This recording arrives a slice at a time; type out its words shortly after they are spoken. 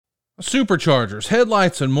Superchargers,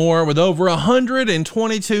 headlights, and more. With over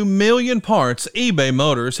 122 million parts, eBay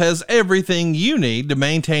Motors has everything you need to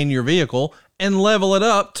maintain your vehicle and level it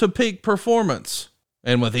up to peak performance.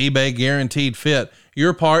 And with eBay Guaranteed Fit,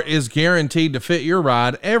 your part is guaranteed to fit your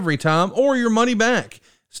ride every time or your money back.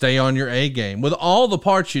 Stay on your A game with all the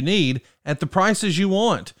parts you need at the prices you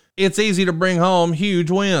want. It's easy to bring home huge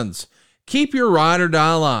wins. Keep your ride or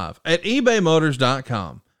die alive at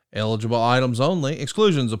ebaymotors.com. Eligible items only.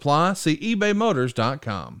 Exclusions apply. See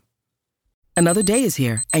ebaymotors.com. Another day is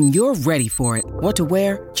here, and you're ready for it. What to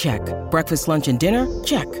wear? Check. Breakfast, lunch, and dinner?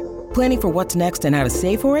 Check. Planning for what's next and how to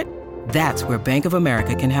save for it? That's where Bank of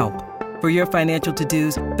America can help. For your financial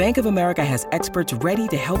to-dos, Bank of America has experts ready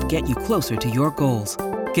to help get you closer to your goals.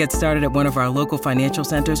 Get started at one of our local financial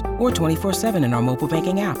centers or 24/7 in our mobile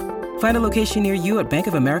banking app. Find a location near you at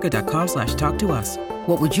bankofamerica.com/talktous.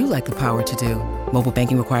 What would you like the power to do? Mobile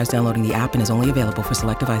banking requires downloading the app and is only available for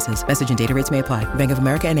select devices. Message and data rates may apply. Bank of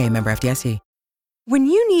America N.A., member FDIC. When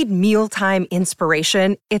you need mealtime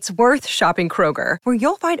inspiration, it's worth shopping Kroger, where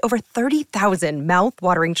you'll find over 30,000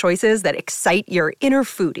 mouth-watering choices that excite your inner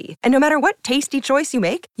foodie. And no matter what tasty choice you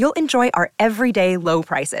make, you'll enjoy our everyday low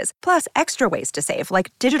prices, plus extra ways to save,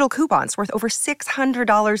 like digital coupons worth over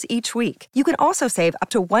 $600 each week. You can also save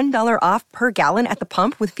up to $1 off per gallon at the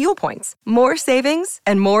pump with fuel points. More savings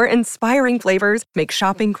and more inspiring flavors make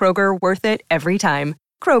shopping Kroger worth it every time.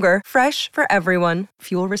 Kroger, fresh for everyone.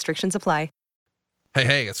 Fuel restrictions apply.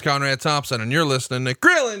 Hey, it's Conrad Thompson, and you're listening to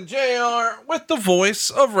Grillin' JR with the voice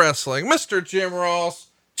of wrestling, Mr. Jim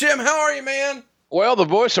Ross. Jim, how are you, man? Well, the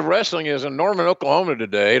voice of wrestling is in Norman, Oklahoma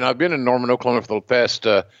today, and I've been in Norman, Oklahoma for the past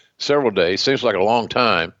several days. Seems like a long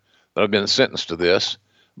time that I've been sentenced to this.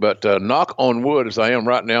 But knock on wood, as I am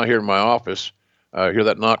right now here in my office. Hear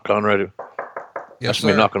that knock, Conrad? Yes, That's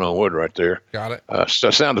me knocking on wood right there. Got it. So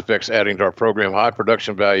sound effects adding to our program, high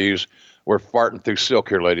production values. We're farting through silk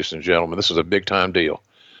here, ladies and gentlemen. This is a big-time deal.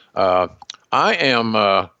 I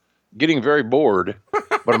am getting very bored,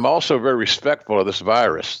 but I'm also very respectful of this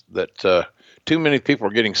virus that too many people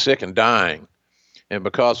are getting sick and dying. And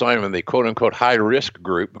because I'm in the quote-unquote high-risk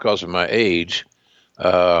group because of my age,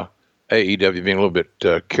 AEW being a little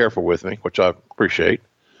bit careful with me, which I appreciate.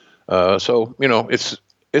 So, you know, it's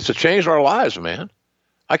a change in our lives, man.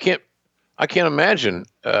 I can't imagine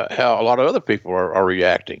how a lot of other people are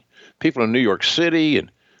reacting. People in New York City and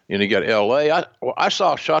you got L.A. I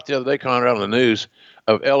saw a shot the other day, Conrad, on the news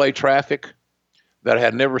of L.A. traffic that I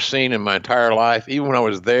had never seen in my entire life. Even when I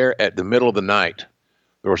was there at the middle of the night,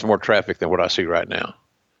 there was more traffic than what I see right now.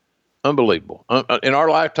 Unbelievable. In our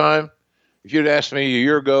lifetime, if you'd asked me a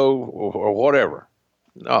year ago or whatever,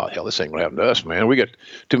 oh, hell, this ain't going to happen to us, man. We got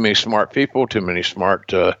too many smart people, too many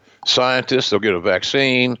smart scientists. They'll get a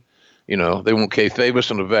vaccine. You know, they won't kayfabe us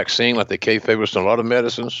on the vaccine like they kayfabe us on a lot of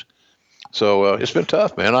medicines. So it's been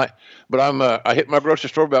tough, man. I hit my grocery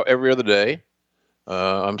store about every other day.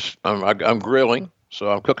 I'm grilling, so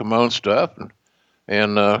I'm cooking my own stuff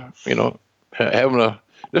and you know,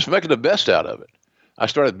 just making the best out of it. I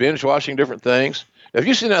started binge watching different things. Have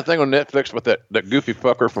you seen that thing on Netflix with that goofy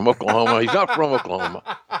fucker from Oklahoma? He's not from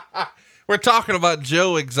Oklahoma. We're talking about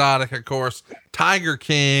Joe Exotic, of course, Tiger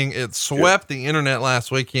King. It swept the internet last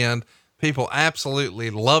weekend. People absolutely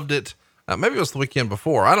loved it. Maybe it was the weekend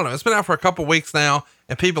before. I don't know. It's been out for a couple weeks now,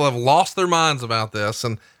 and people have lost their minds about this.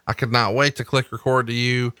 And I could not wait to click record to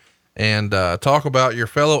you and talk about your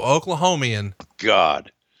fellow Oklahomian.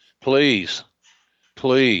 God, please.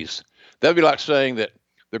 That'd be like saying that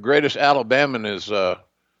the greatest Alabaman is,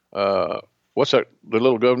 what's that, the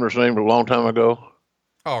little governor's name a long time ago?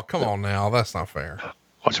 Oh, come on now. That's not fair.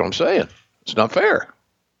 That's what I'm saying. It's not fair.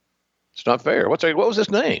 What was his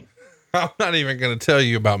name? I'm not even going to tell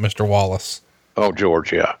you about Mr. Wallace. Oh,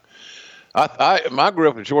 George. Yeah. I grew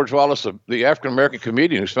up with George Wallace, the African-American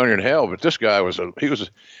comedian who's funnier than hell, but this guy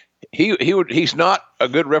he's not a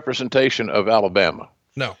good representation of Alabama.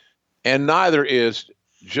 No. And neither is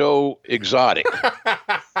Joe Exotic,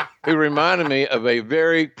 who reminded me of a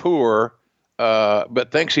very poor,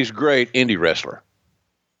 but thinks he's great indie wrestler.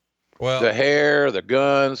 Well, the hair, the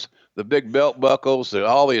guns, the big belt buckles,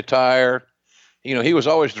 all the attire. You know, he was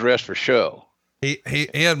always dressed for show. He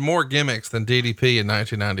had more gimmicks than DDP in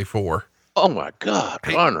 1994. Oh my God,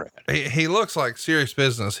 Conrad. He looks like serious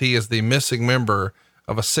business. He is the missing member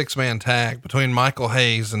of a 6-man tag between Michael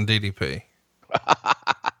Hayes and DDP.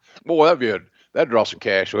 Boy, that'd draw some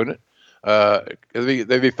cash, wouldn't it?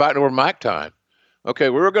 They'd be fighting over mic time. Okay,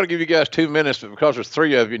 we were going to give you guys 2 minutes, but because there's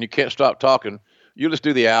 3 of you and you can't stop talking, you just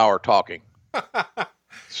do the hour talking.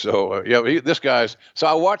 So so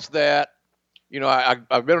I watched that. You know,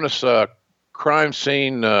 I've been on this crime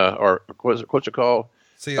scene, or what's it called?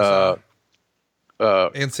 CSI,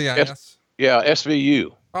 NCIS. Yeah,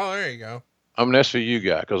 SVU. Oh, there you go. I'm an SVU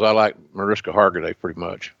guy because I like Mariska Hargitay pretty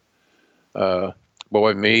much.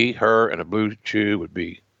 Boy, me, her, and a blue chew would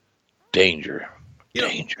be danger.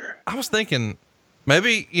 Danger. I was thinking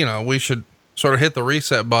maybe, we should sort of hit the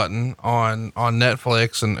reset button on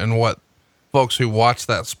Netflix and what folks who watch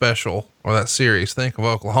that special or that series think of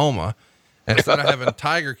Oklahoma. And instead of having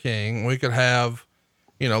Tiger King, we could have,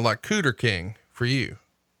 like Cooter King for you.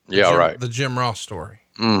 Yeah, right. The Jim Ross story.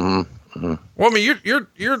 Mm-hmm. Mm-hmm. Well, I mean, you're,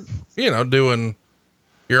 doing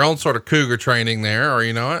your own sort of cougar training there, or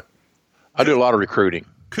what? I do a lot of recruiting.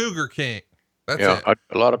 Cougar King. That's it.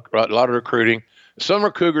 A lot of recruiting. Some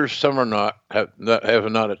are cougars, some are not, have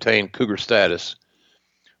not attained cougar status.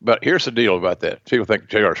 But here's the deal about that. People think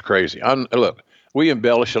JR is crazy. Look, we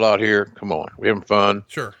embellish a lot here. Come on. We're having fun.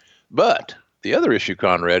 Sure. But the other issue,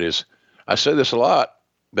 Conrad, is I say this a lot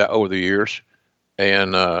over the years,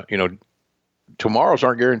 and, tomorrows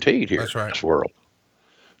aren't guaranteed here. That's right. In this world.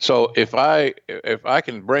 So if I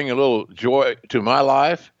can bring a little joy to my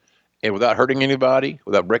life and without hurting anybody,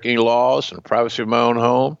 without breaking any laws and the privacy of my own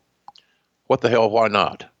home, what the hell? Why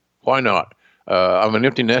not? Why not? I'm an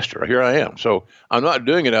empty nester. Here I am. So I'm not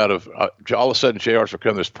doing it out of all of a sudden JR's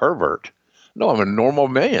become this pervert. No, I'm a normal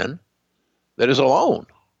man that is alone,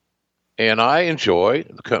 and I enjoy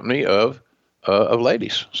the company of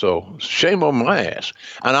ladies. So shame on my ass.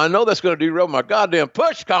 And I know that's going to derail my goddamn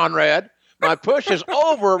push, Conrad. My push is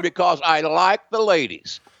over because I like the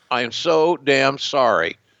ladies. I am so damn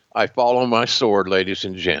sorry. I fall on my sword, ladies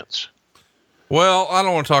and gents. Well, I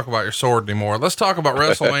don't want to talk about your sword anymore. Let's talk about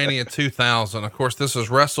WrestleMania 2000. Of course, this is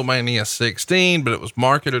WrestleMania 16, but it was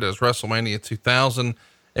marketed as WrestleMania 2000.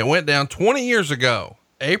 It went down 20 years ago,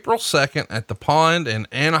 April 2nd at the Pond in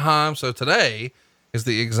Anaheim. So today is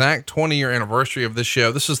the exact 20-year anniversary of this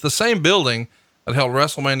show. This is the same building that held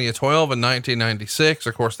WrestleMania 12 in 1996.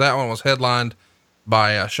 Of course, that one was headlined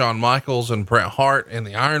by Shawn Michaels and Bret Hart in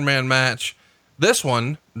the Iron Man match. This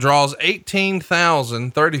one draws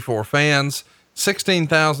 18,034 fans.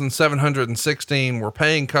 16,716 were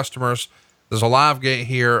paying customers. There's a live gate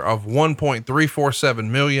here of 1.347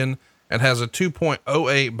 million and has a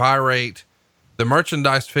 2.08 buy rate. The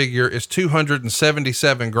merchandise figure is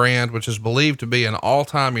 277 grand, which is believed to be an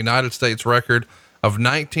all-time United States record of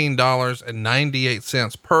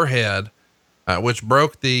 $19.98 per head, which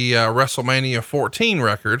broke the WrestleMania 14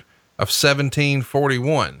 record of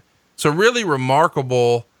 $17.41. So really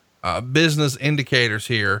remarkable business indicators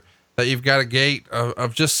here that you've got a gate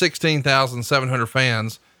of just 16,700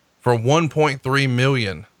 fans for 1.3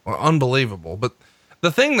 million. Well, unbelievable. But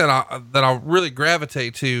the thing that I really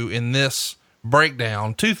gravitate to in this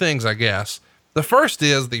breakdown, two things, I guess. The first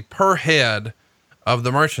is the per head of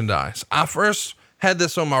the merchandise. I first had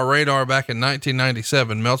this on my radar back in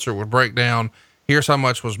 1997. Meltzer would break down, here's how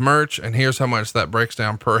much was merch and here's how much that breaks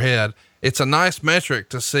down per head. It's a nice metric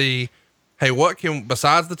to see, hey, what can,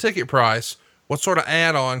 besides the ticket price, what sort of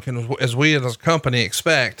add-on can, as we as a company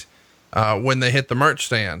expect, when they hit the merch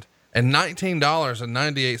stand? And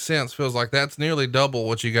 $19.98 feels like that's nearly double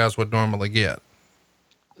what you guys would normally get.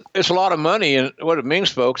 It's a lot of money. And what it means,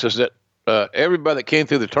 folks, is that, everybody that came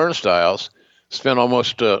through the turnstiles spent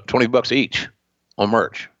almost, $20 each on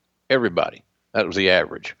merch. Everybody. That was the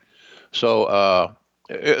average. So,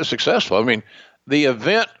 it was successful. I mean,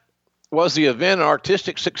 was the event an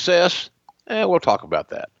artistic success? We'll talk about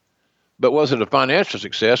that. But was it a financial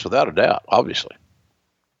success? Without a doubt, obviously.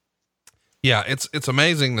 Yeah, it's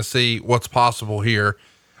amazing to see what's possible here.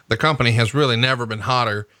 The company has really never been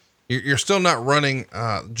hotter. You're still not running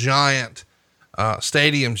giant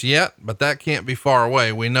stadiums yet, but that can't be far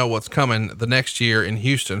away. We know what's coming the next year in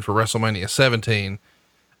Houston for WrestleMania 17.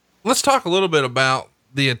 Let's talk a little bit about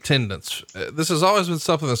the attendance. This has always been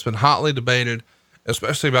something that's been hotly debated,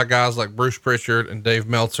 especially by guys like Bruce Pritchard and Dave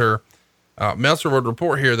Meltzer. Meltzer would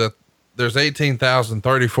report here that there's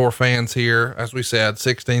 18,034 fans here. As we said,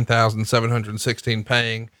 16,716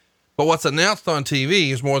 paying, but what's announced on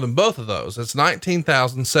TV is more than both of those. It's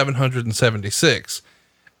 19,776.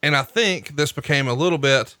 And I think this became a little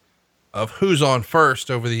bit of who's on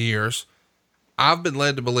first over the years. I've been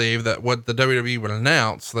led to believe that what the WWE would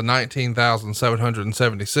announce, the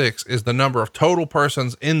 19,776, is the number of total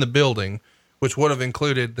persons in the building, which would have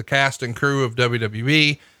included the cast and crew of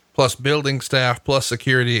WWE, plus building staff, plus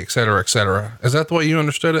security, et cetera, et cetera. Is that the way you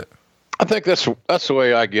understood it? I think that's the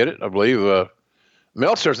way I get it. I believe,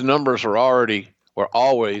 Meltzer's numbers were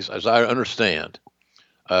always, as I understand,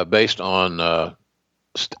 based on,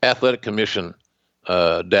 athletic commission,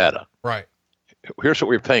 data. Right. Here's what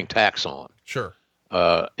we're paying tax on. Sure.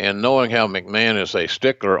 And knowing how McMahon is a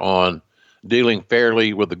stickler on dealing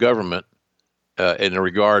fairly with the government in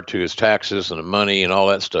regard to his taxes and the money and all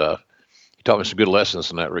that stuff. He taught me some good lessons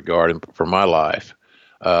in that regard and for my life.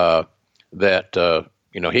 That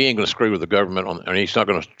he ain't going to screw with the government and he's not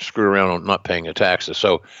going to screw around on not paying the taxes.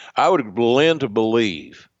 So I would lend to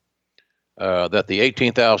believe that the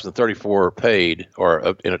 18,034 paid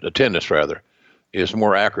or in attendance rather is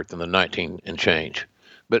more accurate than the 19 and change.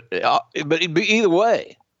 But either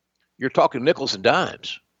way, you're talking nickels and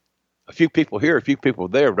dimes. A few people here, a few people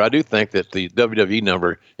there, but I do think that the WWE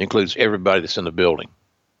number includes everybody that's in the building.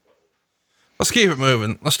 Let's keep it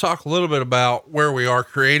moving. Let's talk a little bit about where we are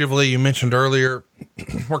creatively. You mentioned earlier,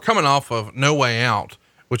 we're coming off of No Way Out,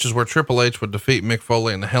 which is where Triple H would defeat Mick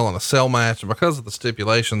Foley in the Hell in a Cell match. And because of the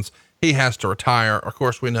stipulations, he has to retire. Of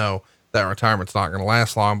course, we know that retirement's not going to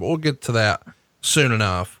last long, but we'll get to that soon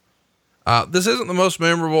enough. This isn't the most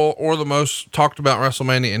memorable or the most talked about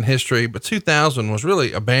WrestleMania in history, but 2000 was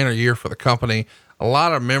really a banner year for the company. A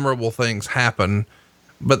lot of memorable things happen,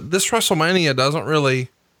 but this WrestleMania doesn't really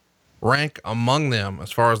rank among them as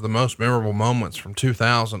far as the most memorable moments from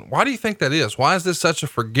 2000. Why do you think that is? Why is this such a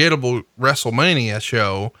forgettable WrestleMania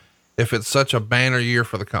show if it's such a banner year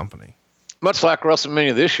for the company? Much like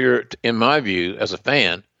WrestleMania this year, in my view, as a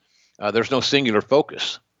fan, there's no singular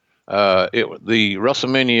focus. The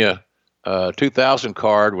WrestleMania 2000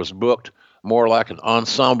 card was booked more like an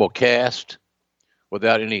ensemble cast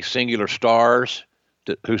without any singular stars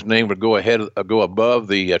whose name would go above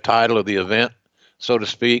the title of the event, so to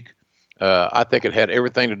speak. I think it had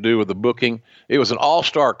everything to do with the booking. It was an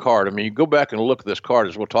all-star card. I mean, you go back and look at this card,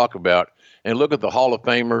 as we'll talk about, and look at the Hall of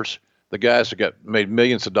Famers, the guys that made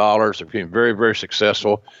millions of dollars, that became very, very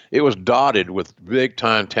successful. It was dotted with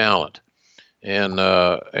big-time talent, and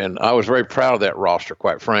I was very proud of that roster,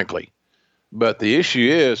 quite frankly. But the issue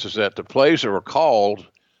is that the plays that were called,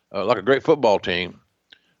 like a great football team,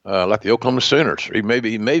 like the Oklahoma Sooners, or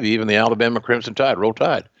maybe even the Alabama Crimson Tide, Roll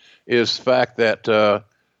Tide, is the fact that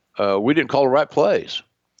we didn't call the right plays.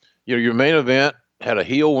 Your main event had a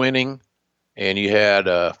heel winning, and you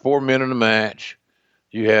had 4 men in the match.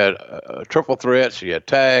 You had triple threats. You had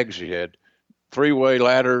tags. You had 3-way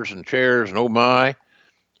ladders and chairs, and oh my.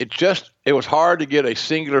 It was hard to get a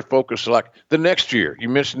singular focus like the next year. You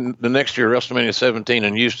mentioned the next year, WrestleMania 17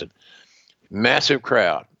 in Houston. Massive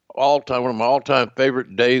crowd. One of my all-time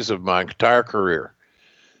favorite days of my entire career.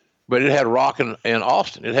 But it had Rock and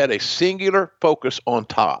Austin. It had a singular focus on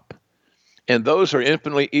top. And those are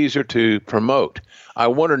infinitely easier to promote. I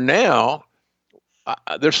wonder now,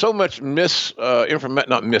 there's so much bits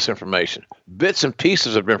and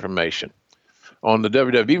pieces of information on the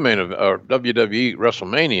WWE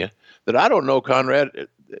WrestleMania that I don't know, Conrad.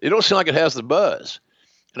 It don't seem like it has the buzz.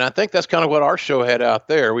 And I think that's kind of what our show had out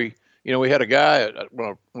there. We had a guy, one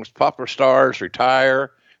of the most popular stars, retire,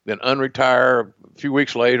 then unretire a few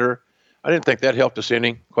weeks later. I didn't think that helped us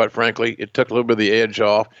any, quite frankly. It took a little bit of the edge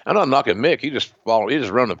off. I'm not knocking Mick. He just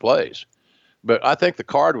run the plays. But I think the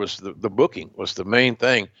card was the booking was the main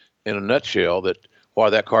thing in a nutshell that why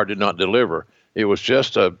that card did not deliver. It was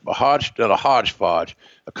just a hodgepodge,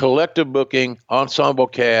 a collective booking, ensemble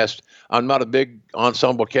cast. I'm not a big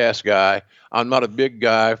ensemble cast guy. I'm not a big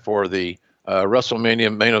guy for the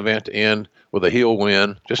WrestleMania main event to end with a heel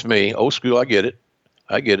win. Just me, old school. I get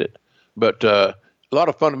it. But a lot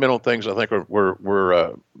of fundamental things I think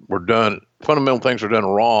were done. Fundamental things were done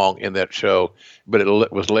wrong in that show, but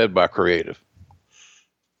it was led by creative.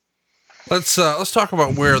 Let's talk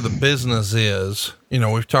about where the business is.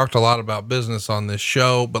 We've talked a lot about business on this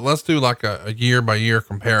show, but let's do like a year by year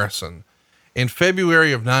comparison. In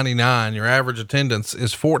February of 99, your average attendance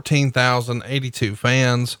is 14,082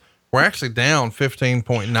 fans. We're actually down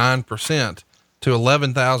 15.9% to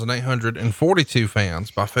 11,842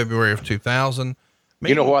 fans by February of 2000.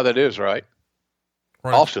 You know why that is, right?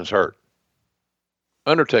 Austin's hurt.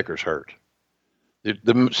 Undertaker's hurt.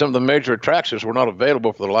 Some of the major attractions were not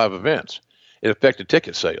available for the live events. It affected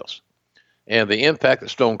ticket sales. And the impact that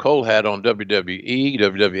Stone Cold had on WWE,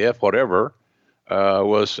 WWF, whatever,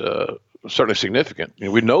 was certainly significant.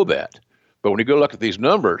 We know that. But when you go look at these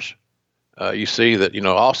numbers, you see that,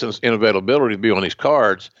 Austin's unavailability to be on these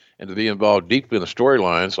cards and to be involved deeply in the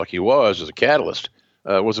storylines like he was as a catalyst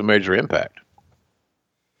was a major impact.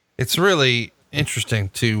 It's really interesting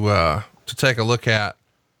to take a look at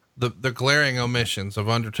the glaring omissions of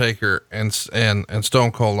Undertaker and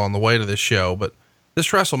Stone Cold on the way to this show. But this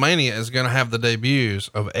WrestleMania is going to have the debuts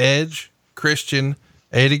of Edge, Christian,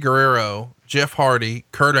 Eddie Guerrero, Jeff Hardy,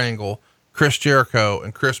 Kurt Angle, Chris Jericho,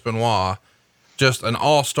 and Chris Benoit. Just an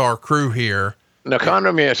all-star crew here. Now, Conrad,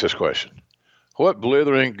 let me ask this question. What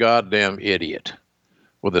blithering goddamn idiot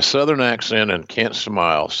with a Southern accent and can't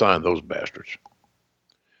smile, sign those bastards.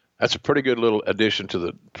 That's a pretty good little addition to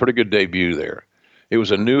the pretty good debut there. It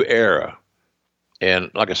was a new era.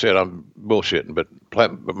 And like I said, I'm bullshitting, but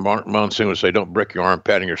Monsoon would say, don't break your arm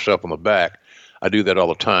patting yourself on the back. I do that all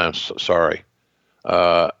the time. So, sorry.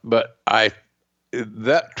 But the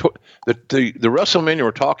WrestleMania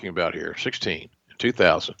we're talking about here, 16,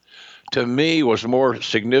 2000, to me was more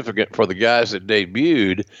significant for the guys that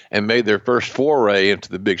debuted and made their first foray into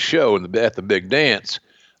the big show and at the big dance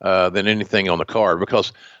than anything on the card,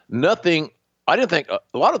 because I didn't think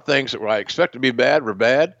a lot of things that I expected to be bad were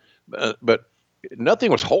bad, but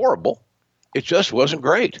nothing was horrible. It just wasn't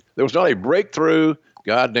great. There was not a breakthrough.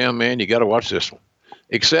 Goddamn, man, you got to watch this one.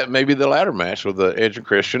 Except maybe the ladder match with the Edge and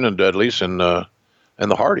Christian and Dudley's and the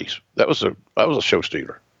Hardys. That was a show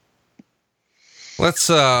stealer. Let's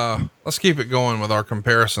keep it going with our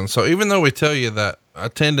comparison. So even though we tell you that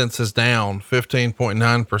attendance is down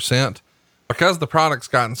 15.9%, because the product's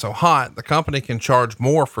gotten so hot, the company can charge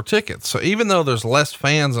more for tickets. So even though there's less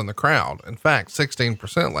fans in the crowd, in fact,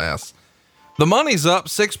 16% less, the money's up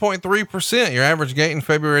 6.3%. Your average gate in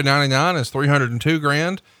February 99 is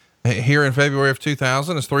 $302,000. Here in February of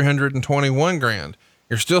 2000 is $321,000.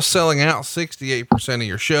 You're still selling out 68% of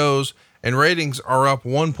your shows, and ratings are up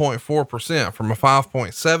 1.4% from a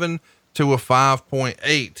 5.7 to a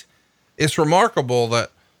 5.8. It's remarkable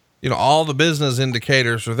that, all the business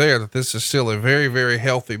indicators are there, that this is still a very, very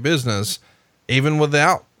healthy business, even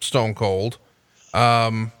without Stone Cold.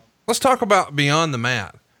 Let's talk about Beyond the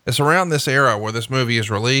Mat. It's around this era where this movie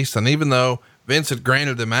is released. And even though Vince had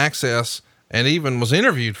granted him access and even was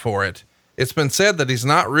interviewed for it, it's been said that he's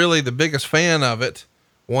not really the biggest fan of it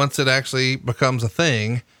once it actually becomes a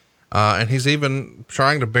thing. And he's even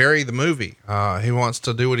trying to bury the movie. He wants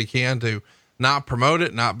to do what he can to not promote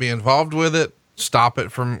it, not be involved with it, stop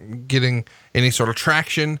it from getting any sort of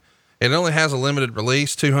traction. It only has a limited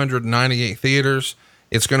release, 298 theaters.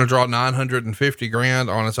 It's going to draw $950,000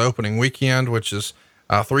 on its opening weekend, which is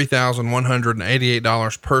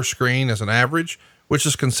 $3,188 per screen as an average, which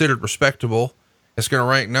is considered respectable. It's going to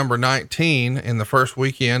rank number 19 in the first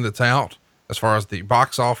weekend it's out as far as the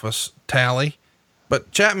box office tally.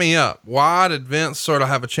 But chat me up. Why did Vince sort of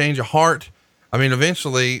have a change of heart? I mean,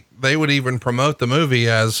 eventually they would even promote the movie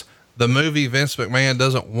as the movie Vince McMahon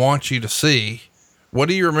doesn't want you to see. What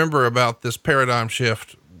do you remember about this paradigm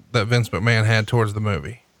shift that Vince McMahon had towards the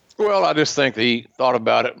movie? Well, I just think that he thought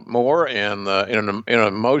about it more, and in an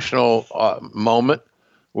emotional moment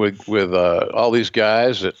with all these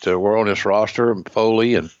guys that were on this roster,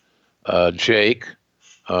 Foley and Jake,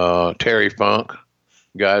 Terry Funk,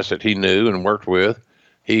 guys that he knew and worked with.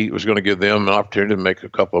 He was going to give them an opportunity to make a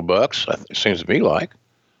couple of bucks, it seems to me like.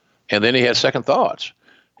 And then he had second thoughts.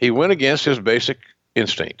 He went against his basic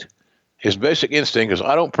instinct. His basic instinct is,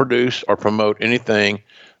 I don't produce or promote anything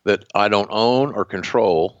that I don't own or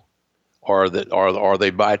control, or they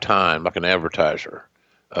buy time like an advertiser.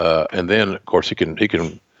 And then of course he can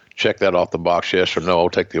check that off the box. Yes or no. I'll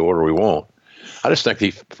take the order we want. I just think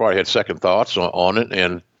he probably had second thoughts on it.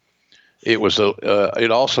 And it was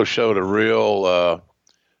it also showed a real,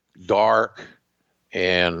 dark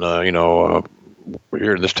and, we're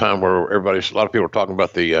here in this time where a lot of people are talking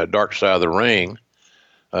about the dark side of the ring.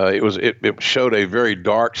 It showed a very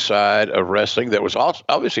dark side of wrestling that was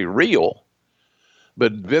obviously real,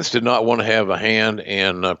 but Vince did not want to have a hand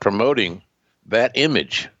in promoting that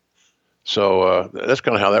image. So that's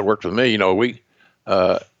kind of how that worked with me.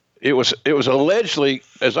 It was allegedly,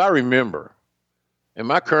 as I remember, and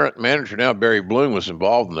my current manager now, Barry Bloom, was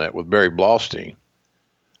involved in that with Barry Blaustein.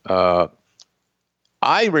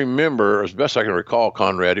 I remember, as best I can recall,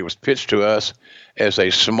 Conrad, it was pitched to us as a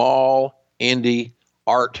small indie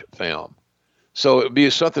art film. So it would be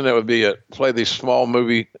something that would be play these small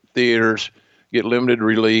movie theaters, get limited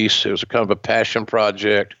release. It was a kind of a passion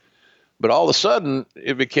project, but all of a sudden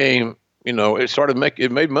it became,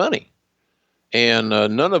 it made money, and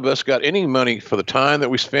none of us got any money for the time that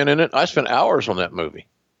we spent in it. I spent hours on that movie,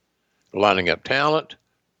 lining up talent,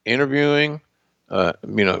 interviewing,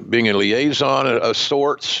 being a liaison of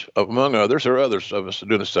sorts, among others, or others of us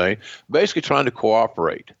doing the same, basically trying to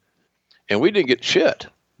cooperate. And we didn't get shit.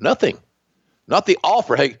 Nothing. Not the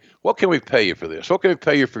offer. Hey, what can we pay you for this? What can we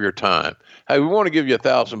pay you for your time? Hey, we want to give you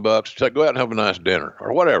 $1,000 to go out and have a nice dinner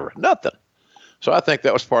or whatever. Nothing. So I think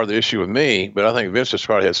that was part of the issue with me, but I think Vince just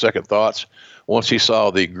probably had second thoughts once he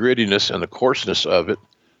saw the grittiness and the coarseness of it,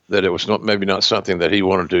 that it was maybe not something that he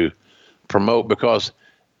wanted to promote, because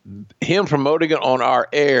him promoting it on our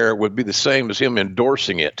air would be the same as him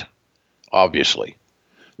endorsing it, obviously.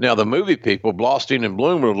 Now, the movie people, Blaustein and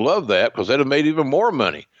Bloom, would love that because they'd have made even more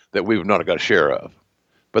money that we would not have got a share of.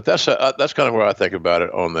 But that's kind of where I think about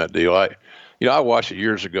it on that deal. I watched it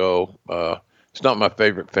years ago. It's not my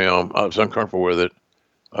favorite film. I was uncomfortable with it.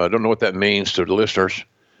 I don't know what that means to the listeners.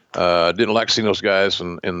 Didn't like seeing those guys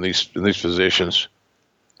in these positions.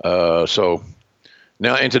 So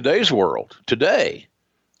now in today's world,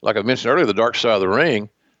 like I mentioned earlier, The Dark Side of the Ring,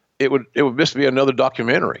 it would just be another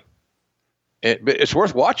documentary. But it's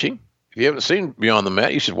worth watching. If you haven't seen Beyond the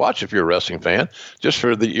Mat, you should watch if you're a wrestling fan, just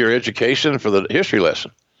for your education, for the history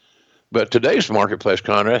lesson. But today's marketplace,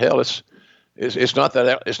 Conrad, hell, it's not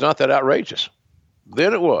that outrageous.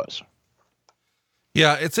 Then it was.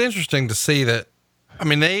 Yeah, it's interesting to see that. I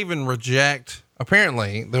mean, they even reject.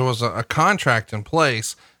 Apparently, there was a contract in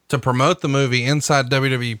place to promote the movie inside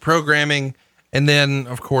WWE programming, and then,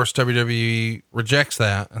 of course, WWE rejects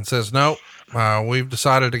that and says, "No, we've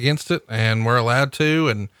decided against it, and we're allowed to."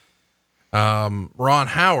 And Ron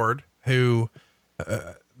Howard, who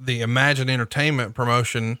the Imagine Entertainment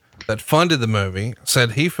promotion that funded the movie,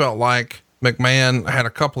 said he felt like McMahon had a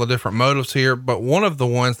couple of different motives here, but one of the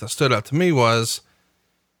ones that stood out to me was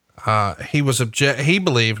he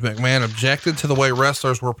believed McMahon objected to the way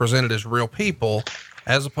wrestlers were presented as real people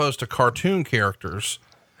as opposed to cartoon characters.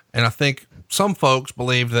 And I think some folks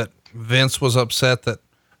believed that Vince was upset that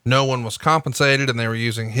no one was compensated and they were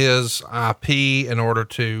using his IP in order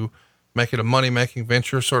to make it a money-making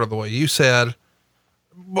venture, sort of the way you said.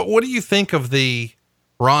 But what do you think of the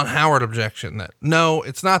Ron Howard objection that no,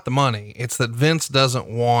 it's not the money. It's that Vince doesn't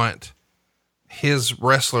want his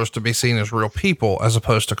wrestlers to be seen as real people as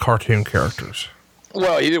opposed to cartoon characters?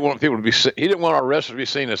 Well, he didn't want he didn't want our wrestlers to be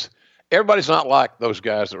seen as, everybody's not like those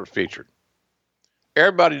guys that were featured.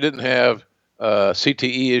 Everybody didn't have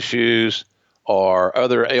CTE issues or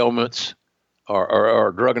other ailments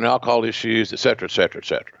or drug and alcohol issues, et cetera, et cetera, et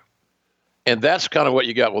cetera. And that's kind of what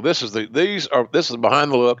you got. Well, this is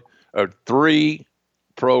behind the look of 3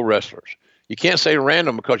 pro wrestlers. You can't say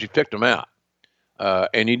random because you picked them out.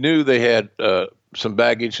 And you knew they had some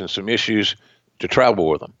baggage and some issues to travel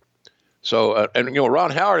with them. So,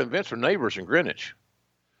 Ron Howard and Vince were neighbors in Greenwich.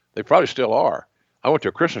 They probably still are. I went to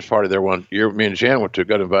a Christmas party there one year. Me and Jan got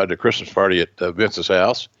invited to a Christmas party at Vince's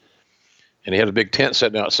house. And he had a big tent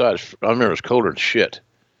sitting outside. I remember it was colder than shit.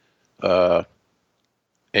 It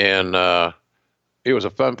was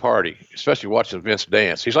a fun party, especially watching Vince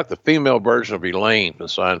dance. He's like the female version of Elaine from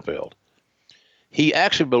Seinfeld. He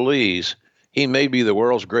actually believes he may be the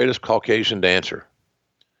world's greatest Caucasian dancer.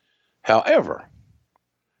 However,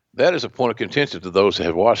 that is a point of contention to those that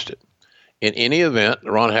have watched it. In any event,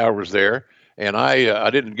 Ron Howard was there, and I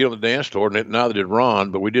didn't get on the dance floor, and neither did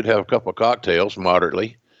Ron, but we did have a couple of cocktails,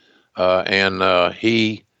 moderately. He and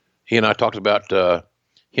I talked about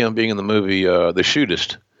him being in the movie The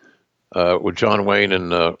Shootist with John Wayne and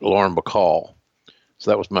Lauren Bacall.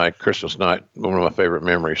 So that was my Christmas night, one of my favorite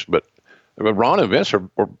memories. But Ron and Vince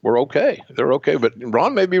were okay. They're okay. But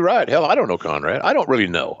Ron may be right. Hell, I don't know, Conrad. I don't really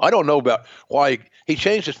know. I don't know about why he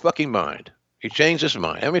changed his fucking mind. He changed his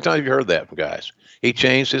mind. How many times have you heard that from guys? He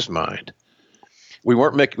changed his mind. We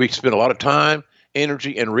spent a lot of time,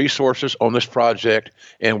 energy, and resources on this project,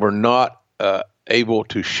 and we're not able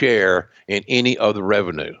to share in any of the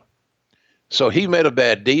revenue. So he made a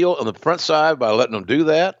bad deal on the front side by letting them do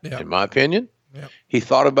that, in my opinion. Yep. He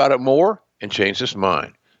thought about it more and changed his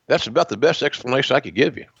mind. That's about the best explanation I could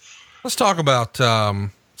give you. Let's talk about,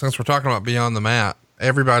 since we're talking about Beyond the Mat,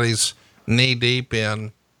 everybody's knee deep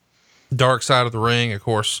in Dark Side of the Ring. Of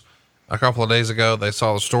course, a couple of days ago, they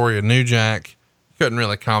saw the story of New Jack. Couldn't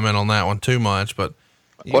really comment on that one too much, but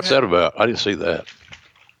what's that about? I didn't see that.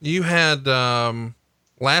 You had,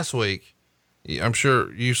 last week, I'm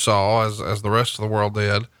sure you saw as the rest of the world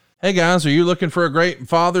did. Hey guys, are you looking for a great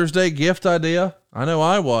Father's Day gift idea? I know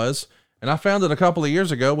I was, and I found it a couple of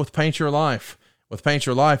years ago with Paint Your Life. With Paint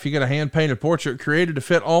Your Life, you get a hand-painted portrait created to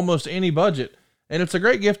fit almost any budget, and it's a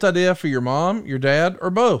great gift idea for your mom, your dad,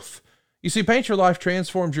 or both. You see, Paint Your Life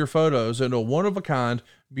transforms your photos into a one-of-a-kind,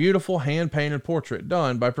 beautiful hand-painted portrait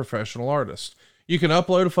done by professional artists. You can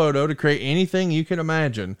upload a photo to create anything you can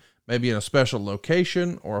imagine, maybe in a special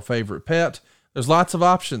location or a favorite pet. There's lots of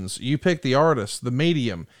options. You pick the artist, the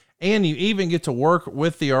medium, and you even get to work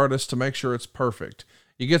with the artist to make sure it's perfect.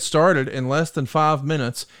 You get started in less than 5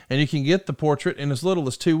 minutes, and you can get the portrait in as little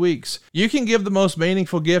as 2 weeks. You can give the most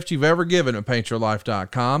meaningful gift you've ever given at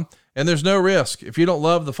paintyourlife.com, and there's no risk. If you don't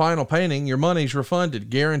love the final painting, your money's refunded,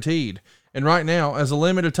 guaranteed. And right now, as a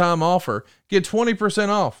limited time offer, get 20%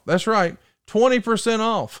 off. That's right, 20%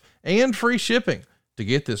 off and free shipping. To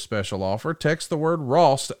get this special offer, text the word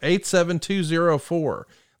Ross to 87204.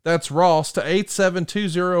 That's Ross to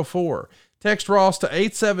 87204. Text Ross to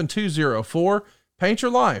 87204. Paint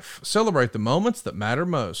your life. Celebrate the moments that matter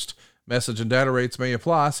most. Message and data rates may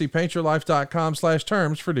apply. See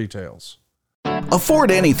paintyourlife.com/terms for details.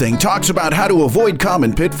 Afford Anything talks about how to avoid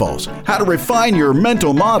common pitfalls, how to refine your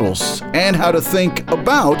mental models, and how to think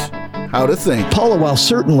about how to think. Paula, while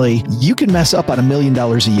certainly you can mess up on $1 million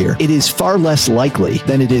a year, it is far less likely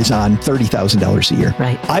than it is on $30,000 a year.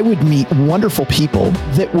 Right. I would meet wonderful people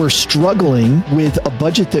that were struggling with a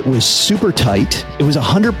budget that was super tight. It was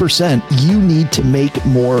 100%. You need to make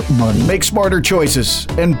more money. Make smarter choices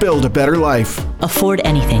and build a better life. Afford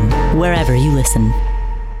Anything, wherever you listen.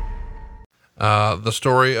 The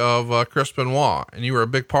story of Chris Benoit, and you were a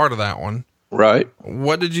big part of that one. Right.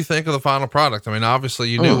 What did you think of the final product? I mean, obviously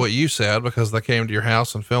you knew what you said because they came to your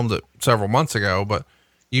house and filmed it several months ago, but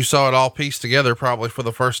you saw it all pieced together probably for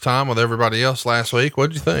the first time with everybody else last week. What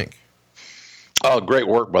did you think? Oh, great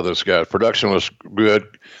work by those guys. Production was good.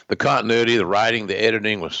 The continuity, the writing, the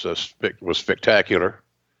editing was spectacular.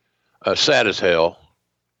 Sad as hell.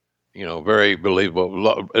 You know, very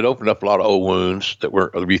believable. It opened up a lot of old wounds that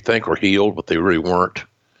we think were healed, but they really weren't.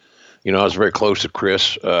 You know, I was very close to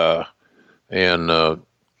Chris, and the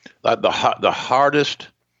hardest,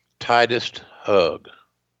 tightest hug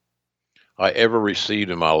I ever received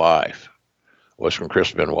in my life was from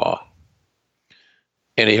Chris Benoit.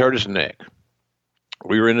 And he hurt his neck.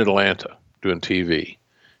 We were in Atlanta doing TV.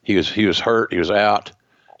 He was hurt. He was out.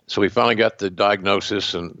 So we finally got the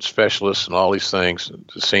diagnosis and specialists and all these things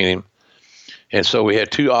to see him. And so we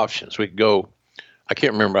had two options. We could go, I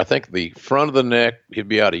can't remember. I think the front of the neck, he'd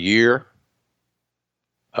be out a year.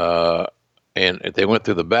 And if they went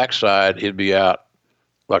through the backside, he'd be out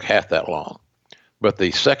like half that long. But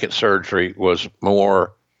the second surgery was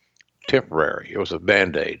more temporary. It was a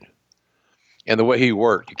Band-Aid. And the way he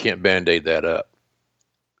worked, you can't Band-Aid that up.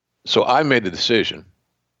 So I made the decision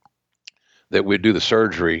that we'd do the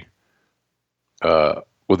surgery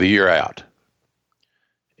with a year out.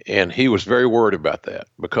 And he was very worried about that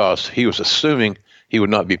because he was assuming he would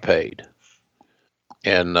not be paid.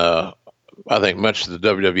 And I think much to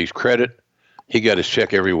the WWE's credit, he got his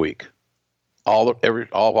check every week, all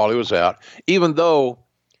while he was out. Even though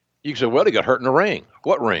you said, well, he got hurt in the ring.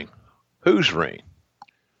 What ring? Whose ring?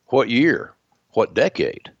 What year? What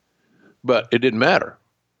decade? But it didn't matter.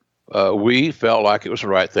 We felt like it was the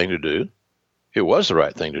right thing to do. It was the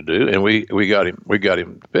right thing to do, and we got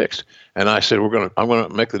him fixed. And I said, I'm gonna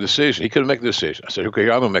make the decision. He couldn't make the decision. I said, okay,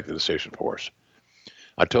 I'm gonna make the decision for us.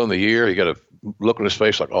 I told him the year. He got a look on his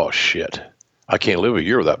face like, oh shit, I can't live a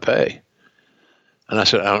year without pay. And I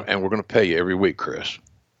said, and we're gonna pay you every week, Chris.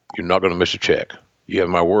 You're not gonna miss a check. You have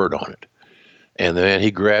my word on it. And then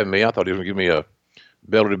he grabbed me. I thought he was gonna give me a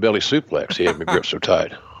belly-to-belly suplex. He had me gripped so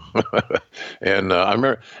tight. And I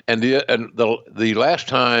remember, and the last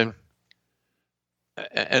time.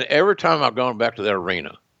 And every time I've gone back to that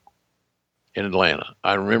arena in Atlanta,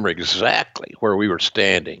 I remember exactly where we were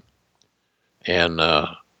standing and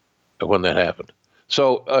when that happened.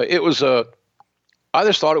 So it was I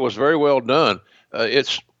just thought it was very well done.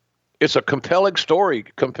 It's a compelling story,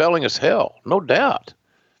 compelling as hell, no doubt.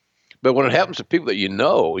 But when it happens to people that you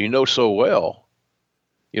know so well,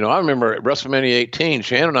 you know, I remember at WrestleMania 18,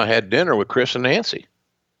 Shannon and I had dinner with Chris and Nancy.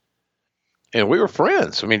 And we were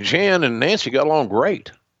friends. I mean, Jan and Nancy got along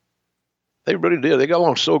great. They really did. They got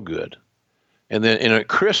along so good. And then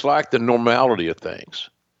Chris liked the normality of things.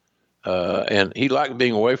 And he liked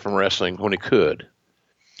being away from wrestling when he could.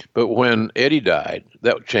 But when Eddie died,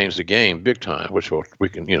 that changed the game big time, which we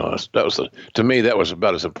can, you know, to me, that was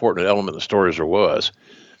about as important an element in the story as there was.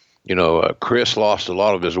 You know, Chris lost a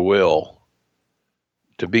lot of his will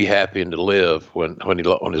to be happy and to live when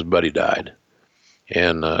his buddy died.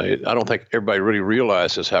 And I don't think everybody really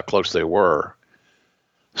realizes how close they were.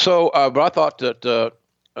 So, but I thought that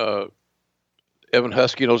Evan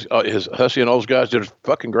Husky and those guys did a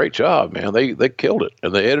fucking great job, man. They killed it,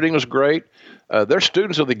 and the editing was great. They're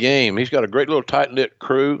students of the game. He's got a great little tight knit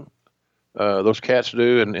crew. Those cats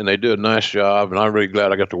do, and they do a nice job. And I'm really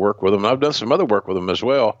glad I got to work with them. I've done some other work with them as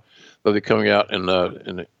well. They'll be coming out in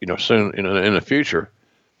soon in the future.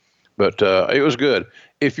 But it was good.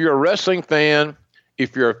 If you're a wrestling fan.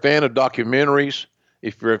 If you're a fan of documentaries,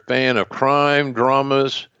 if you're a fan of crime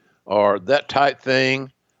dramas or that type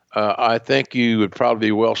thing, I think you would probably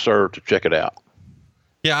be well served to check it out.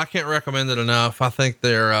 Yeah, I can't recommend it enough. I think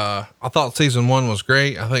I thought season 1 was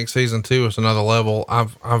great. I think season 2 is another level.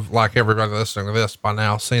 I've like everybody listening to this by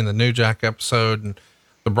now seen the New Jack episode, and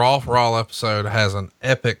the Brawl for All episode has an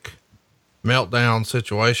epic meltdown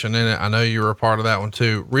situation in it. I know you were a part of that one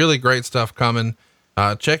too. Really great stuff coming.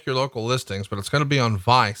 Check your local listings, but it's going to be on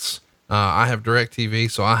Vice. I have DirecTV,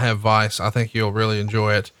 so I have Vice. I think you'll really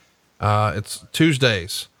enjoy it. It's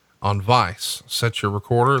Tuesdays on Vice. Set your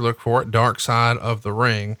recorder, look for it. Dark Side of the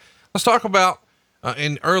Ring. Let's talk about,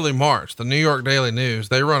 in early March, the New York Daily News,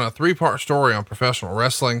 they run a 3-part story on professional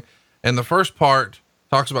wrestling. And the first part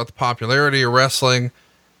talks about the popularity of wrestling.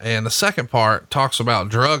 And the second part talks about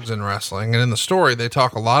drugs in wrestling. And in the story, they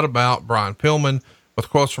talk a lot about Brian Pillman with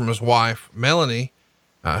quotes from his wife, Melanie,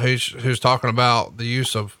 who's talking about the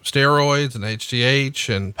use of steroids and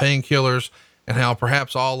HGH and painkillers, and how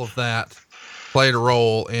perhaps all of that played a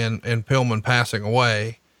role in Pillman passing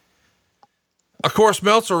away. Of course,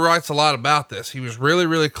 Meltzer writes a lot about this. He was really,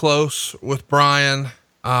 really close with Brian.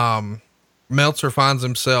 Meltzer finds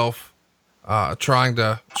himself trying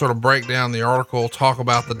to sort of break down the article, talk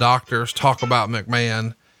about the doctors, talk about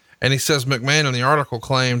McMahon. And he says McMahon in the article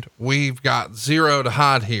claimed, "We've got zero to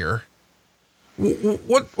hide here."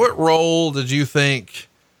 What role did you think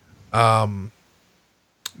the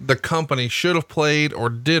company should have played or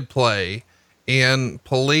did play in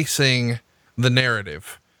policing the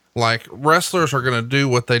narrative? Like, wrestlers are going to do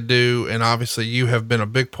what they do. And obviously you have been a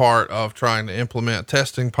big part of trying to implement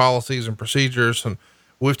testing policies and procedures. And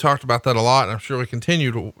we've talked about that a lot, and I'm sure we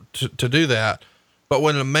continue to do that. But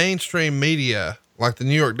when the mainstream media, like the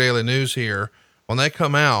New York Daily News here, when they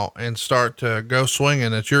come out and start to go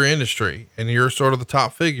swinging at your industry and you're sort of the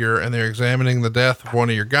top figure and they're examining the death of one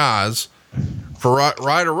of your guys for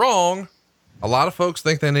right or wrong, a lot of folks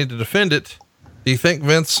think they need to defend it. Do you think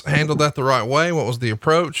Vince handled that the right way? What was the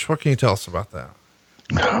approach? What can you tell us about that?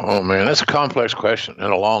 Oh man, that's a complex question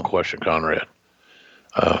and a long question, Conrad.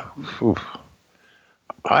 I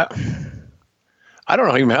don't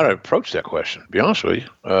know even how to approach that question, to be honest with you.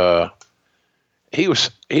 He was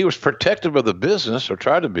protective of the business, or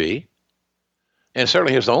tried to be, and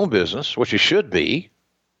certainly his own business, which he should be.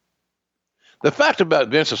 The fact about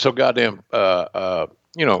Vince is so goddamn,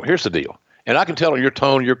 here's the deal. And I can tell in your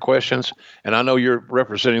tone, your questions, and I know you're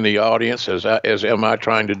representing the audience as am I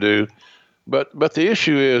trying to do. But the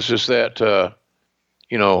issue is that,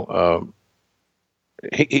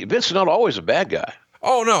 Vince is not always a bad guy.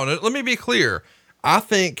 Oh no, let me be clear. I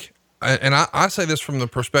think, and I say this from the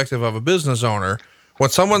perspective of a business owner, when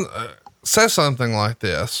someone says something like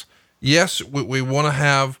this, yes, we want to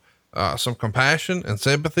have some compassion and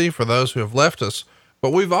sympathy for those who have left us, but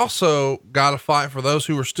we've also got to fight for those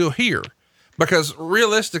who are still here. Because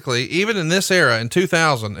realistically, even in this era, in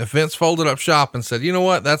 2000, if Vince folded up shop and said, "You know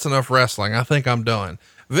what, that's enough wrestling, I think I'm done,"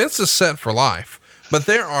 Vince is set for life. But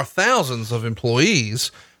there are thousands of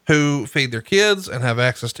employees who feed their kids and have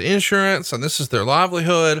access to insurance, and this is their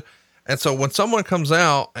livelihood. And so when someone comes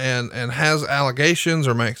out and has allegations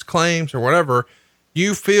or makes claims or whatever,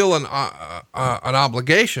 you feel an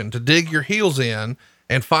obligation to dig your heels in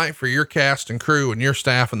and fight for your cast and crew and your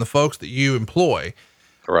staff and the folks that you employ.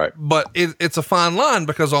 Right. But it's a fine line,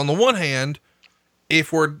 because on the one hand,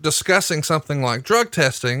 if we're discussing something like drug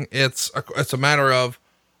testing, it's a matter of,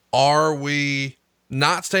 are we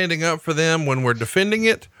not standing up for them when we're defending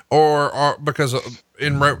it, or because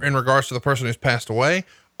in regards to the person who's passed away,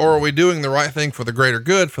 or are we doing the right thing for the greater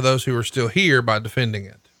good for those who are still here by defending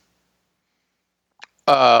it?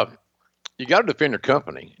 You got to defend your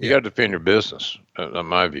company. You got to defend your business, in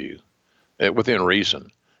my view, within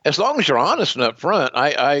reason. As long as you're honest and upfront.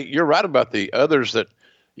 You're right about the others that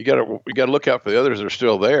you got to look out for the others that are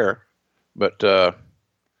still there. But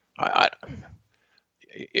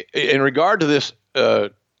in regard to this,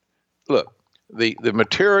 look, the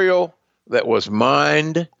material that was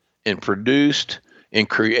mined and produced and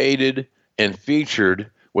created and featured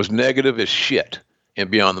was negative as shit and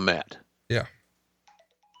beyond the mat. Yeah.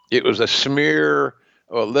 It was a smear.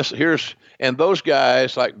 And those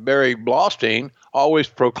guys like Barry Blaustein always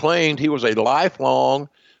proclaimed he was a lifelong,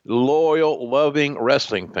 loyal, loving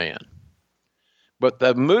wrestling fan. But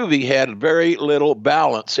the movie had very little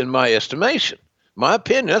balance in my estimation. My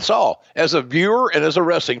opinion, that's all. As a viewer and as a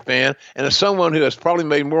wrestling fan, and as someone who has probably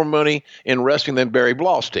made more money in wrestling than Barry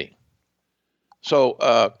Blaustein. So,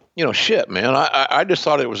 shit, man. I just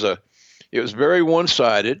thought it was very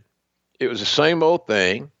one-sided. It was the same old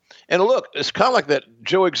thing. And look, it's kind of like that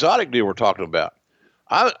Joe Exotic deal we're talking about.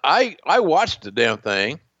 I watched the damn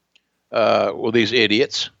thing with these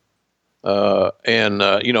idiots, the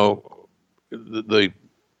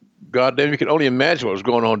goddamn, you can only imagine what was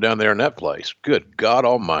going on down there in that place. Good God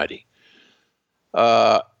Almighty!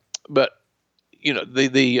 But the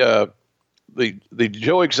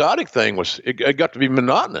Joe Exotic thing it got to be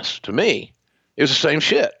monotonous to me. It was the same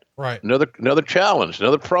shit. Right. Another challenge,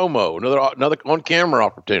 another promo, another on camera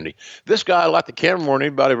opportunity. This guy liked the camera more than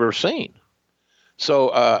anybody I've ever seen.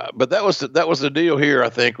 So, but that was the deal here. I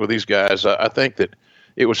think with these guys, I think that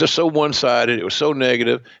It was just so one-sided. It was so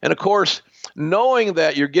negative. And of course, knowing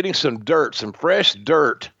that you're getting some dirt, some fresh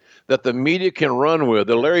dirt that the media can run with,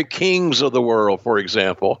 the Larry Kings of the world, for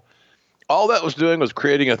example, all that was doing was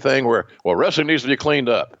creating a thing where, well, wrestling needs to be cleaned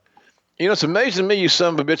up. You know, it's amazing to me you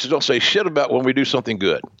son of a bitches don't say shit about when we do something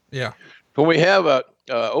good. Yeah. When we have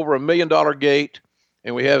over $1 million gate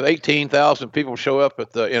and we have 18,000 people show up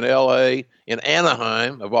in L.A., in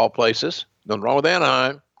Anaheim, of all places. Nothing wrong with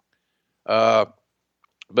Anaheim.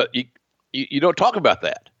 But you don't talk about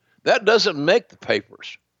that. That doesn't make the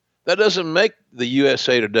papers. That doesn't make the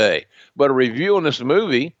USA Today. But a review on this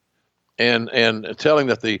movie and telling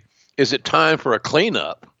that is it time for a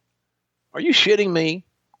cleanup? Are you shitting me?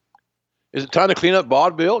 Is it time to clean up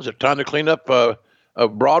vaudeville? Is it time to clean up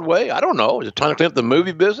Broadway? I don't know. Is it time to clean up the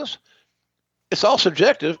movie business? It's all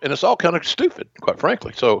subjective, and it's all kind of stupid, quite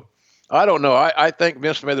frankly. So I don't know. I think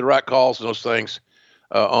Vince made the right calls on those things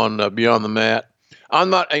on Beyond the Mat.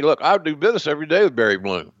 Hey, look, I do business every day with Barry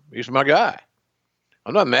Bloom. He's my guy.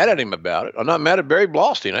 I'm not mad at him about it. I'm not mad at Barry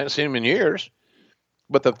Blaustein. I haven't seen him in years.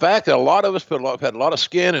 But the fact that a lot of us had a lot of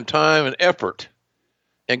skin and time and effort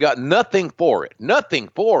and got nothing for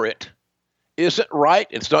it, isn't right.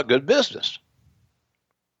 It's not good business.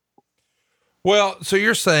 Well, so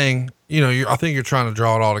you're saying, I think you're trying to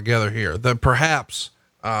draw it all together here, that perhaps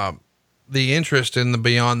the interest in the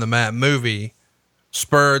Beyond the Mat movie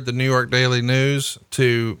spurred the New York Daily News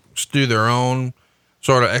to do their own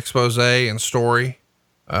sort of expose and story.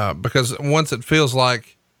 Because once it feels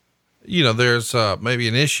like, there's maybe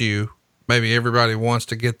an issue, maybe everybody wants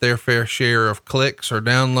to get their fair share of clicks or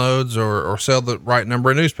downloads or sell the right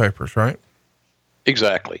number of newspapers, right?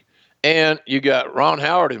 Exactly. And you got Ron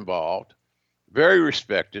Howard involved, very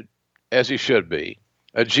respected, as he should be,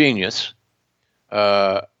 a genius,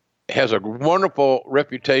 has a wonderful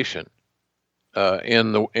reputation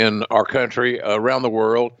in our country, around the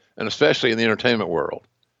world, and especially in the entertainment world.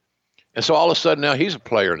 And so all of a sudden now he's a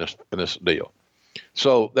player in this deal.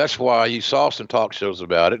 So that's why you saw some talk shows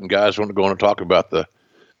about it, and guys want to go on and talk about the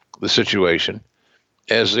situation,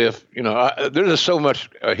 as if there's just so much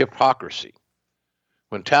hypocrisy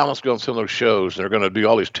when talents go on some of those shows. They're going to do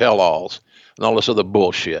all these tell-alls and all this other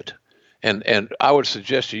bullshit. And I would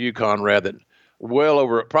suggest to you, Conrad, that well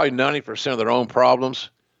over probably 90% of their own problems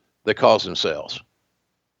they cause themselves.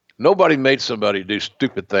 Nobody made somebody do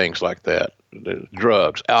stupid things like that.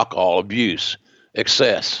 Drugs, alcohol, abuse,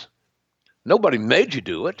 excess. Nobody made you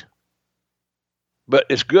do it. But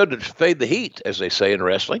it's good to fade the heat, as they say in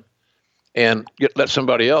wrestling, and let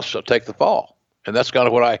somebody else take the fall. And that's kind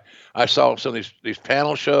of what I saw in some of these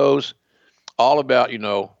panel shows, all about, and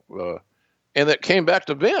that came back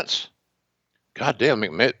to Vince. God damn,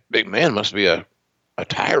 McMahon must be a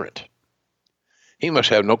tyrant. He must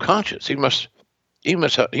have no conscience. He must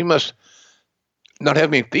not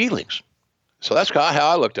have any feelings. So that's how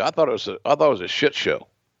I looked at it. I thought it was a shit show,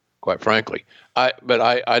 quite frankly. I'll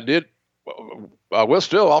stand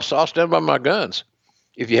by my guns.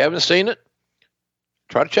 If you haven't seen it,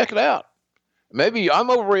 try to check it out. Maybe I'm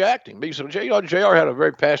overreacting because JR had a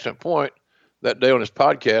very passionate point that day on his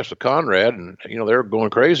podcast with Conrad, and they're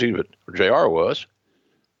going crazy, but JR was.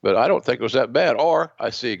 But I don't think it was that bad, or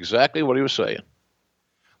I see exactly what he was saying.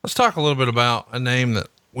 Let's talk a little bit about a name that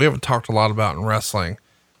we haven't talked a lot about in wrestling.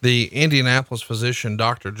 The Indianapolis physician,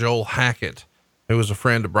 Dr. Joel Hackett, who was a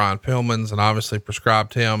friend of Brian Pillman's and obviously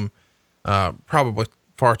prescribed him probably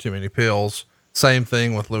far too many pills. Same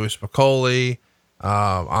thing with Louis Spicoli,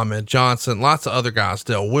 Ahmed Johnson, lots of other guys,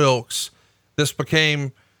 Del Wilkes. This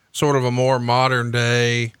became sort of a more modern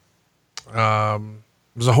day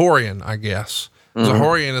Zahorian, I guess. Mm-hmm.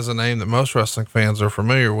 Zahorian is a name that most wrestling fans are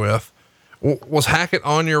familiar with. Was Hackett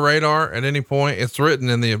on your radar at any point? It's written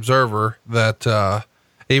in the Observer that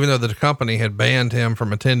even though the company had banned him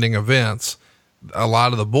from attending events, a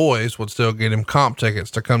lot of the boys would still get him comp tickets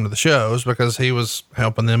to come to the shows because he was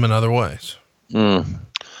helping them in other ways.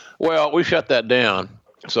 Well, we shut that down.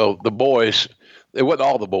 So the boys, it wasn't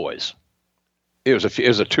all the boys. It was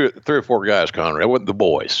three or four guys, Conrad. It wasn't the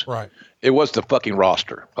boys. Right. It was the fucking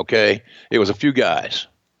roster. Okay. It was a few guys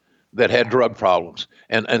that had drug problems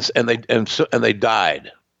and they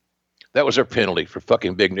died. That was their penalty for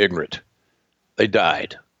fucking being ignorant. They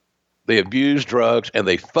died. They abused drugs and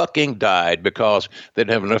they fucking died because they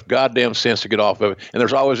didn't have enough goddamn sense to get off of it. And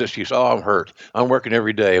there's always excuse. Oh, I'm hurt. I'm working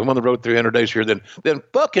every day. I'm on the road 300 days here. Then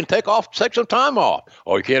fucking take some time off.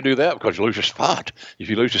 Oh, you can't do that because you lose your spot. If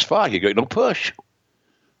you lose your spot, you get no push.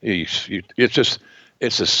 It's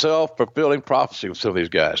a self-fulfilling prophecy with some of these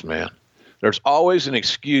guys, man. There's always an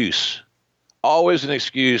excuse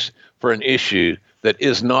for an issue that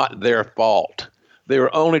is not their fault. They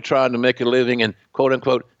were only trying to make a living and, quote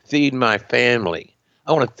unquote, feed my family.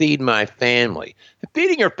 I want to feed my family.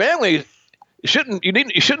 Feeding your family, you shouldn't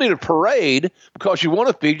need a parade because you want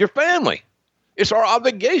to feed your family. It's our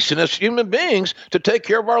obligation as human beings to take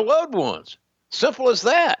care of our loved ones. Simple as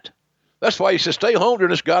that. That's why you should stay home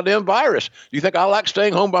during this goddamn virus. Do you think I like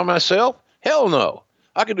staying home by myself? Hell no.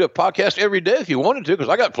 I could do a podcast every day if you wanted to because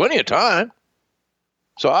I got plenty of time.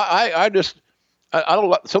 So I don't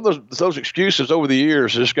like some of those excuses over the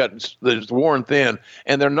years just got worn thin,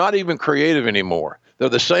 and they're not even creative anymore. They're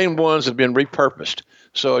the same ones that have been repurposed.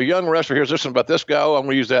 So a young wrestler hears this one about this guy, oh, I'm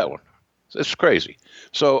going to use that one. It's crazy.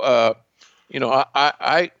 So, I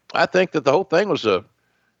think that the whole thing was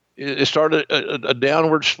it started a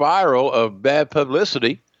downward spiral of bad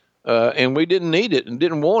publicity, and we didn't need it and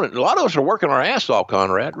didn't want it. And a lot of us are working our ass off,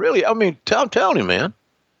 Conrad. Really, I mean, I'm telling you, man.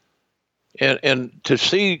 And to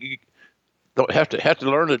see, don't have to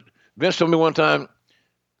learn it. Vince told me one time,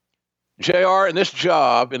 JR, in this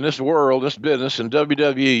job, in this world, this business, in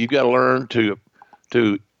WWE, you got to learn you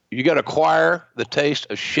got to acquire the taste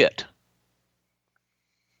of shit.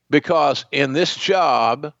 Because in this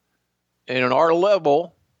job and in our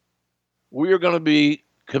level, we are going to be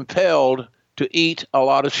compelled to eat a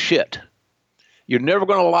lot of shit. You're never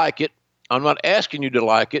going to like it. I'm not asking you to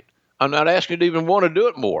like it. I'm not asking you to even want to do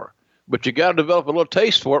it more. But you got to develop a little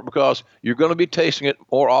taste for it because you're going to be tasting it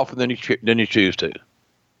more often than you choose to.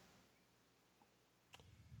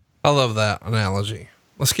 I love that analogy.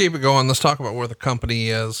 Let's keep it going. Let's talk about where the company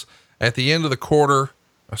is at the end of the quarter.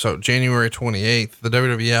 So January 28th, the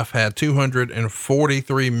WWF had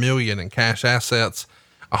 $243 million in cash assets.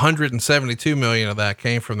 $172 million of that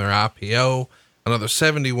came from their IPO. Another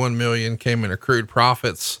 $71 million came in accrued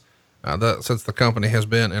profits, since the company has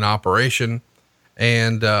been in operation.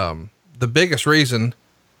 And, the biggest reason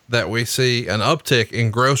that we see an uptick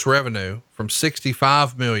in gross revenue from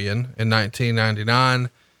 $65 million in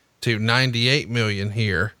 1999 to $98 million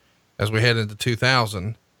here as we head into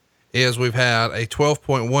 2000 is we've had a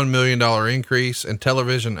 $12.1 million increase in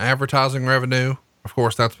television advertising revenue. Of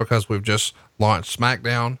course, that's because we've just launched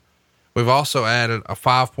SmackDown. We've also added a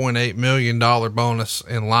 $5.8 million bonus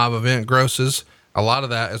in live event grosses. A lot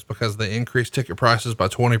of that is because they increased ticket prices by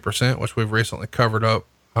 20%, which we've recently covered up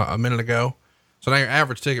a minute ago. So now your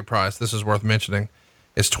average ticket price, this is worth mentioning,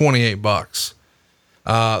 is $28.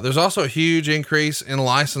 There's also a huge increase in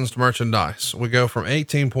licensed merchandise. We go from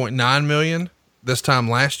 18.9 million this time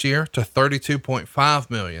last year to 32.5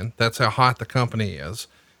 million. That's how hot the company is.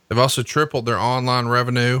 They've also tripled their online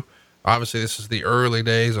revenue. Obviously this is the early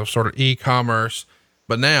days of sort of e-commerce,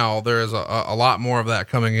 but now there is a lot more of that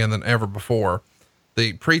coming in than ever before.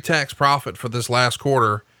 The pre-tax profit for this last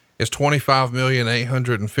quarter is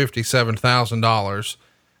 $25,857,000.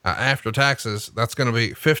 After taxes, that's going to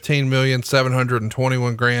be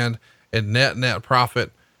 $15,721,000 in net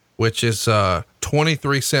profit, which is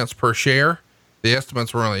 23 cents per share. The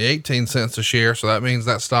estimates were only 18 cents a share. So that means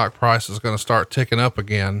that stock price is going to start ticking up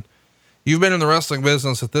again. You've been in the wrestling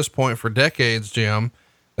business at this point for decades, Jim.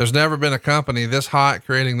 There's never been a company this hot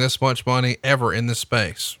creating this much money ever in this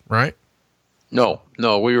space, right? No,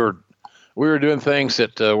 we were doing things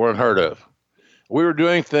that weren't heard of. We were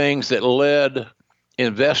doing things that led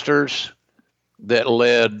investors, that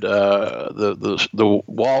led the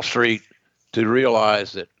Wall Street to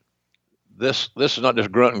realize that this is not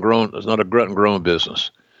just grunt and groan. It's not a grunt and groan business.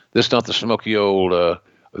 This is not the smoky old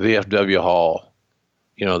VFW hall.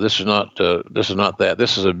 This is not that.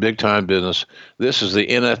 This is a big time business. This is the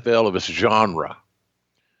NFL of its genre,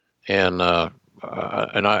 and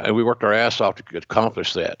we worked our ass off to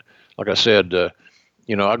accomplish that. Like I said, I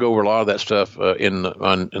go over a lot of that stuff in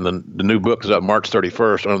the new book is out March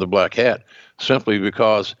 31st under the black hat, simply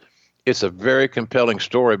because it's a very compelling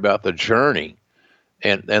story about the journey,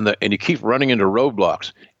 and you keep running into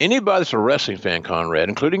roadblocks. Anybody that's a wrestling fan, Conrad,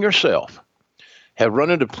 including yourself, have run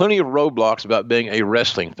into plenty of roadblocks about being a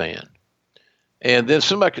wrestling fan. And then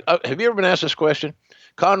somebody, have you ever been asked this question?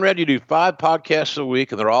 Conrad, you do 5 podcasts a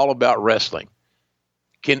week and they're all about wrestling.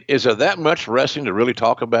 Is there that much wrestling to really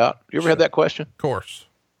talk about? You ever had that question? Of course.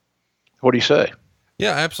 What do you say?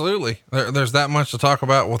 Yeah, absolutely. There's that much to talk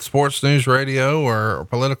about with sports news radio or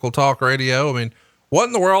political talk radio. I mean, what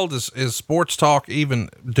in the world is sports talk even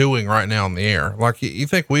doing right now on the air? Like you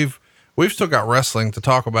think we've still got wrestling to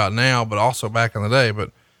talk about now, but also back in the day.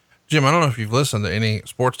 But Jim, I don't know if you've listened to any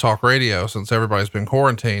sports talk radio since everybody's been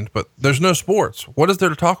quarantined, but there's no sports. What is there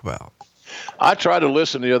to talk about? I tried to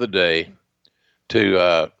listen the other day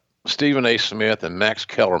to Stephen A. Smith and Max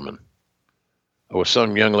Kellerman with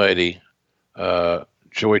some young lady,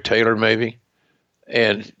 Joy Taylor maybe,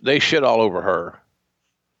 and they shit all over her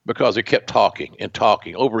because they kept talking and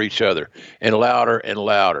talking over each other and louder and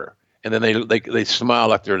louder. And then they smile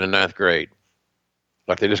like they're in the ninth grade,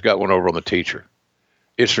 like they just got one over on the teacher.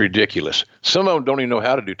 It's ridiculous. Some of them don't even know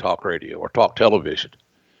how to do talk radio or talk television.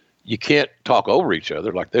 You can't talk over each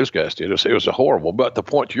other like those guys did. It was horrible. But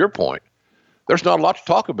to your point, there's not a lot to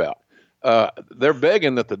talk about. They're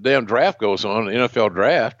begging that the damn draft goes on, the NFL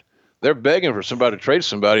draft. They're begging for somebody to trade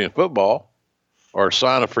somebody in football or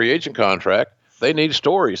sign a free agent contract. They need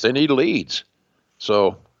stories. They need leads.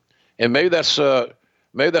 So, and maybe that's what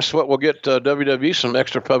will get WWE some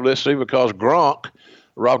extra publicity, because Rob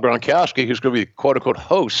Gronkowski, who's going to be quote unquote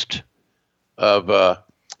host of,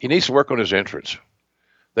 he needs to work on his entrance.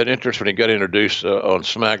 That entrance when he got introduced on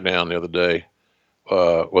SmackDown the other day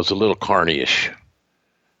was a little carny-ish.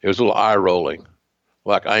 It was a little eye-rolling,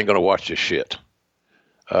 like I ain't going to watch this shit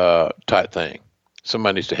type thing.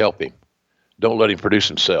 Somebody needs to help him. Don't let him produce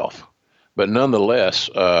himself. But nonetheless,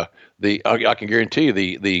 I can guarantee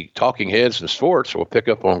you the talking heads in sports will pick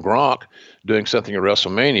up on Gronk doing something at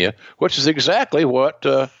WrestleMania, which is exactly what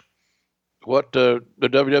the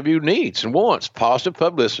WWE needs and wants: positive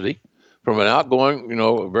publicity from an outgoing,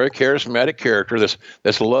 very charismatic character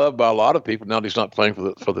that's loved by a lot of people. Now that he's not playing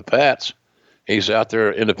for the Pats, he's out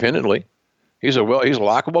there independently. He's a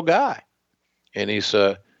likable guy, and you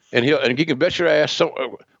can bet your ass.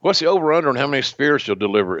 So, what's the over/under on how many spears he'll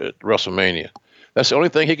deliver at WrestleMania? That's the only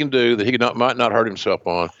thing he can do that he might not hurt himself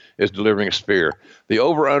on, is delivering a spear. The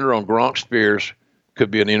over/under on Gronk spears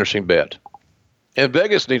could be an interesting bet. And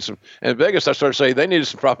Vegas needs some. And Vegas, I started saying they needed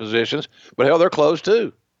some propositions, but hell, they're closed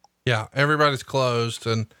too. Yeah, everybody's closed.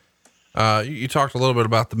 And you talked a little bit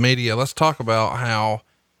about the media. Let's talk about how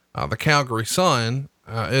the Calgary Sun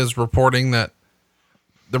is reporting that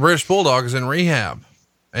the British Bulldog is in rehab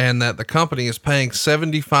and that the company is paying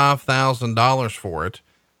 $75,000 for it.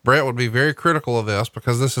 Brett would be very critical of this,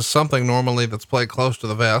 because this is something normally that's played close to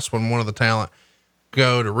the vest when one of the talent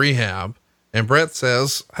go to rehab. And Brett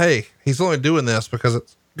says, hey, he's only doing this because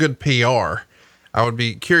it's good PR. I would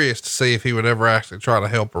be curious to see if he would ever actually try to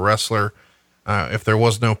help a wrestler, if there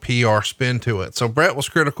was no PR spin to it. So Brett was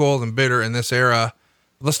critical and bitter in this era.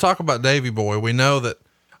 Let's talk about Davey Boy. We know that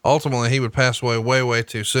ultimately he would pass away way, way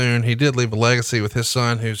too soon. He did leave a legacy with his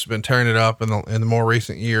son, who's been tearing it up in the more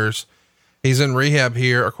recent years. He's in rehab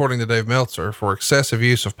here, according to Dave Meltzer, for excessive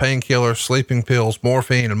use of painkillers, sleeping pills,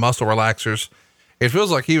 morphine, and muscle relaxers. It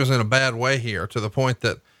feels like he was in a bad way here, to the point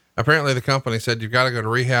that apparently the company said, you've got to go to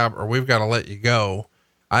rehab or we've got to let you go.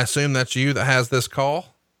 I assume that's you that has this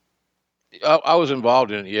call. I was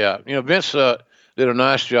involved in it. Yeah. Vince did a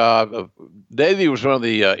nice job. Davey was one of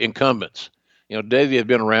the incumbents. Davey had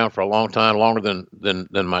been around for a long time, longer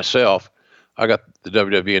than myself. I got the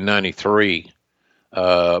WWE in 93.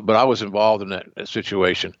 But I was involved in that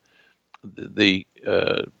situation. Davey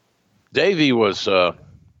was,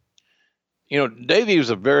 Davey was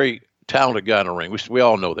a very talented guy in the ring. We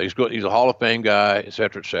all know that. He's a Hall of Fame guy, et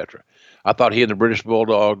cetera, et cetera. I thought he and the British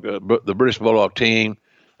Bulldog team,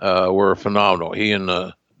 were phenomenal. He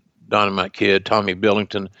and Dynamite Kid, Tommy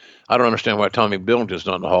Billington. I don't understand why Tommy Billington's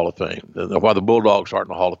not in the Hall of Fame. Why the Bulldogs aren't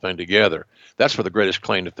in the Hall of Fame together. That's where the greatest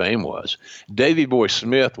claim to fame was. Davey Boy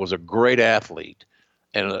Smith was a great athlete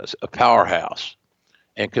and a powerhouse,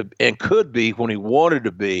 and could be, when he wanted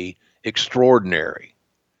to be, extraordinary.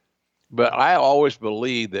 But I always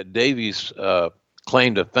believed that Davey's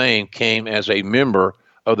claim to fame came as a member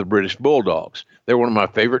of the British Bulldogs. They're one of my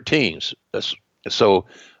favorite teams. So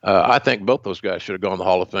I think both those guys should have gone to the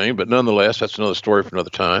Hall of Fame, but nonetheless, that's another story for another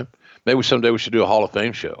time. Maybe someday we should do a Hall of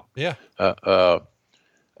Fame show. Yeah. But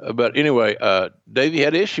anyway, Davey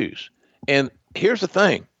had issues. And here's the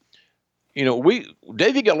thing.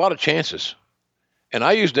 Davey got a lot of chances. And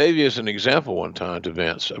I used Davey as an example one time to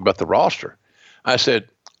Vince about the roster. I said,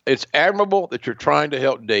 it's admirable that you're trying to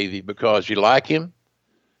help Davey because you like him.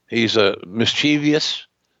 He's mischievous,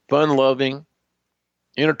 fun-loving,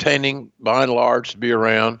 entertaining by and large to be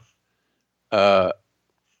around. But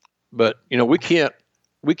we can't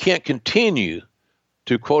continue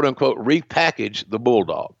to quote unquote repackage the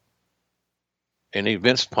Bulldog. And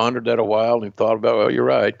Vince pondered that a while and he thought about, well, you're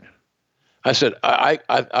right. I said,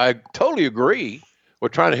 I totally agree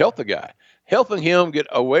with trying to help the guy. Helping him get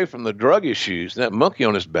away from the drug issues, that monkey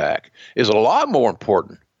on his back, is a lot more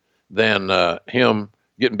important than him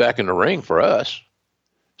getting back in the ring for us.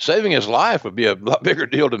 Saving his life would be a lot bigger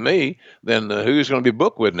deal to me than who he's going to be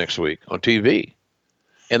booked with next week on TV.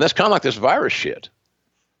 And that's kind of like this virus shit.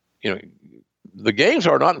 The games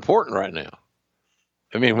are not important right now.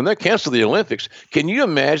 I mean, when they cancel the Olympics, can you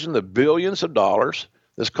imagine the billions of dollars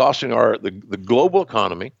that's costing the global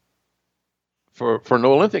economy for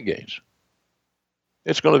no Olympic Games?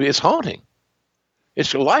 It's haunting.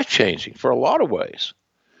 It's life-changing for a lot of ways.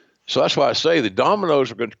 So that's why I say the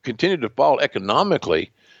dominoes are going to continue to fall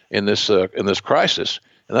economically in this crisis.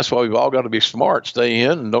 And that's why we've all got to be smart, stay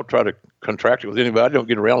in, and don't try to contract it with anybody. Don't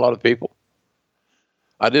get around a lot of people.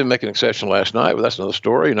 I did make an exception last night, but that's another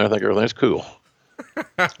story, and I think everything's cool.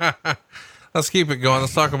 Let's keep it going.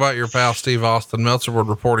 Let's talk about your pal, Steve Austin. Meltzer would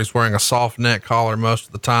report he's wearing a soft neck collar most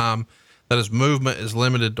of the time, that his movement is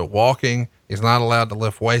limited to walking. He's not allowed to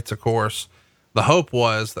lift weights, of course. The hope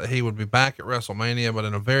was that he would be back at WrestleMania, but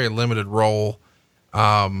in a very limited role.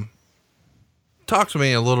 Talk to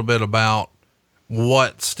me a little bit about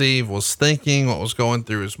what Steve was thinking, what was going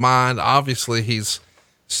through his mind. Obviously he's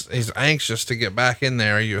anxious to get back in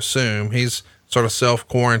there. You assume he's sort of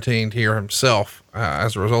self-quarantined here himself,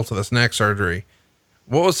 as a result of this neck surgery.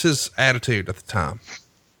 What was his attitude at the time?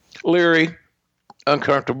 Leery,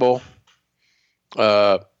 uncomfortable,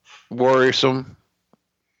 worrisome.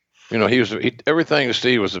 Everything to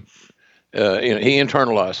Steve was, he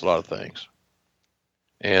internalized a lot of things.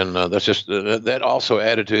 And that's just, that also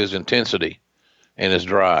added to his intensity and his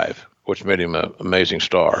drive, which made him an amazing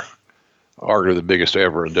star, arguably the biggest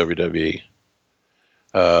ever in WWE.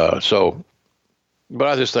 But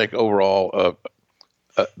I just think overall,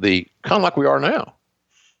 the kind of like we are now.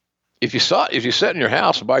 If you sat in your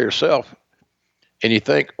house by yourself and you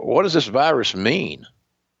think, what does this virus mean?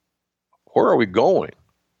 Where are we going?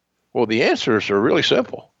 Well, the answers are really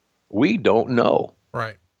simple. We don't know.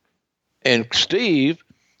 Right. And Steve,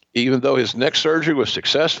 even though his neck surgery was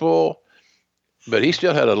successful, but he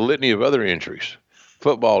still had a litany of other injuries,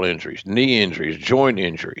 football injuries, knee injuries, joint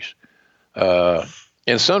injuries. And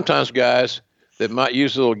sometimes guys that might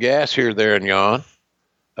use a little gas here, there, and yon,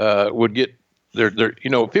 would get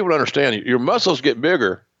people don't understand, your muscles get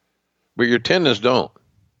bigger, but your tendons don't.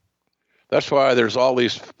 That's why there's all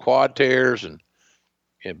these quad tears and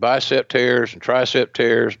bicep tears and tricep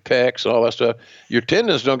tears, pecs, and all that stuff. Your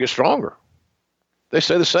tendons don't get stronger. They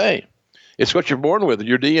stay the same. It's what you're born with,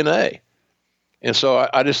 your DNA. And so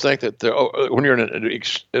I just think that when you're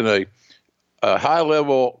in a high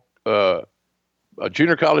level, a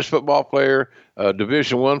junior college football player, a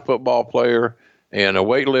Division I football player, and a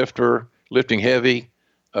weightlifter, lifting heavy,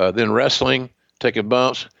 then wrestling, taking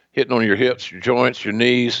bumps, hitting on your hips, your joints, your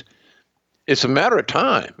knees, it's a matter of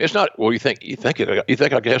time. It's not, well, you think I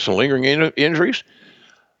could have some lingering injuries?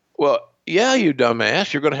 Well, yeah, you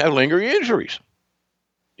dumbass, you're going to have lingering injuries.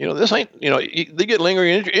 This ain't, they get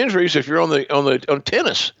lingering injuries if you're on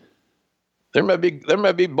tennis. There might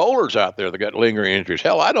be bowlers out there that got lingering injuries.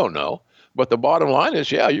 Hell, I don't know. But the bottom line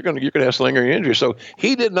is, yeah, you're going to have lingering injuries. So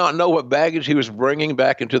he did not know what baggage he was bringing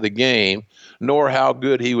back into the game, nor how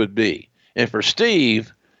good he would be. And for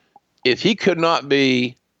Steve, if he could not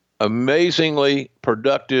be amazingly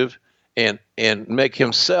productive and make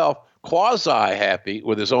himself quasi happy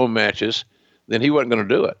with his own matches, then he wasn't going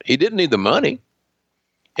to do it. He didn't need the money,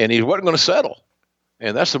 and he wasn't going to settle.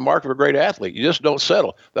 And that's the mark of a great athlete. You just don't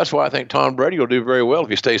settle. That's why I think Tom Brady will do very well if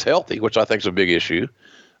he stays healthy, which I think is a big issue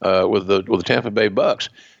with the Tampa Bay Bucks.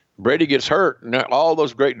 Brady gets hurt, and all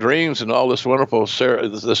those great dreams and all this wonderful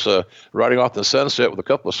riding off the sunset with a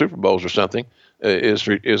couple of Super Bowls or something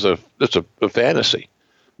is a fantasy.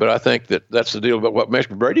 But I think that's the deal about what makes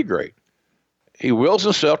Brady great. He wills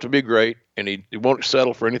himself to be great, and he won't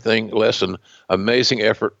settle for anything less than amazing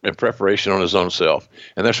effort and preparation on his own self.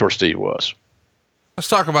 And that's where Steve was. Let's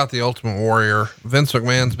talk about the Ultimate Warrior. Vince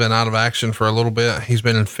McMahon's been out of action for a little bit. He's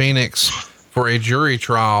been in Phoenix for a jury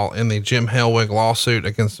trial in the Jim Hellwig lawsuit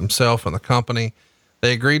against himself and the company.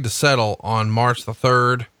 They agreed to settle on March the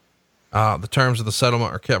 3rd. The terms of the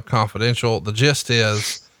settlement are kept confidential. The gist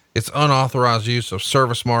is it's unauthorized use of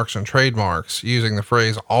service marks and trademarks using the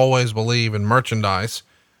phrase "always believe" in merchandise,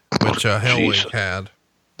 which Hellwig had.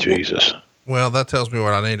 Jesus. Well, that tells me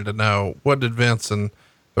what I needed to know. What did Vince and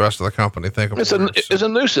the rest of the company think of it? It's a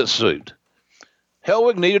nuisance suit.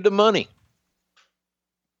 Hellwig needed the money.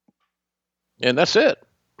 And that's it.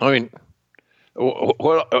 I mean,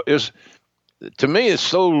 what is, to me, it's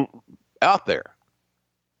so out there.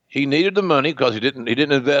 He needed the money because he didn't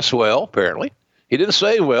invest well, apparently. He didn't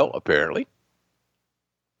save well, apparently.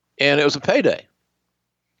 And it was a payday.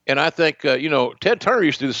 And I think, Ted Turner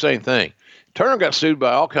used to do the same thing. Turner got sued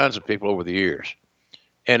by all kinds of people over the years.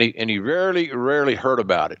 And he rarely heard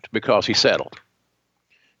about it because he settled.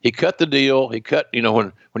 He cut the deal. He cut,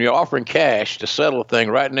 when you're offering cash to settle a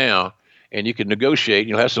thing right now, and you can negotiate,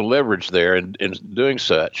 you'll have some leverage there in doing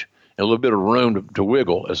such, and a little bit of room to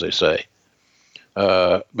wiggle, as they say.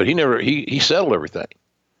 But he settled everything.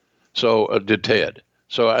 So did Ted.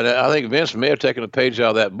 So I think Vince may have taken a page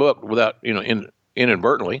out of that book without,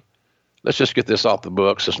 inadvertently. let's just get this off the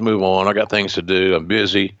books. Let's move on. I got things to do. I'm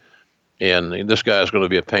busy. And this guy is going to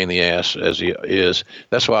be a pain in the ass as he is.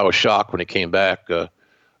 That's why I was shocked when he came back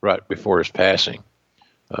right before his passing.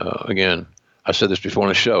 Again, I said this before on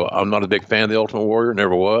the show. I'm not a big fan of the Ultimate Warrior.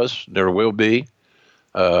 Never was. Never will be.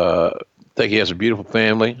 Think he has a beautiful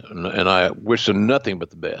family, and I wish them nothing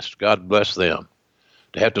but the best. God bless them.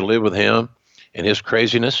 To have to live with him and his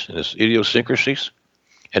craziness and his idiosyncrasies,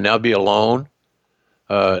 and now be alone,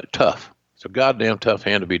 tough. It's a goddamn tough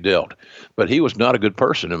hand to be dealt. But he was not a good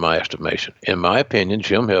person in my estimation. In my opinion,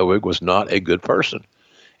 Jim Hellwig was not a good person.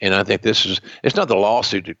 And I think it's not the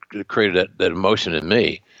lawsuit that created that emotion in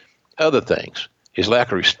me. Other things, his lack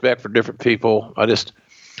of respect for different people.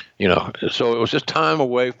 So it was just time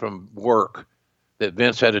away from work that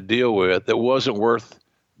Vince had to deal with that wasn't worth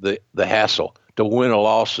the hassle to win a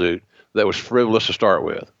lawsuit that was frivolous to start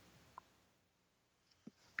with.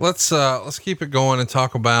 Let's keep it going and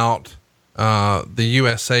talk about the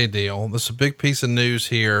USA deal. This is a big piece of news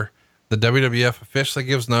here. The WWF officially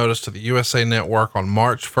gives notice to the USA Network on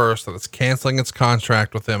March 1st that it's canceling its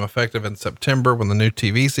contract with them effective in September when the new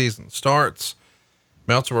TV season starts.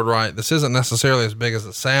 Meltzer would write, this isn't necessarily as big as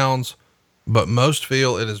it sounds, but most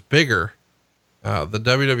feel it is bigger. The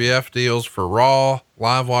WWF deals for Raw,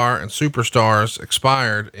 Livewire, and Superstars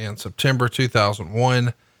expired in September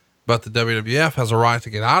 2001, but the WWF has a right to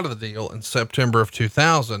get out of the deal in September of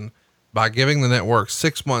 2000 by giving the network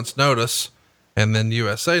 6 months notice, and then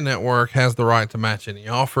USA Network has the right to match any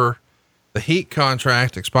offer. The Heat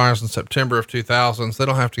contract expires in September of 2000, so they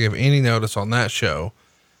don't have to give any notice on that show.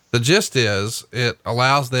 The gist is it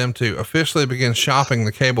allows them to officially begin shopping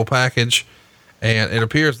the cable package, and it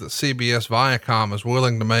appears that CBS Viacom is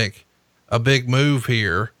willing to make a big move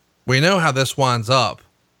here. We know how this winds up.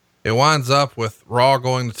 It winds up with Raw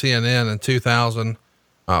going to TNN in 2000.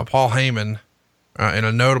 Paul Heyman, in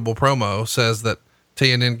a notable promo, says that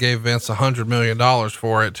TNN gave Vince $100 million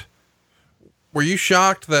for it. Were you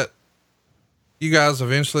shocked that you guys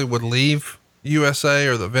eventually would leave USA,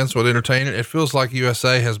 or that Vince would entertain it? It feels like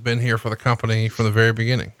USA has been here for the company from the very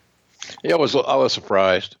beginning. Yeah, I was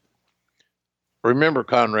surprised. Remember,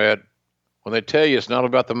 Conrad, when they tell you it's not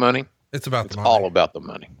about the money, it's the money. All about the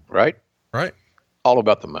money, right? Right. All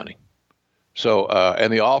about the money. So,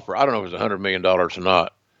 and the offer, I don't know if it's $100 million or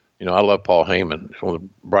not. I love Paul Heyman. He's one of the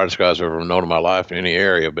brightest guys I've ever known in my life in any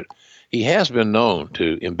area, but he has been known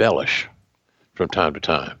to embellish from time to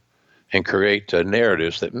time and create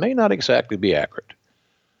narratives that may not exactly be accurate,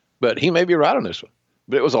 but he may be right on this one.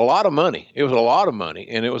 But it was a lot of money. It was a lot of money,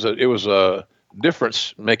 and it was a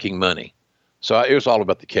difference making money. So it was all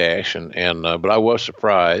about the cash, but I was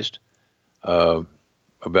surprised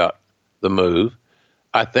about the move.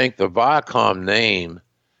 I think the Viacom name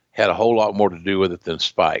had a whole lot more to do with it than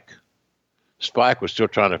Spike. Spike was still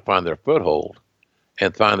trying to find their foothold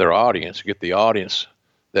and find their audience, get the audience,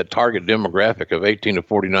 that target demographic of 18 to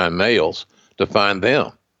 49 males, to find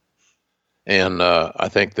them. And I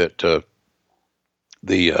think that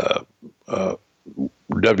the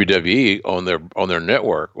WWE on their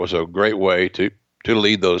network was a great way to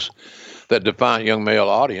lead that defiant young male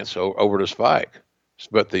audience over to Spike.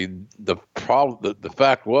 But the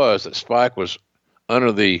fact was that Spike was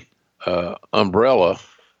under the umbrella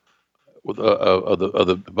of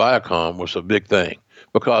the Viacom was a big thing,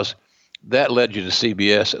 because that led you to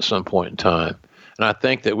CBS at some point in time. And I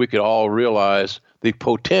think that we could all realize the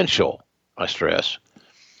potential, I stress,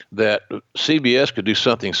 that CBS could do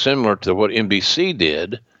something similar to what NBC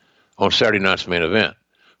did on Saturday Night's Main Event.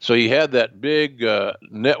 So you had that big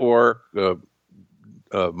network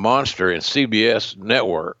monster in CBS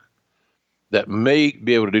network that may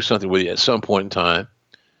be able to do something with you at some point in time.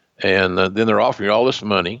 And then they're offering you all this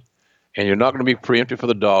money, and you're not going to be preempted for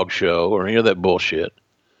the dog show or any of that bullshit.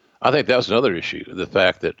 I think that was another issue. The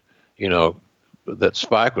fact that, that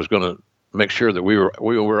Spike was going to make sure that we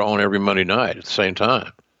were on every Monday night at the same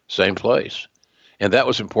time, same place. And that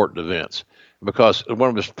was important to Vince, because one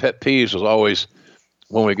of his pet peeves was always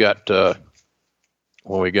when we got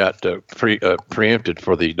preempted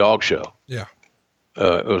for the dog show. Yeah.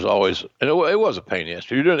 It was always, and it was a pain in the ass.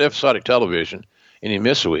 If you're doing episodic television and you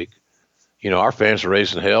miss a week, our fans are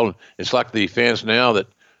raising hell. And it's like the fans now that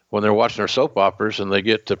when they're watching their soap operas and they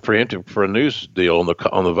get preempted for a news deal on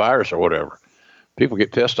the virus or whatever, people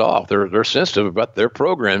get pissed off. They're sensitive about their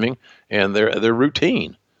programming and their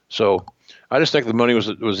routine. So I just think the money was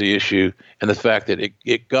the issue, and the fact that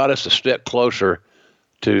it got us a step closer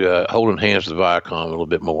to holding hands with Viacom a little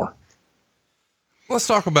bit more. Let's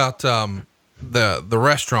talk about the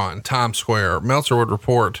restaurant in Times Square. Meltzer would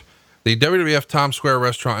report The WWF Times Square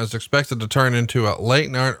restaurant is expected to turn into a late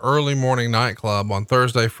night, early morning nightclub on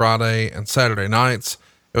Thursday, Friday, and Saturday nights.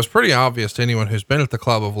 It was pretty obvious to anyone who's been at the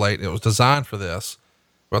club of late, it was designed for this,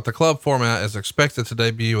 but the club format is expected to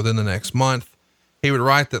debut within the next month. He would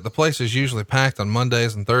write that the place is usually packed on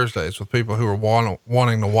Mondays and Thursdays with people who are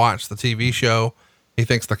wanting to watch the TV show. He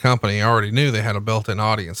thinks the company already knew they had a built-in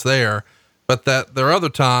audience there, but that there are other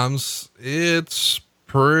times it's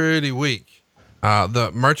pretty weak. The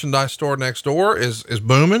merchandise store next door is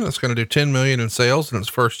booming. It's going to do 10 million in sales in its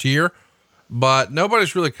first year, but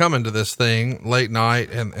nobody's really coming to this thing late night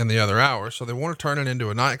and the other hours. So they want to turn it into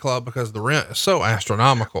a nightclub because the rent is so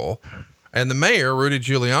astronomical. And the mayor, Rudy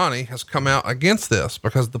Giuliani, has come out against this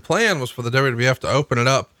because the plan was for the WWF to open it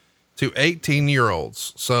up to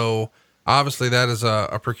 18-year-olds. So obviously that is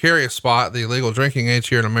a precarious spot. The legal drinking age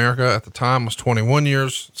here in America at the time was 21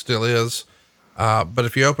 years, still is. But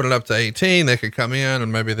if you open it up to 18, they could come in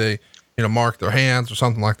and maybe they, mark their hands or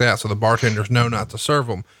something like that. So the bartenders know not to serve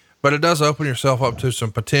them, but it does open yourself up to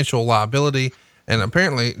some potential liability. And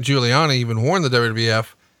apparently Giuliani even warned the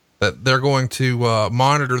WWF that they're going to,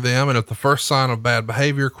 monitor them. And if the first sign of bad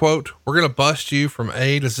behavior, quote, we're going to bust you from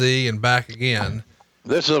A to Z and back again.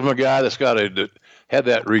 This is a guy that's had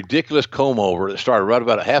that ridiculous comb over that started right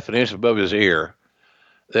about a half an inch above his ear.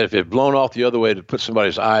 That if it blown off the other way to put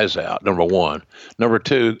somebody's eyes out, number one. Number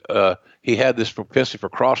two, he had this propensity for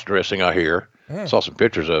cross-dressing, I hear. Saw some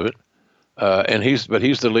pictures of it. And he's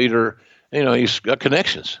the leader, he's got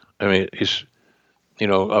connections. I mean, he's,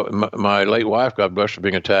 my late wife, God bless her,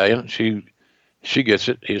 being Italian, she gets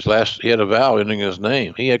it. He had a vowel ending in his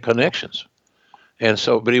name. He had connections. And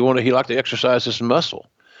so, but he liked to exercise this muscle.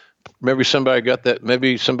 Maybe somebody got that.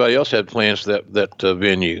 Maybe somebody else had plans for that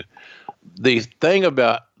venue. The thing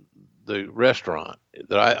about the restaurant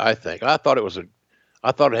that I thought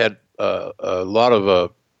it had a lot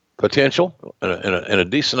of potential and a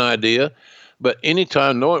decent idea, but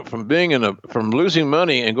anytime from losing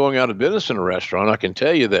money and going out of business in a restaurant, I can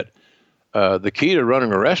tell you that the key to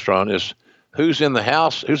running a restaurant is who's in the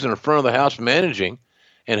house, who's in the front of the house managing,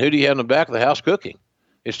 and who do you have in the back of the house cooking.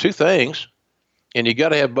 It's two things, and you got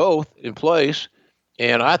to have both in place.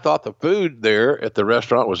 And I thought the food there at the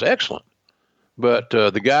restaurant was excellent. But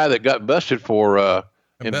the guy that got busted for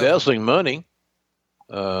embezzling money,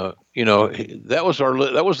 that was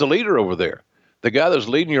the leader over there. The guy that was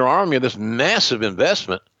leading your army in this massive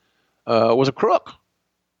investment was a crook.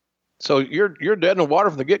 So you're dead in the water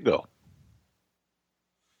from the get-go.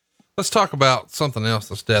 Let's talk about something else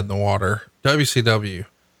that's dead in the water. WCW.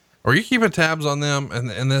 Are you keeping tabs on them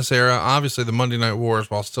in this era? Obviously the Monday Night Wars,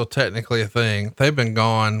 while still technically a thing, they've been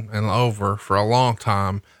gone and over for a long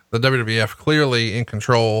time. The WWF clearly in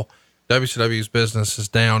control. WCW's business is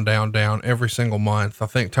down every single month. I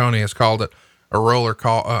think Tony has called it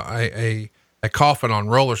a coffin on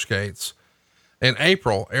roller skates. In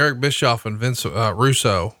April, Eric Bischoff and Vince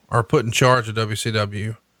Russo are put in charge of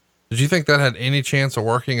WCW. Did you think that had any chance of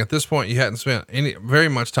working? At this point, you hadn't spent very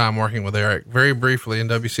much time working with Eric, very briefly in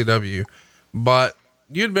WCW, but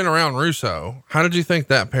you'd been around Russo. How did you think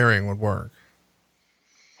that pairing would work?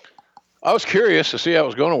 I was curious to see how it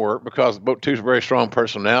was going to work because both two very strong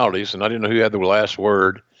personalities, and I didn't know who had the last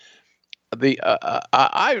word.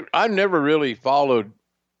 I never really followed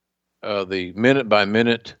the minute by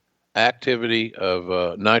minute activity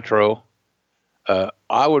of Nitro.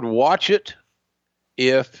 I would watch it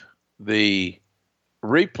if the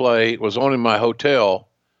replay was on in my hotel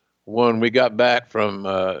when we got back from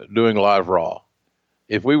doing Live Raw.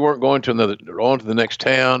 If we weren't going on to the next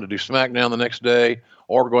town to do SmackDown the next day,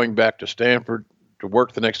 or going back to Stanford to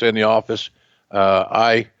work the next day in the office,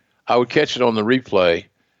 I would catch it on the replay.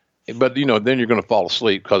 But then you're going to fall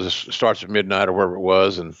asleep because it starts at midnight or wherever it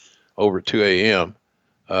was, and over at 2 a.m.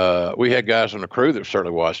 We had guys on the crew that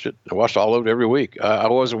certainly watched it. I watched all of it every week. I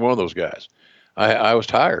wasn't one of those guys. I was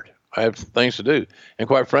tired. I had things to do. And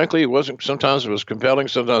quite frankly, sometimes it was compelling,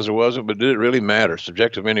 sometimes it wasn't, but did it really matter?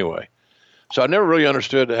 Subjective anyway. So I never really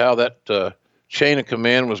understood how that chain of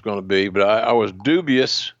command was going to be, but I was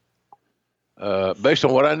dubious based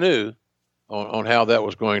on what I knew on how that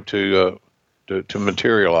was going to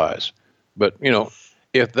materialize. But,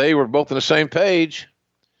 if they were both on the same page,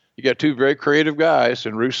 you got two very creative guys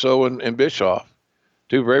in Russo and Bischoff,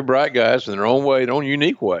 two very bright guys in their own way, their own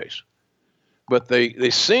unique ways. But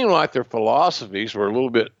they seem like their philosophies were a little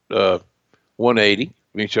bit 180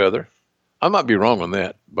 from each other. I might be wrong on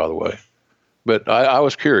that, by the way. But I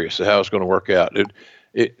was curious how it's going to work out.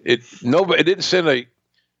 It didn't send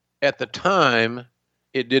at the time,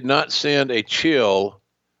 it did not send a chill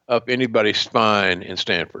up anybody's spine in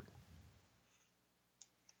Stanford.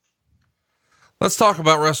 Let's talk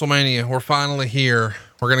about WrestleMania. We're finally here.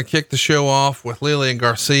 We're going to kick the show off with Lillian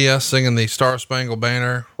Garcia singing the Star Spangled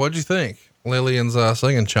Banner. What'd you think? Lillian's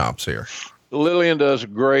singing chops here. Lillian does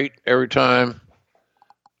great every time.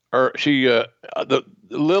 Lillian's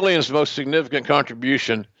most significant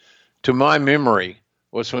contribution to my memory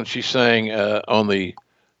was when she sang on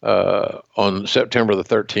September the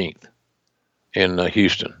 13th in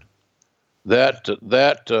Houston.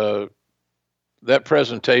 That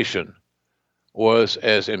presentation was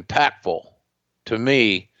as impactful to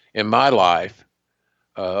me in my life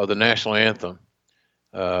of the national anthem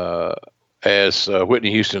as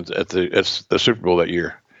Whitney Houston at the Super Bowl that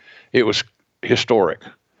year. It was historic.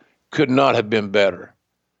 Could not have been better.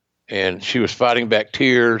 And she was fighting back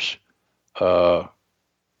tears.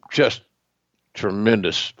 Just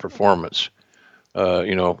tremendous performance.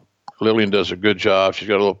 Lillian does a good job. She's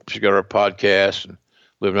got her podcast and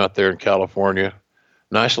living out there in California.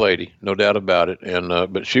 Nice lady, no doubt about it. And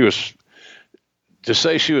but to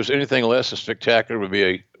say she was anything less than spectacular would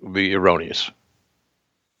be erroneous.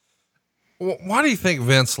 Why do you think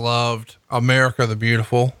Vince loved America the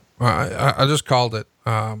Beautiful? I just called it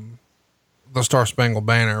the Star Spangled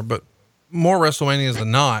Banner, but more WrestleManias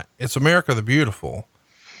than not, it's America the Beautiful.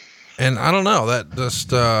 And I don't know, that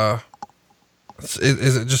just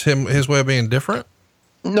is it just his way of being different?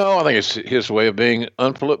 No, I think it's his way of being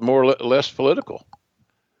less political.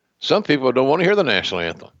 Some people don't want to hear the national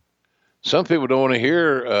anthem. Some people don't want to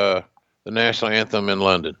hear the national anthem in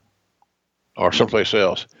London or someplace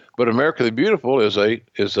else. But America the Beautiful is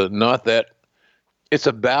not that. It's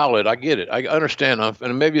a ballad. I get it. I understand.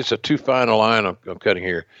 And maybe it's a too fine a line I'm cutting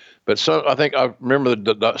here. But I think I remember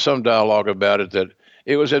some dialogue about it, that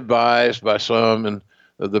it was advised by some in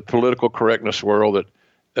the political correctness world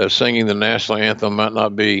that singing the national anthem might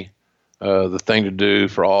not be the thing to do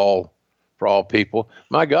for all people.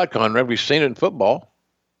 My God, Conrad, we've seen it in football.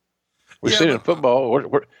 We've seen it in football.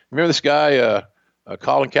 Remember this guy,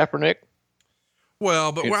 Colin Kaepernick?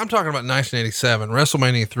 Well, but I'm talking about 1987,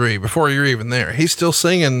 WrestleMania 3, before you're even there. He's still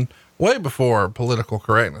singing way before political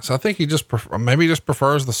correctness. I think he maybe just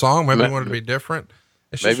prefers the song. Maybe he wanted to be different.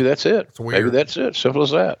 Maybe that's it. It's weird. Maybe that's it. Simple as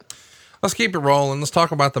that. Let's keep it rolling. Let's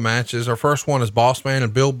talk about the matches. Our first one is Bossman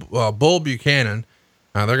and Bull Buchanan.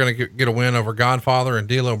 They're going to get a win over Godfather and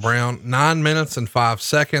D'Lo Brown. 9 minutes and 5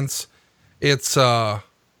 seconds. It's,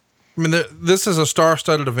 this is a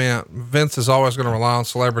star-studded event. Vince is always going to rely on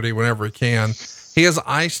celebrity whenever he can. He has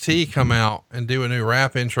Ice-T come out and do a new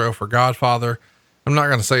rap intro for Godfather. I'm not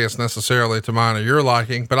going to say it's necessarily to mine or your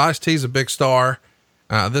liking, but Ice-T's a big star.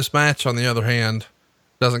 This match, on the other hand,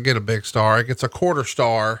 doesn't get a big star. It gets a quarter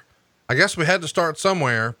star. I guess we had to start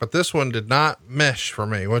somewhere, but this one did not mesh for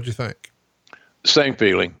me. What'd you think? Same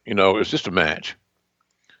feeling. It was just a match.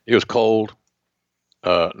 It was cold.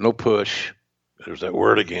 No push. There's that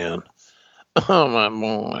word again. Oh my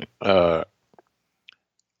boy.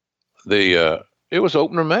 It was an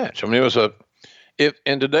opener match. I mean, if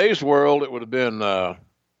in today's world, it would have been on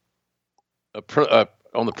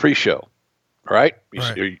the pre-show, right?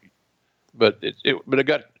 Right. But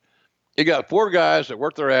it got four guys that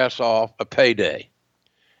worked their ass off a payday,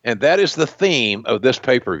 and that is the theme of this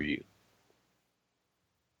pay-per-view.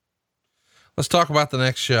 Let's talk about the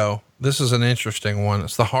next show. This is an interesting one.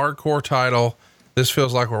 It's the hardcore title. This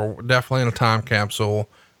feels like we're definitely in a time capsule.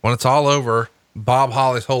 When it's all over, Bob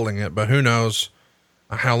Holly's holding it, but who knows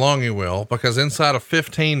how long he will, because inside of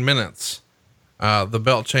 15 minutes, the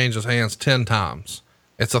belt changes hands 10 times.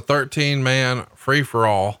 It's a 13-man free for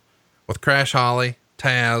all with Crash Holly,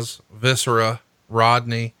 Taz, Viscera,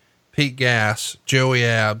 Rodney, Pete Gas, Joey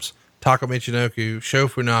Abs, Taka Michinoku, Sho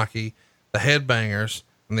Funaki, the Headbangers,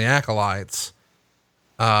 and the Acolytes.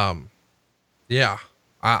 I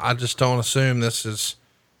just don't assume this is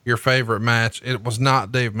your favorite match. It was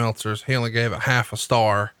not Dave Meltzer's. He only gave it half a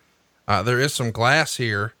star. There is some glass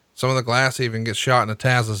here. Some of the glass even gets shot into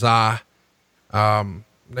Taz's eye.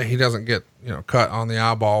 He doesn't get, cut on the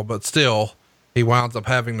eyeball, but still he winds up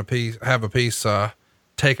having to have a piece,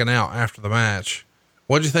 taken out after the match.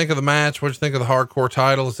 What'd you think of the match? What'd you think of the hardcore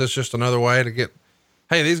title? Is this just another way to get,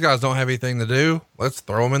 hey, these guys don't have anything to do. Let's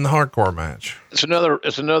throw them in the hardcore match. It's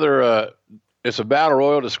a battle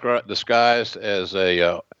royal disguised as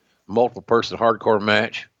a multiple person hardcore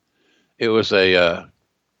match. It was a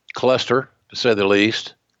cluster, to say the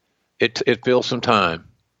least. It filled some time.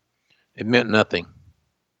 It meant nothing.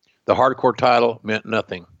 The hardcore title meant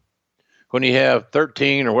nothing. When you have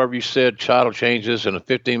 13 or whatever you said title changes in a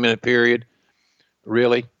 15-minute period,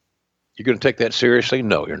 really? You're going to take that seriously?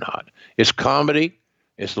 No, you're not. It's comedy.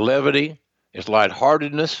 It's levity. It's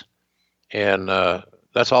lightheartedness. And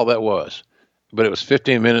that's all that was. but it was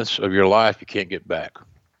 15 minutes of your life you can't get back.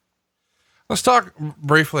 Let's talk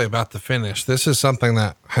briefly about the finish. This is something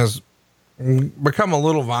that has become a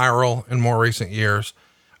little viral in more recent years.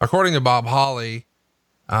 According to Bob Holly,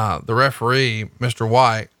 the referee, Mr.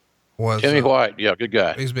 White, was Timmy White. Yeah, good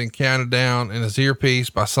guy. He's been counted down in his earpiece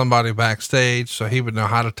by somebody backstage, so he would know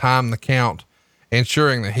how to time the count,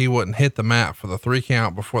 ensuring that he wouldn't hit the mat for the 3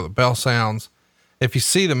 count before the bell sounds. If you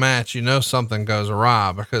see the match, you know something goes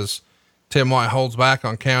awry because Tim White holds back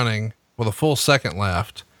on counting with a full second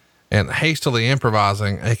left, and hastily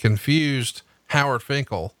improvising, a confused Howard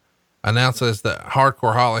Finkel announces that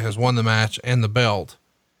Hardcore Holly has won the match and the belt.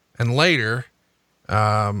 And later,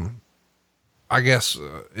 I guess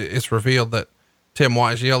it's revealed that Tim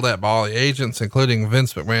White is yelled at by all the agents, including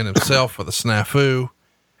Vince McMahon himself, for the snafu.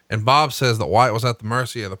 And Bob says that White was at the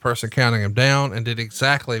mercy of the person counting him down and did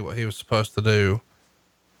exactly what he was supposed to do.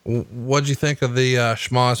 What'd you think of the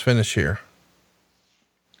schmoz finish here?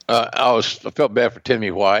 I felt bad for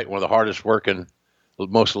Timmy White, one of the hardest working,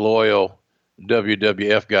 most loyal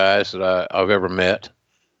WWF guys that I've ever met,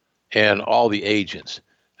 and all the agents.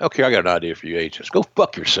 Okay, I got an idea for you agents. Go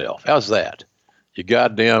fuck yourself. How's that? You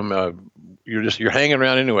goddamn, you're hanging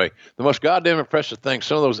around anyway. The most goddamn impressive thing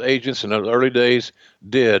some of those agents in the early days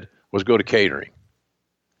did was go to catering.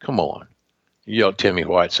 Come on. You yelled Timmy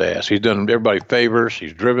White's ass. He's done everybody favors.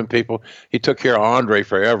 He's driven people. He took care of Andre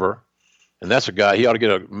forever. And that's a guy, he ought to get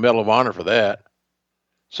a Medal of Honor for that.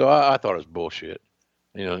 So I thought it was bullshit.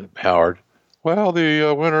 You know, Howard. Well,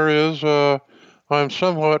 the winner is, I'm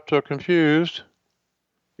somewhat confused.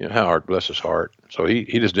 You know, Howard, bless his heart. So he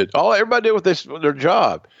just did everybody did with their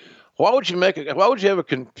job. Why would you have a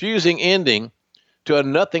confusing ending to a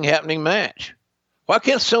nothing happening match? Why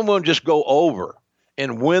can't someone just go over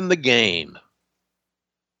and win the game?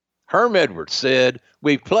 Herm Edwards said,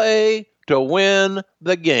 we play to win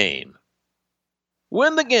the game.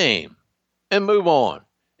 Win the game and move on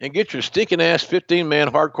and get your stinking ass 15-man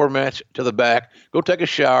hardcore match to the back. Go take a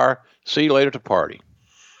shower. See you later to party.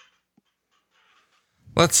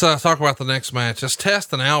 Let's talk about the next match. It's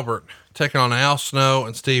Test and Albert taking on Al Snow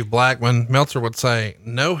and Steve Blackman. Meltzer would say,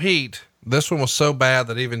 no heat. This one was so bad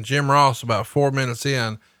that even Jim Ross, about 4 minutes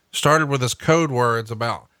in, started with his code words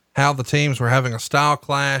about how the teams were having a style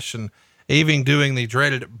clash and even doing the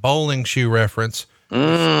dreaded bowling shoe reference,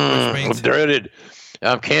 which means dreaded.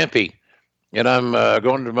 I'm campy, and I'm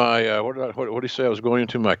going to my what did he say? I was going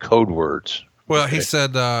into my code words. Well, okay. He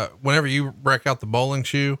said whenever you break out the bowling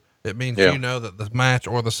shoe, it means you know that the match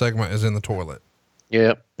or the segment is in the toilet.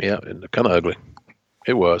 Yeah, kind of ugly.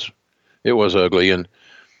 It was ugly, and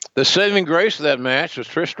the saving grace of that match was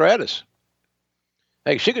Trish Stratus.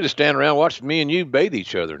 Hey, she could just stand around and watch me and you bathe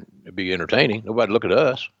each other, and it'd be entertaining. Nobody'd look at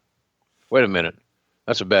us. Wait a minute.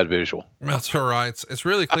 That's a bad visual. That's all right. It's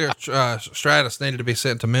really clear Stratus needed to be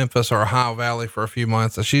sent to Memphis or Ohio Valley for a few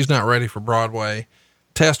months. So she's not ready for Broadway.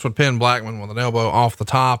 Test would pin Blackman with an elbow off the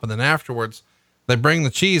top. And then afterwards they bring the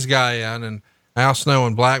cheese guy in, and Al Snow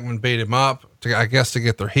and Blackman beat him up to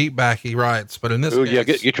get their heat back. He writes, but in this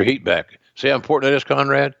case, get your heat back. See how important it is,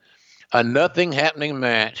 Conrad? A nothing happening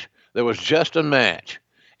match. There was just a match,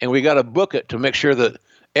 and we got to book it to make sure that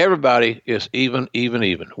everybody is even.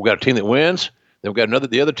 We got a team that wins. Then we got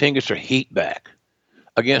the other team gets their heat back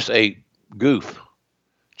against a goof,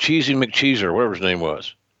 Cheesy McCheeser, whatever his name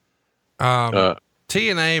was.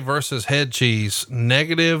 TNA versus Head Cheese,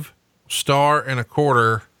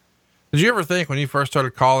 -1.25. Did you ever think when you first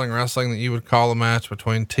started calling wrestling that you would call a match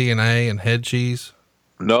between TNA and Head Cheese?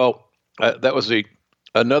 No, that was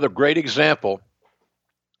another great example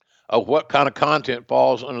of what kind of content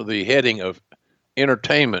falls under the heading of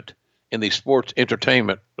entertainment in the sports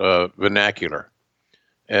entertainment vernacular.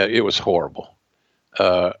 It was horrible.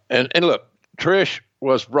 And look, Trish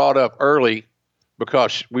was brought up early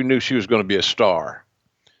because we knew she was going to be a star.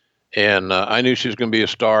 And I knew she was going to be a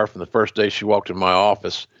star from the first day she walked in my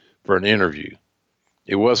office for an interview.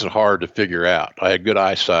 It wasn't hard to figure out. I had good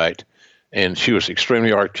eyesight, and she was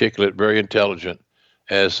extremely articulate, very intelligent,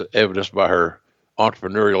 as evidenced by her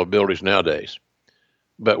entrepreneurial abilities nowadays.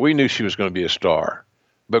 But we knew she was going to be a star.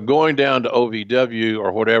 But going down to OVW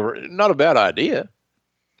or whatever, not a bad idea.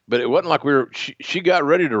 But it wasn't like she got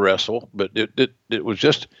ready to wrestle, but it was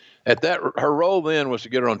just at that, her role then was to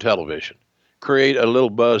get her on television, create a little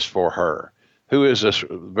buzz for her, who is this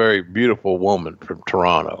very beautiful woman from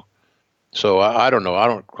Toronto. So I don't know. I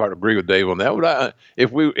don't quite agree with Dave on that. But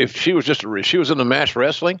if she was in the match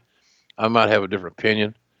wrestling, I might have a different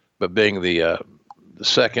opinion. But being the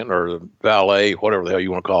second or the valet, whatever the hell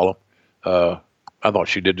you want to call them, I thought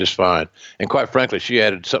she did just fine. And quite frankly, she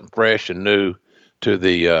added something fresh and new to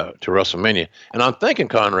WrestleMania. And I'm thinking,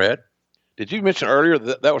 Conrad, Did you mention earlier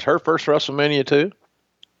that that was her first WrestleMania too?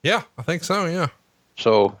 Yeah, I think so. Yeah.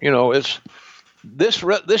 So, it's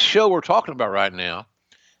this show we're talking about right now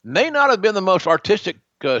may not have been the most artistic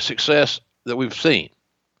success that we've seen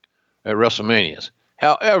at WrestleManias.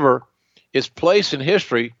 However, its place in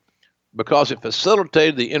history, because it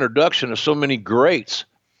facilitated the introduction of so many greats,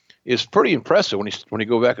 is pretty impressive when you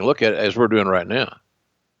go back and look at it as we're doing right now.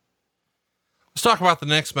 Let's talk about the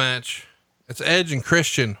next match. It's Edge and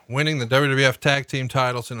Christian winning the WWF Tag Team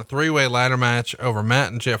titles in a 3-way ladder match over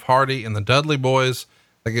Matt and Jeff Hardy and the Dudley Boys.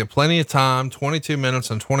 They get plenty of time, 22 minutes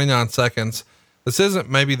and 29 seconds. This isn't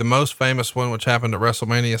maybe the most famous one, which happened at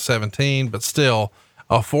WrestleMania 17, but still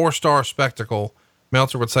a 4-star spectacle.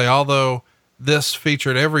 Meltzer would say, although this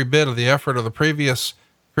featured every bit of the effort of the previous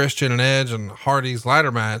Christian and Edge and Hardy's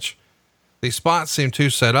ladder match, the spots seemed too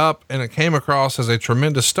set up, and it came across as a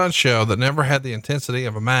tremendous stunt show that never had the intensity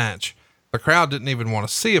of a match. The crowd didn't even want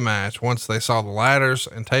to see a match. Once they saw the ladders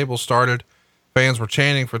and tables started, fans were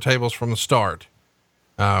chanting for tables from the start.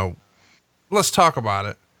 Let's talk about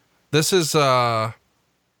it. This is, I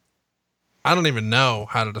don't even know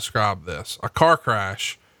how to describe this. A car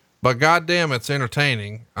crash, but goddamn, it's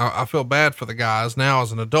entertaining. I feel bad for the guys. Now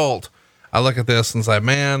as an adult, I look at this and say,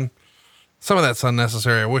 man, some of that's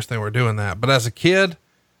unnecessary. I wish they were doing that. But as a kid,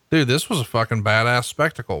 dude, this was a fucking badass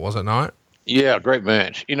spectacle. Was it not? Yeah. Great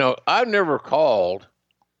match. I've never called,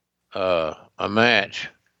 a match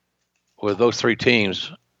with those three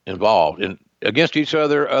teams involved and against each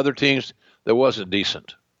other teams that wasn't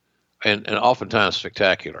decent and oftentimes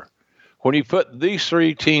spectacular. When you put these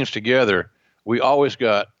three teams together, we always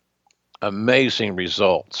got amazing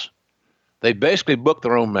results. They basically booked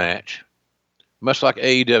their own match, much like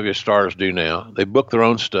AEW stars do now. They book their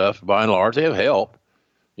own stuff by and large. They have help.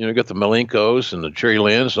 You got the Malenkos and the Jerry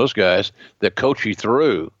Lynn's, those guys that coach you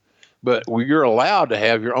through. But you're allowed to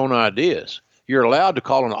have your own ideas. You're allowed to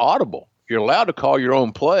call an audible. You're allowed to call your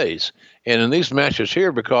own plays. And in these matches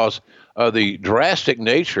here, because of the drastic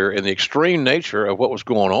nature and the extreme nature of what was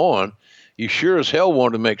going on, you sure as hell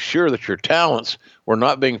wanted to make sure that your talents were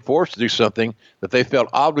not being forced to do something that they felt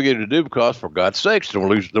obligated to do because, for God's sakes, don't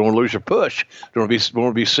want to lose your push. Don't want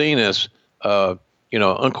to be seen as,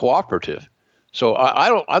 uncooperative. So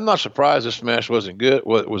I'm not surprised this match wasn't good.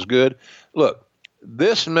 Was good. Look,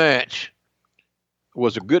 this match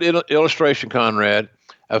was a good illustration, Conrad,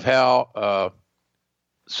 of how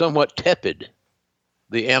somewhat tepid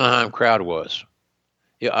the Anaheim crowd was.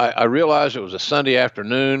 Yeah, I realized it was a Sunday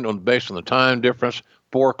afternoon based on the time difference,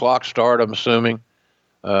 4:00 start, I'm assuming.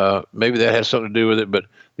 Maybe that has something to do with it, but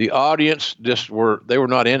the audience they were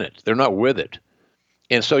not in it. They're not with it.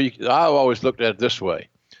 And so I've always looked at it this way.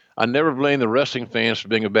 I never blame the wrestling fans for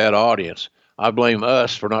being a bad audience. I blame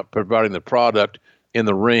us for not providing the product in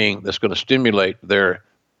the ring that's going to stimulate their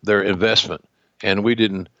investment. And we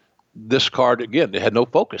didn't. This card, again, it had no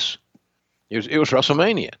focus. It was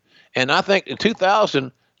WrestleMania. And I think in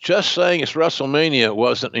 2000, just saying it's WrestleMania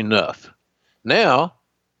wasn't enough. Now,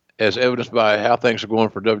 as evidenced by how things are going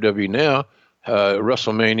for WWE now,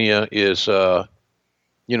 WrestleMania is, the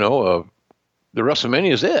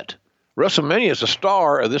WrestleMania is it. WrestleMania is the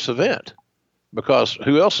star of this event because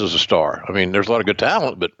who else is a star? I mean, there's a lot of good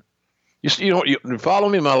talent, but you follow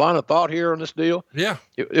me in my line of thought here on this deal? Yeah.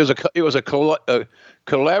 It was a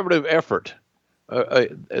collaborative effort.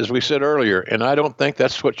 As we said earlier, and I don't think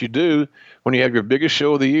that's what you do when you have your biggest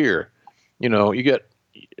show of the year. You get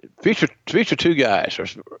feature two guys.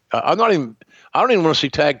 I don't even want to see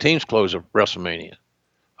tag teams close at WrestleMania.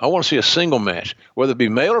 I want to see a single match, whether it be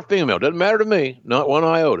male or female. Doesn't matter to me, not one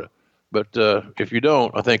iota. But if you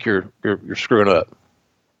don't, I think you're screwing up.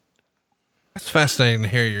 That's fascinating to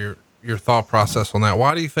hear your thought process on that.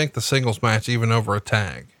 Why do you think the singles match even over a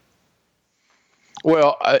tag?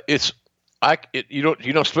 Well, you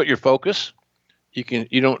don't split your focus. You can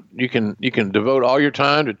devote all your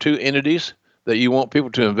time to two entities that you want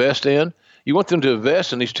people to invest in. You want them to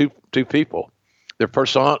invest in these two people, their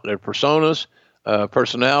personas,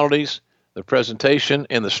 personalities, the presentation,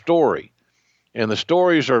 and the story. And the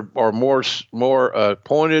stories are more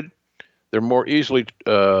pointed. They're more easily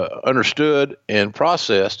understood and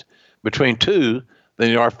processed between two than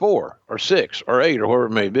they are 4 or 6 or 8 or whatever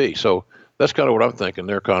it may be. So that's kind of what I'm thinking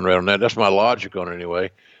there, Conrad, on that. That's my logic on it anyway.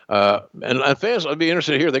 And fans, I'd be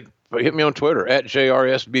interested to hear. They hit me on Twitter at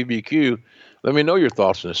JRSBBQ. Let me know your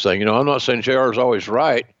thoughts on this thing. I'm not saying JR is always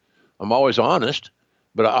right. I'm always honest.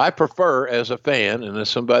 But I prefer, as a fan and as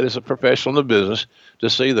somebody that's a professional in the business, to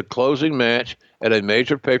see the closing match at a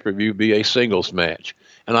major pay-per-view be a singles match.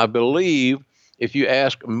 And I believe if you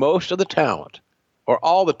ask most of the talent or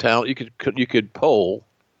all the talent you could poll,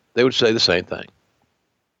 they would say the same thing.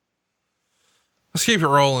 Let's keep it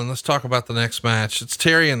rolling. Let's talk about the next match. It's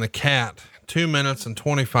Terry and the Cat. 2 minutes and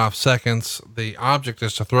 25 seconds. The object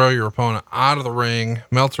is to throw your opponent out of the ring.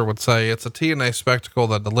 Meltzer would say it's a TNA spectacle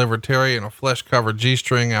that delivered Terry in a flesh-covered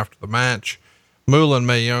G-string after the match. Moolah and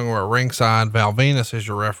Mae Young were at ringside. Val Venus is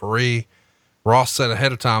your referee. Ross said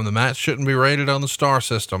ahead of time the match shouldn't be rated on the star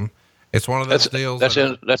system. It's one of those deals.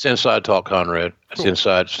 That's inside talk, Conrad. That's cool.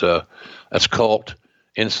 Inside. That's cult,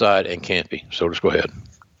 inside, and campy. So just go ahead.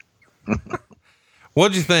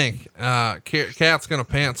 What'd you think? Cat's going to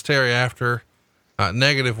pants Terry after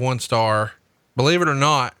 -1 star. Believe it or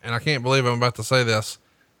not, and I can't believe I'm about to say this,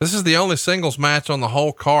 this is the only singles match on the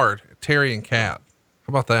whole card, Terry and Cat.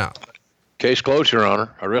 How about that? Case closed, Your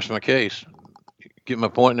Honor. I rest my case. Get my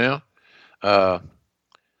point now?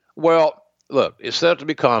 Well, look, it's set up to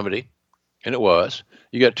be comedy, and it was.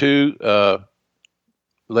 You got two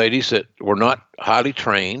ladies that were not highly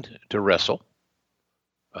trained to wrestle.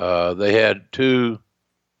 They had two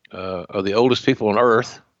of the oldest people on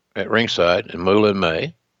earth at ringside, and Moolah and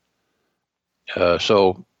May.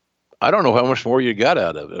 So I don't know how much more you got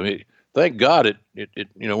out of it. I mean, thank God it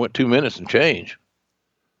went 2 minutes and change.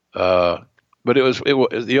 But it was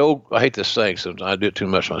the old, I hate this saying sometimes, I do it too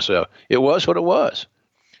much myself. It was what it was.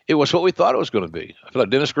 It was what we thought it was going to be. I feel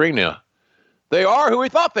like Dennis Green now. They are who we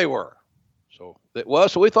thought they were. So it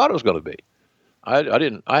was what we thought it was going to be.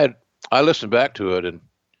 I listened back to it, and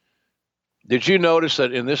did you notice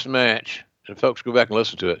that in this match, and folks go back and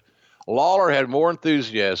listen to it, Lawler had more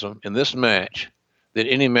enthusiasm in this match than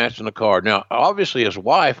any match on the card. Now, obviously his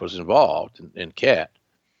wife was involved in Cat,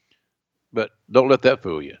 but don't let that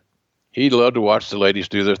fool you. He loved to watch the ladies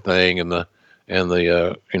do their thing and the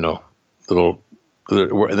little,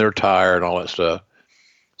 and their attire and all that stuff.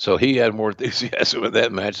 So he had more enthusiasm in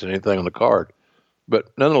that match than anything on the card.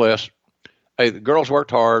 But nonetheless, hey, the girls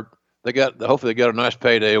worked hard. Hopefully they got a nice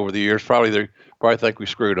payday over the years. They probably think we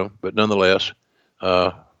screwed them, but nonetheless,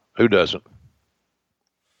 who doesn't?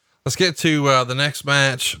 Let's get to the next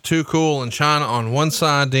match. Too Cool and China on one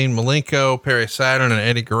side, Dean Malenko, Perry Saturn, and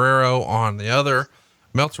Eddie Guerrero on the other.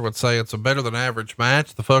 Meltzer would say it's a better than average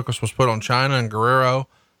match. The focus was put on China and Guerrero.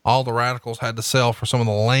 All the Radicals had to sell for some of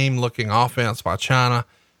the lame looking offense by China.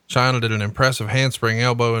 China did an impressive handspring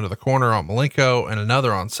elbow into the corner on Malenko and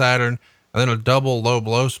another on Saturn, and then a double low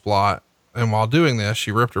blow spot. And while doing this,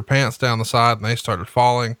 she ripped her pants down the side and they started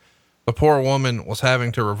falling. The poor woman was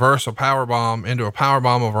having to reverse a power bomb into a power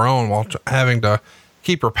bomb of her own while having to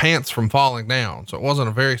keep her pants from falling down. So it wasn't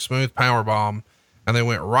a very smooth power bomb, and they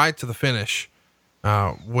went right to the finish.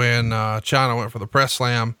 When China went for the press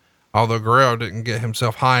slam, although Guerrero didn't get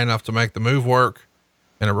himself high enough to make the move work,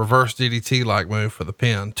 and a reverse DDT like move for the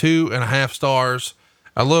pin. 2.5 stars.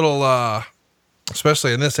 A little,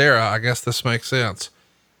 especially in this era, I guess this makes sense.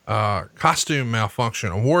 Costume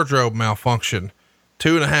malfunction, a wardrobe malfunction.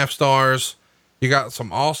 2.5 stars. You got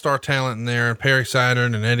some all-star talent in there, and Perry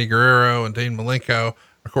Saturn and Eddie Guerrero and Dean Malenko,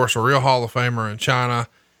 of course, a real Hall of Famer in China.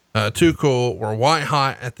 Too Cool. We're white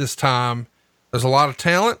hot at this time. There's a lot of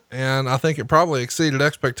talent, and I think it probably exceeded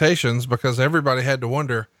expectations because everybody had to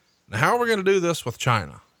wonder, how are we going to do this with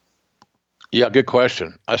China? Yeah, good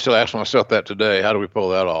question. I still ask myself that today. How do we pull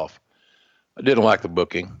that off? I didn't like the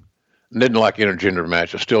booking. Didn't like intergender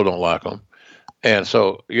matches. Still don't like them. And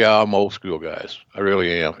so, yeah, I'm old school, guys. I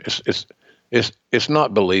really am. It's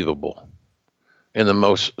not believable in the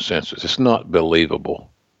most senses. It's not believable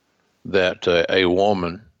that a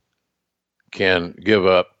woman can give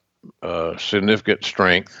up significant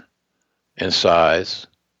strength and size,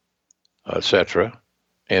 etc.,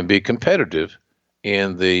 and be competitive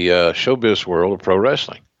in the showbiz world of pro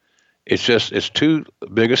wrestling. It's too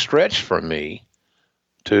big a stretch for me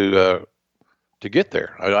to get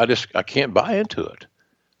there. I can't buy into it.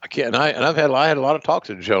 I can't. I had a lot of talks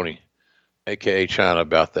with Joni, AKA China,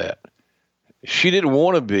 about that. She didn't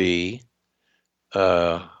want to be.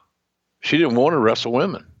 She didn't want to wrestle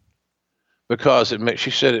women because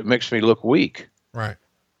she said it makes me look weak. Right.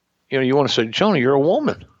 You want to say, Joni, you're a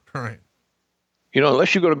woman. Right.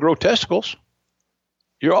 Unless you're going to grow testicles,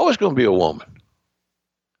 you're always going to be a woman.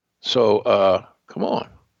 So, come on.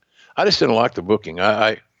 I just didn't like the booking.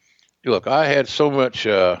 Look, I had so much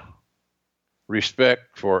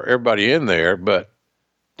respect for everybody in there, but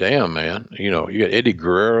damn, man, you got Eddie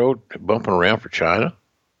Guerrero bumping around for China.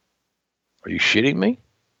 Are you shitting me?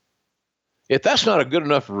 If that's not a good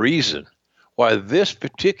enough reason why this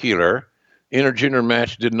particular intergender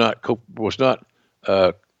match was not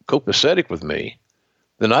copacetic with me,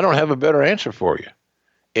 then I don't have a better answer for you.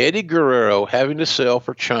 Eddie Guerrero having to sell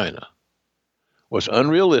for China was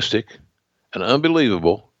unrealistic and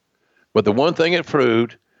unbelievable. But the one thing it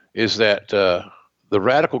proved is that the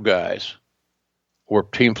Radical guys were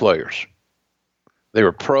team players. They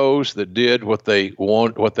were pros that did what they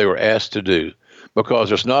were asked to do, because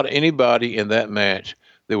there's not anybody in that match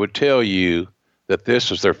that would tell you that this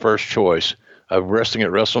was their first choice of wrestling at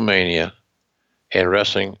WrestleMania and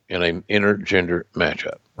wrestling in an intergender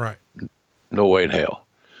matchup. Right. No way in hell.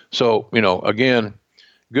 So, again,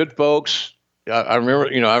 good folks. I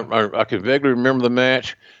remember, I can vaguely remember the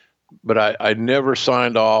match, but I never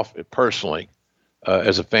signed off personally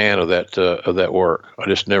as a fan of that work. I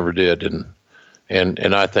just never did.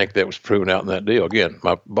 And I think that was proven out in that deal. Again,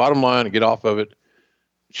 my bottom line, to get off of it,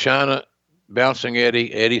 China bouncing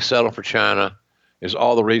Eddie settling for China is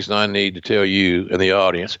all the reason I need to tell you and the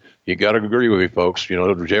audience. You got to agree with me, folks.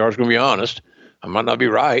 JR's going to be honest. I might not be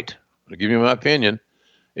right. I'll give you my opinion.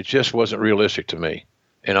 It just wasn't realistic to me.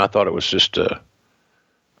 And I thought it was just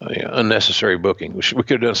unnecessary booking. We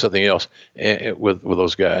could have done something else with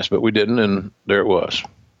those guys, but we didn't, and there it was.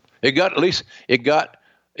 It got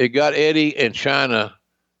Eddie and China.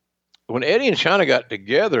 When Eddie and China got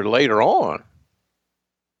together later on,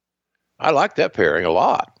 I liked that pairing a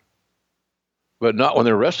lot, but not when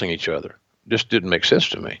they're wrestling each other. Just didn't make sense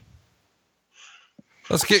to me.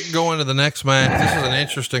 Let's get going to the next match. This is an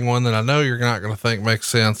interesting one that I know you're not going to think makes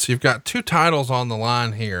sense. You've got two titles on the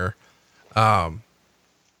line here.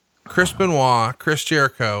 Chris Benoit, Chris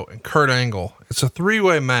Jericho, and Kurt Angle. It's a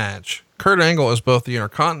 3-way match. Kurt Angle is both the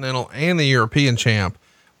Intercontinental and the European champ,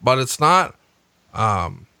 but it's not,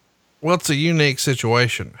 it's a unique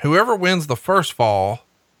situation. Whoever wins the first fall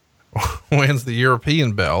wins the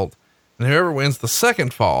European belt, and whoever wins the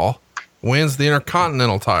second fall wins the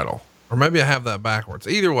Intercontinental title. Or maybe I have that backwards.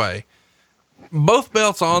 Either way, both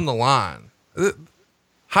belts on the line.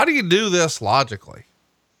 How do you do this logically?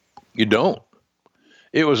 You don't.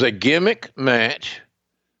 It was a gimmick match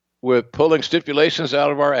with pulling stipulations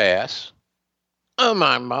out of our ass. Oh,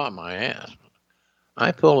 my ass.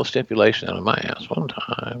 I pulled a stipulation out of my ass one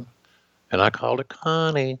time, and I called it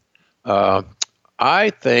Connie. I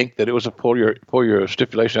think that it was a pull your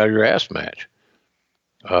stipulation out of your ass match,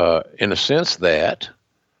 in the sense that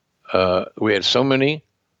we had so many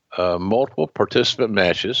multiple participant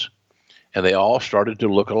matches, and they all started to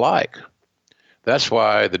look alike. That's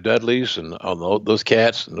why the Dudleys and those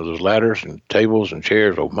cats and those ladders and tables and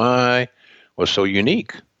chairs, oh my, was so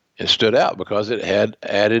unique and stood out, because it had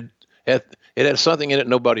something in it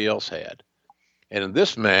nobody else had. And in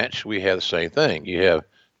this match, we had the same thing. You have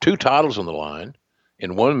two titles on the line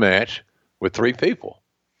in one match with three people.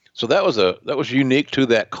 So that was unique to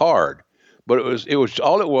that card. But it was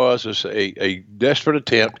a desperate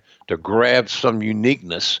attempt to grab some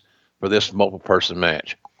uniqueness for this multiple person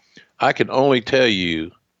match. I can only tell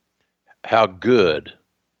you how good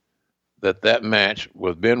that match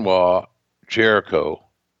with Benoit, Jericho,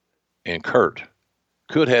 and Kurt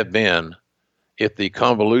could have been if the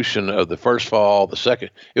convolution of the first fall, the second,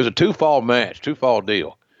 it was a 2-fall match, 2-fall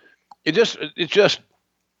deal. It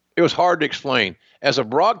was hard to explain. As a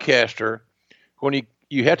broadcaster, when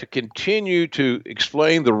you have to continue to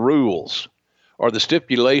explain the rules or the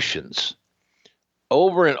stipulations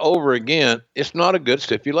over and over again, it's not a good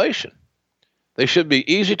stipulation. They should be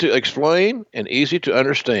easy to explain and easy to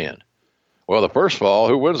understand. Well, the first fall,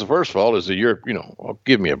 who wins the first fall is the Europe,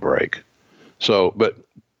 give me a break. So, but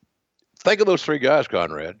think of those three guys,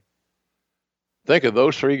 Conrad. Think of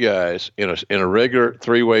those three guys in a regular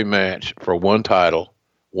 3-way match for one title,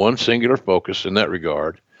 one singular focus in that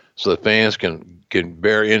regard, so the fans can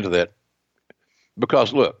bear into that.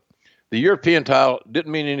 Because look, the European title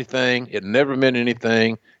didn't mean anything. It never meant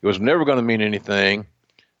anything. It was never going to mean anything.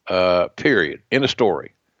 Period. End of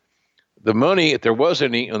story. The money, if there was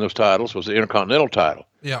any on those titles, was the Intercontinental title.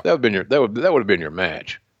 Yeah, that would have been your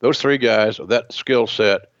match. Those three guys with that skill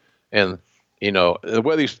set, and the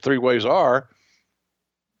way these 3 ways are,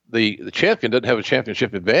 the champion doesn't have a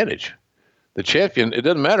championship advantage. The champion, it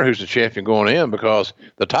doesn't matter who's the champion going in, because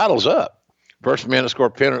the title's up. First man to score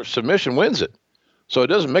pin or submission wins it. So it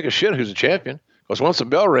doesn't make a shit who's the champion, because once the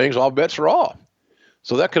bell rings, all bets are off.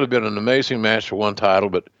 So that could have been an amazing match for one title,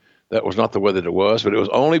 but that was not the way that it was. But it was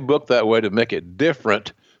only booked that way to make it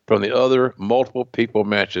different from the other multiple people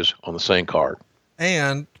matches on the same card.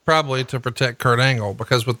 And probably to protect Kurt Angle,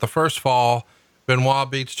 because with the first fall, Benoit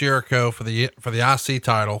beats Jericho for the IC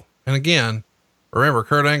title. And again, remember,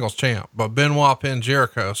 Kurt Angle's champ, but Benoit pinned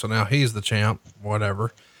Jericho, so now he's the champ,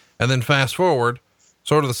 whatever. And then fast forward,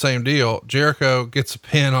 sort of the same deal. Jericho gets a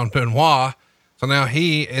pin on Benoit, so now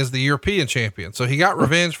he is the European champion. So he got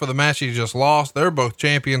revenge for the match he just lost. They're both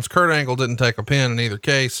champions. Kurt Angle didn't take a pin in either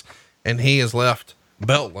case, and he is left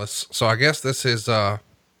beltless. So I guess this is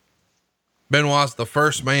Benoit's the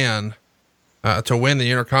first man to win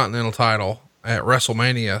the Intercontinental title at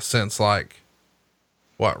WrestleMania since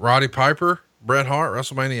Roddy Piper, Bret Hart,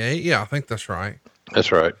 WrestleMania 8. Yeah, I think that's right.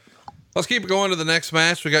 That's right. Let's keep going to the next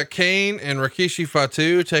match. We got Kane and Rikishi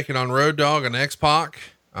Fatu taking on Road Dogg and X-Pac.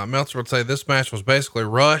 Meltzer would say this match was basically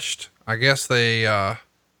rushed. I guess so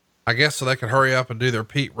they could hurry up and do their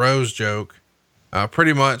Pete Rose joke.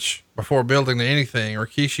 Pretty much before building to anything,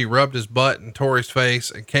 Rikishi rubbed his butt and tore his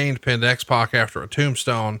face, and Kane pinned X-Pac after a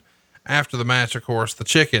tombstone. After the match, of course, the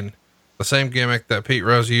chicken, the same gimmick that Pete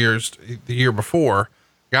Rose used the year before,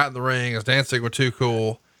 got in the ring as dancing was too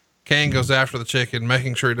cool. Kane goes after the chicken,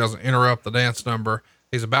 making sure he doesn't interrupt the dance number.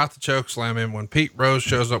 He's about to choke slam him when Pete Rose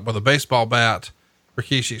shows up with a baseball bat.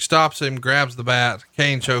 Rikishi stops him, grabs the bat.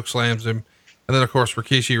 Kane choke slams him. And then of course,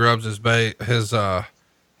 Rikishi rubs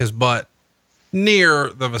his butt near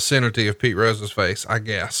the vicinity of Pete Rose's face, I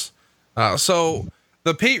guess. So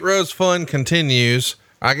the Pete Rose fun continues.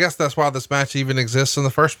 I guess that's why this match even exists in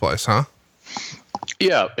the first place, huh?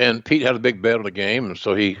 Yeah. And Pete had a big bet on the game. And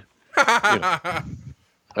so he,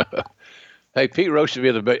 hey, Pete Rose should be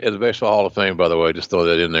in the Baseball Hall of Fame, by the way. Just throw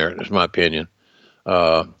that in there. It's my opinion.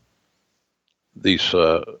 And I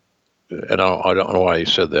don't know why he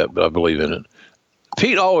said that, but I believe in it.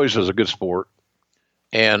 Pete always was a good sport.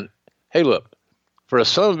 And hey, look, for a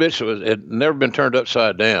son of a bitch that had never been turned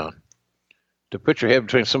upside down, to put your head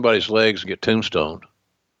between somebody's legs and get tombstoned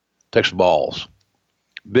takes balls,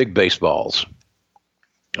 big baseballs,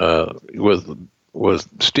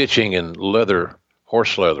 with stitching and leather,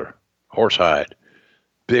 horsehide,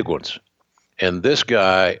 big ones. And this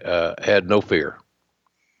guy had no fear,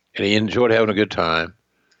 and he enjoyed having a good time.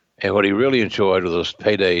 And what he really enjoyed were those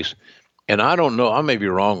paydays. And I don't know, I may be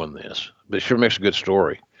wrong on this, but it sure makes a good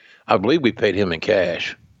story. I believe we paid him in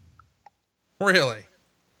cash. Really?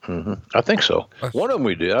 Mm-hmm. I think so. One of them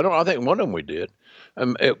we did. I think one of them we did,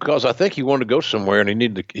 because I think he wanted to go somewhere,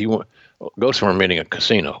 and go somewhere, meaning a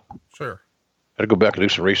casino. Sure. I had to go back and do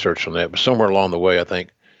some research on that, but somewhere along the way, I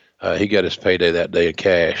think he got his payday that day in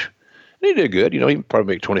cash, and he did good. He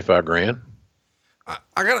probably made $25,000.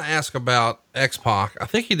 I got to ask about X-Pac. I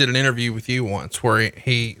think he did an interview with you once where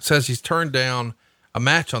he says he's turned down a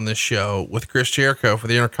match on this show with Chris Jericho for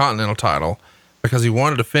the Intercontinental title because he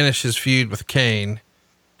wanted to finish his feud with Kane.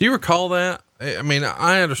 Do you recall that? I mean,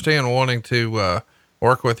 I understand wanting to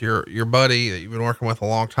work with your buddy that you've been working with a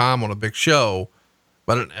long time on a big show,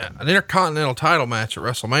 but an Intercontinental title match at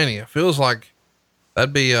WrestleMania feels like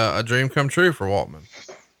that'd be a dream come true for Waltman.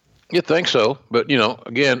 You think so? But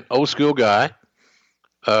again, old school guy,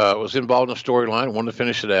 was involved in the storyline, wanted to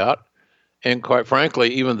finish it out. And quite frankly,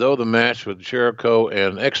 even though the match with Jericho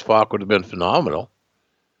and X-Pac would have been phenomenal,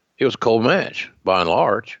 it was a cold match by and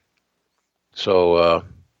large. So,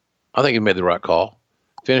 I think he made the right call.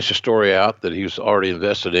 Finished the story out that he was already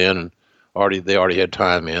invested in, and they already had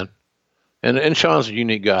time in. And Sean's a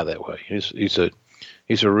unique guy that way.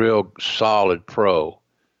 He's a real solid pro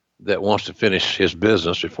that wants to finish his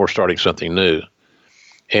business before starting something new.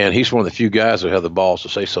 And he's one of the few guys that have the balls to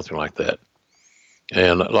say something like that.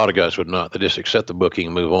 And a lot of guys would not. They just accept the booking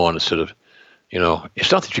and move on instead of,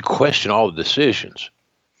 it's not that you question all the decisions.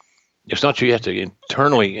 It's not you have to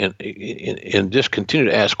internally and just continue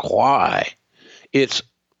to ask why. It's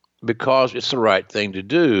because it's the right thing to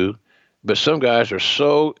do. But some guys are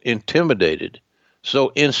so intimidated,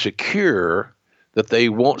 so insecure that they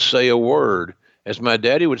won't say a word. As my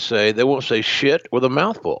daddy would say, they won't say shit with a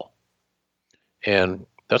mouthful. And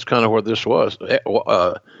that's kind of where this was.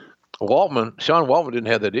 Sean Waltman didn't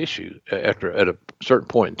have that issue at a certain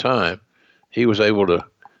point in time. He was able to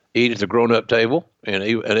eat at the grown-up table and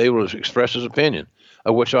able to express his opinion,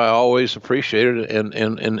 of which I always appreciated and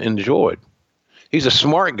enjoyed. He's a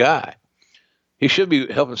smart guy. He should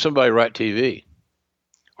be helping somebody write TV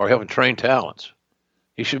or helping train talents.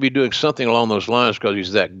 He should be doing something along those lines because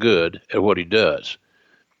he's that good at what he does.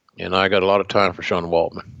 And I got a lot of time for Sean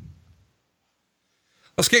Waltman.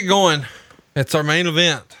 Let's get going. It's our main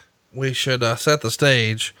event. We should set the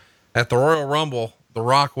stage. At the Royal Rumble, The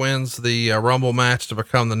Rock wins the Rumble match to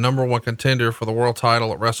become the number one contender for the world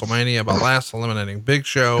title at WrestleMania by last eliminating Big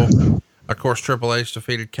Show. Of course, Triple H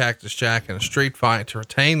defeated Cactus Jack in a street fight to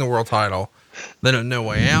retain the world title. Then at No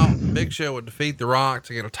Way Out, Big Show would defeat The Rock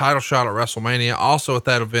to get a title shot at WrestleMania. Also at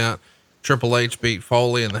that event, Triple H beat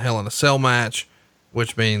Foley in the Hell in a Cell match,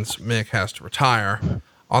 which means Mick has to retire.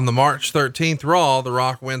 On the March 13th Raw, The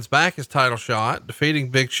Rock wins back his title shot, defeating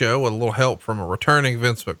Big Show with a little help from a returning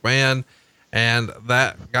Vince McMahon. And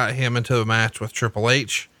that got him into a match with Triple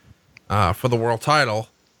H for the world title.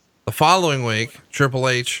 The following week, Triple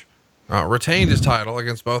H retained his title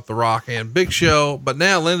against both The Rock and Big Show, but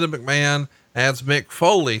now Linda McMahon adds Mick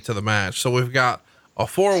Foley to the match. So we've got a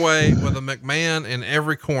 4-way with a McMahon in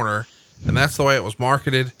every corner. And that's the way it was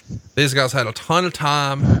marketed. These guys had a ton of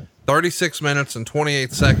time, 36 minutes and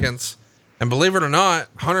 28 seconds. And believe it or not,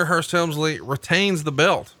 Hunter Hearst Helmsley retains the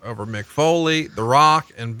belt over Mick Foley, The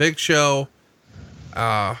Rock, and Big Show.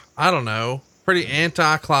 I don't know, pretty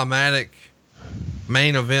anticlimactic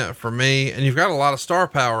main event for me. And you've got a lot of star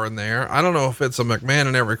power in there. I don't know if it's a McMahon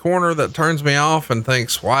in every corner that turns me off and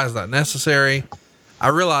thinks, why is that necessary? I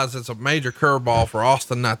realize it's a major curveball for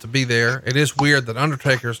Austin not to be there. It is weird that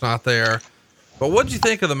Undertaker's not there, but what'd you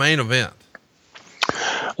think of the main event?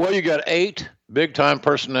 Well, you got 8 big time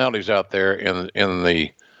personalities out there in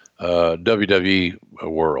the WWE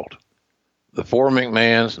world. The 4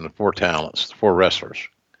 McMahons and the 4 talents, the 4 wrestlers.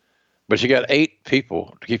 But you got 8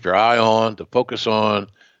 people to keep your eye on, to focus on,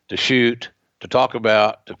 to shoot, to talk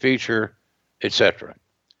about, to feature, etc.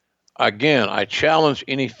 Again, I challenge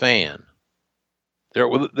any fan. And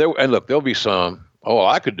look, there'll be some, oh,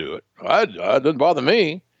 I could do it. It doesn't bother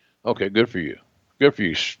me. Okay, good for you. Good for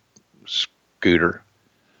you, Scooter.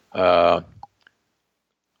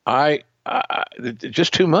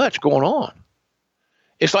 Just too much going on.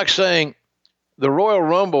 It's like saying the Royal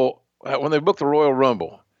Rumble, when they book the Royal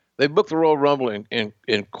Rumble, they book the Royal Rumble in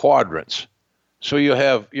quadrants. So you'll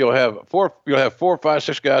have 4, 5,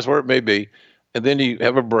 6 guys, whatever it may be, and then you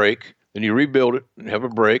have a break, then you rebuild it, and have a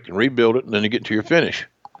break, and rebuild it, and then you get to your finish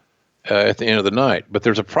at the end of the night. But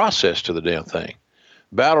there's a process to the damn thing.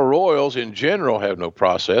 Battle Royals in general have no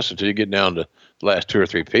process until you get down to the last 2 or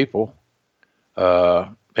 3 people.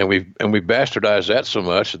 And we bastardized that so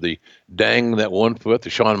much. The dang that 1 foot, the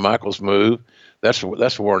Shawn Michaels move, that's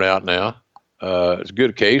worn out now. It's good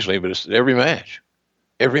occasionally, but it's every match.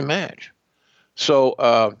 So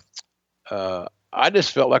I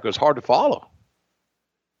just felt like it was hard to follow.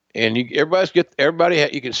 And you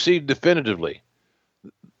can see definitively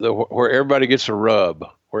where everybody gets a rub,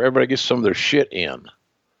 where everybody gets some of their shit in.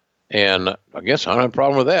 And I guess I don't have a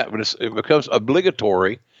problem with that, but it becomes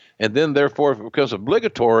obligatory. And then therefore, if it becomes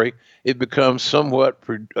obligatory, it becomes somewhat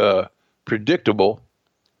predictable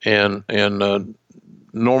and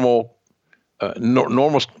normal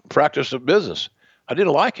practice of business. I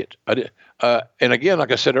didn't like it. And again,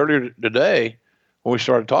 like I said earlier today, when we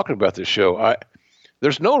started talking about this show,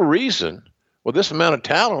 there's no reason with this amount of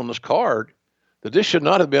talent on this card that this should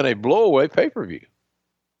not have been a blowaway pay-per-view.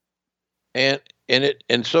 And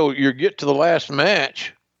so you get to the last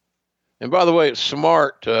match. And by the way, it's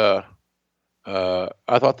smart. I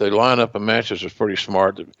thought the lineup of matches was pretty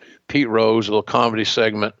smart. Pete Rose, a little comedy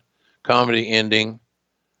segment, comedy ending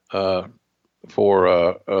for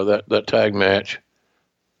that tag match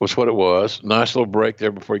was what it was. Nice little break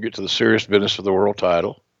there before you get to the serious business of the world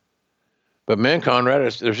title. But man, Conrad,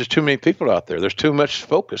 there's just too many people out there. There's too much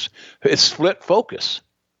focus. It's split focus.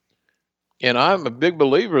 And I'm a big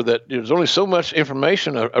believer that there's only so much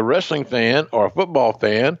information a wrestling fan or a football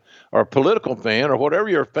fan or a political fan or whatever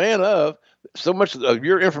you're a fan of, so much of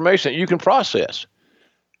your information that you can process.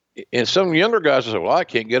 And some younger guys will say, well, I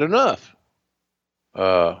can't get enough.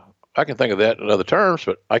 I can think of that in other terms,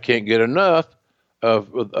 but I can't get enough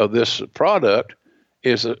of this product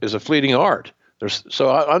is a fleeting art. So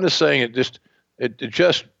I'm just saying it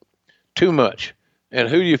just too much. And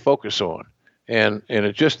who do you focus on? And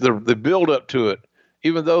it just the build up to it,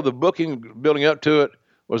 even though the building up to it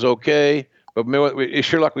was okay, but it's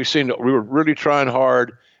sure like we were really trying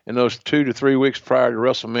hard in those 2 to 3 weeks prior to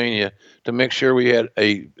WrestleMania to make sure we had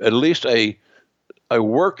at least a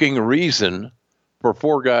working reason for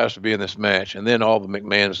 4 guys to be in this match, and then all the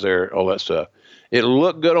McMahons there, all that stuff. It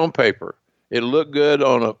looked good on paper. It looked good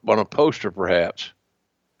on a poster, perhaps,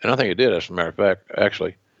 and I think it did, as a matter of fact,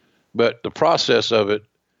 actually. But the process of it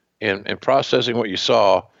and processing what you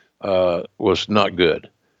saw was not good.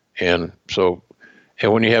 And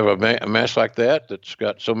when you have a match like that that's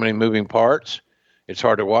got so many moving parts, it's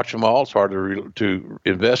hard to watch them all. It's hard to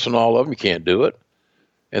invest in all of them. You can't do it.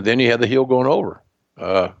 And then you have the heel going over.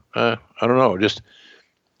 I don't know. It just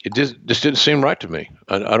didn't seem right to me.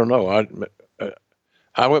 I don't know.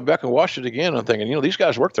 I went back and watched it again. I'm thinking, these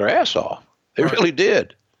guys worked their ass off. They really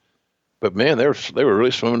did. But man, they were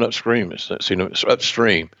really swimming upstream.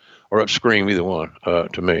 Upstream or upstream, either one,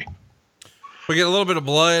 to me. We get a little bit of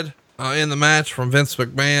blood in the match from Vince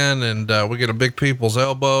McMahon, and we get a big people's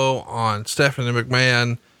elbow on Stephanie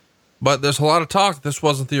McMahon. But there's a lot of talk that this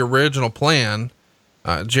wasn't the original plan.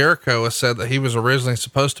 Jericho has said that he was originally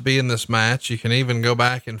supposed to be in this match. You can even go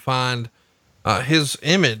back and find his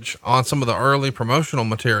image on some of the early promotional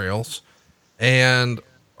materials. And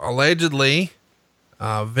allegedly,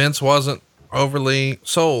 Vince wasn't overly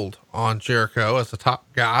sold on Jericho as the top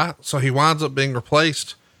guy. So he winds up being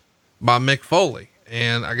replaced by Mick Foley.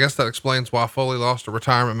 And I guess that explains why Foley lost a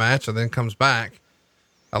retirement match and then comes back.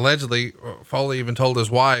 Allegedly, Foley even told his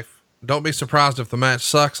wife, "Don't be surprised if the match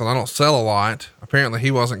sucks and I don't sell a lot." Apparently he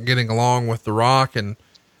wasn't getting along with The Rock and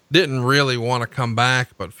didn't really want to come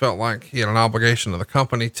back, but felt like he had an obligation to the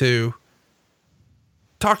company too.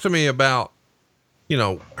 Talk to me about,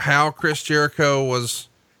 how Chris Jericho was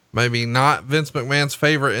maybe not Vince McMahon's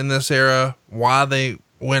favorite in this era, why they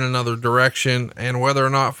went another direction, and whether or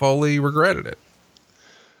not Foley regretted it.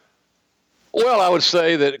 Well, I would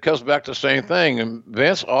say that it comes back to the same thing. And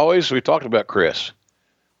Vince we talked about Chris.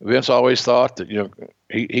 Vince always thought that,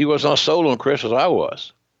 he was not sold on Chris as I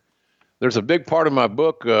was. There's a big part of my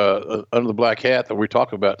book, Under the Black Hat, that we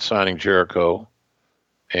talk about signing Jericho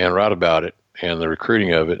and write about it and the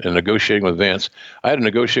recruiting of it and negotiating with Vince. I had to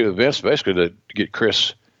negotiate with Vince basically to get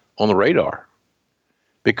Chris on the radar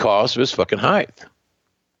because of his fucking height.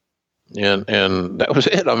 And that was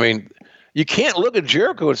it. I mean, you can't look at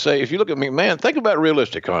Jericho and say, if you look at McMahon, think about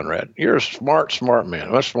realistic, Conrad. You're a smart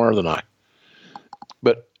man, much smarter than I.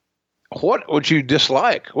 But what would you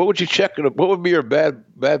dislike? What would you check? What would be your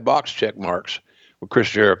bad box check marks with Chris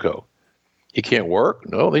Jericho? He can't work?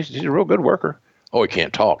 No, he's a real good worker. Oh, he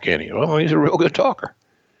can't talk, can he? Well, he's a real good talker.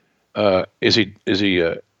 Is he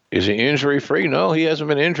injury free? No, he hasn't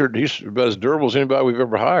been injured. He's about as durable as anybody we've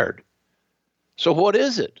ever hired. So what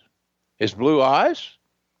is it? His blue eyes?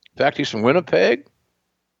 The fact he's from Winnipeg?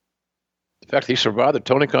 The fact he survived the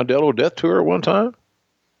Tony Condello death tour at one time?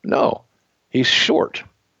 No, he's short.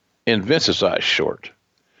 In Vince's eyes, short.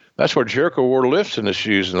 That's where Jericho wore lifts in his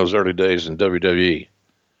shoes in those early days in WWE.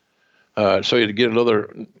 So he had to get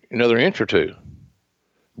another inch or two.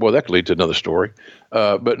 Boy, that could lead to another story.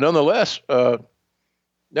 But nonetheless,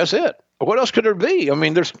 that's it. What else could there be? I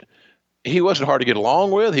mean, he wasn't hard to get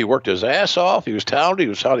along with. He worked his ass off. He was talented. He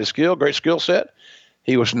was highly skilled, great skill set.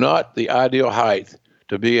 He was not the ideal height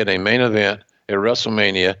to be in a main event at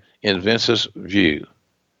WrestleMania in Vince's view.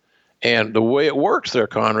 And the way it works there,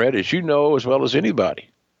 Conrad, is you know as well as anybody.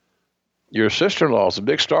 Your sister-in-law is a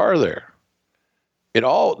big star there.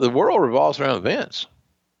 The world revolves around Vince.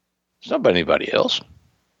 It's not about anybody else.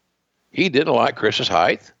 He didn't like Chris's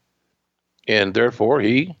height, and therefore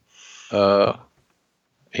he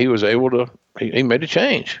was able to. He made a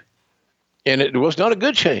change, and it was not a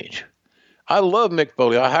good change. I love Mick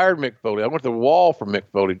Foley. I hired Mick Foley. I went to the wall for Mick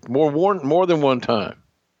Foley more than one time.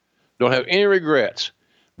 Don't have any regrets.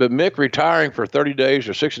 But Mick retiring for 30 days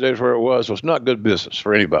or 60 days, where it was not good business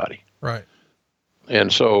for anybody. Right.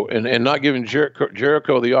 And so, and not giving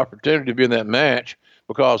Jericho the opportunity to be in that match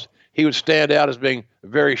because he would stand out as being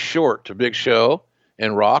very short to Big Show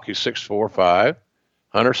and Rock, who's 6'4",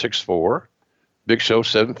 Hunter 6'4", Big Show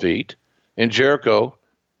 7 feet, and Jericho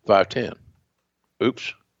 5'10".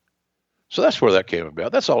 Oops. So that's where that came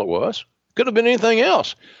about. That's all it was. Could have been anything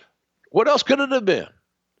else. What else could it have been?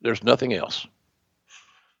 There's nothing else.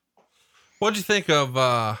 What'd you think of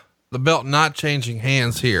the belt not changing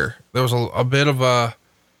hands here? There was a bit of a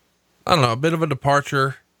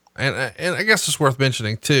departure, and I guess it's worth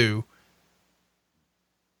mentioning too.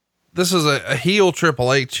 This is a heel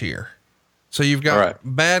Triple H here, so you've got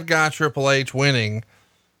bad guy Triple H winning.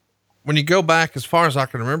 When you go back as far as I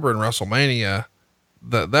can remember in WrestleMania,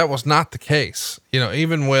 that was not the case.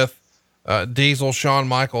 Even with Diesel, Shawn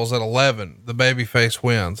Michaels at 11, the babyface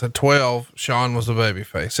wins. At 12, Shawn was a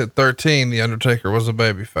babyface. At 13, The Undertaker was a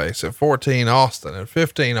babyface. At 14, Austin. At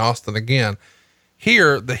 15, Austin again.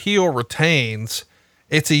 Here, the heel retains.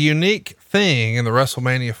 It's a unique thing in the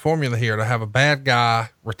WrestleMania formula here to have a bad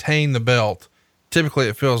guy retain the belt. Typically,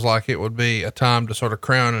 it feels like it would be a time to sort of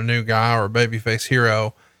crown a new guy or a babyface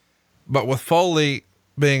hero. But with Foley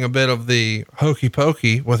being a bit of the hokey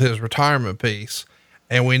pokey with his retirement piece,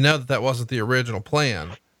 and we know that wasn't the original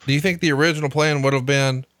plan. Do you think the original plan would have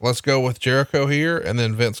been, let's go with Jericho here, and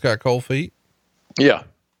then Vince got cold feet? Yeah.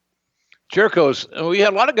 We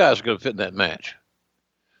had a lot of guys who could fit in that match.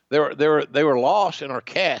 They were lost in our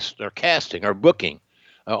casting, our booking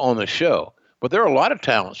on the show. But there are a lot of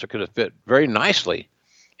talents that could have fit very nicely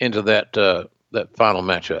into that final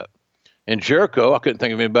matchup. And Jericho, I couldn't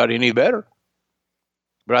think of anybody any better.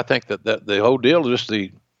 But I think that the whole deal is just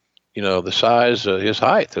the size, his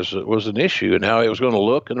height was an issue, and how it was going to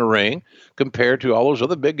look in the ring compared to all those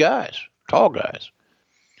other big guys, tall guys.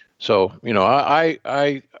 So,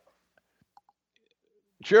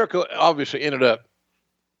 Jericho obviously ended up,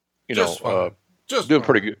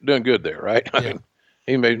 doing good there, right? Yeah. I mean,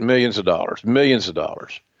 he made millions of dollars. And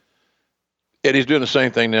he's doing the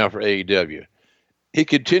same thing now for AEW. He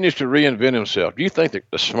continues to reinvent himself. Do you think that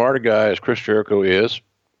the smarter guy as Chris Jericho is,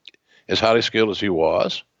 as highly skilled as he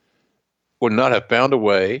was, would not have found a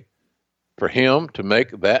way for him to make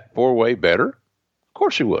that four-way better? Of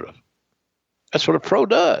course he would have. That's what a pro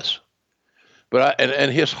does. But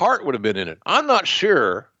and his heart would have been in it. I'm not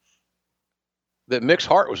sure that Mick's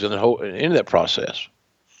heart was in that process.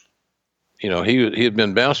 He had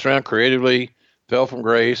been bounced around creatively, fell from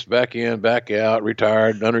grace, back in, back out,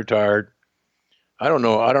 retired, unretired. I don't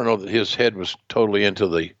know that his head was totally into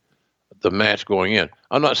the match going in.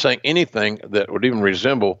 I'm not saying anything that would even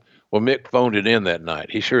resemble, well, Mick phoned it in that night.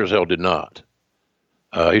 He sure as hell did not.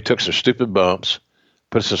 He took some stupid bumps,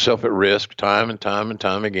 puts himself at risk time and time and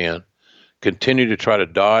time again, continued to try to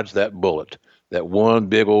dodge that bullet, that one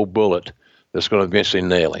big old bullet that's going to eventually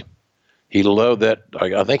nail him. He loved that.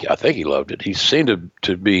 I think he loved it. He seemed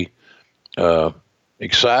to be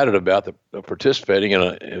excited about participating in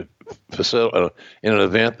an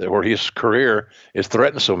event where his career is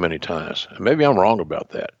threatened so many times. Maybe I'm wrong about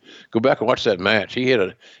that. Go back and watch that match.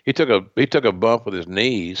 He took a bump with his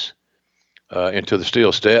knees into the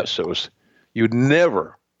steel steps. You'd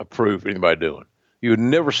never approve anybody doing. You would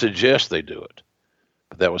never suggest they do it,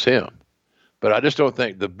 but that was him. But I just don't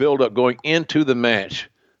think the build-up going into the match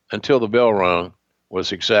until the bell rung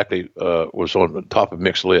was exactly was on the top of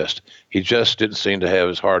Mick's list. He just didn't seem to have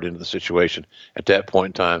his heart into the situation at that point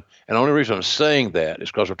in time. And the only reason I'm saying that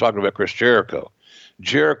is because we're talking about Chris Jericho.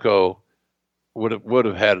 Jericho would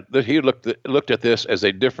have had, he looked at this as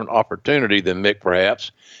a different opportunity than Mick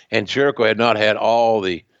perhaps, and Jericho had not had all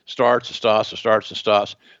the starts and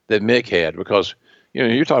stops that Mick had, because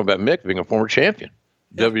you're talking about Mick being a former champion,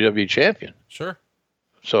 WWE champion. Sure.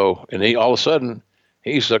 So, and he all of a sudden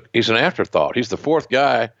he's an afterthought. He's the fourth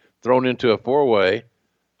guy thrown into a four-way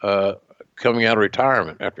coming out of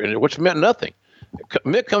retirement which meant nothing.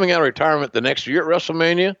 Mick coming out of retirement the next year at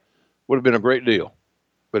WrestleMania would have been a great deal,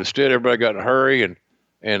 but instead everybody got in a hurry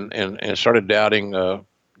and started doubting the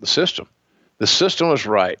system. The system was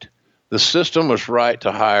right. The system was right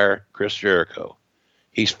to hire Chris Jericho.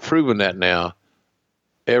 He's proven that now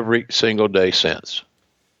every single day since.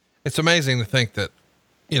 It's amazing to think that,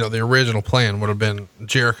 the original plan would have been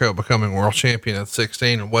Jericho becoming world champion at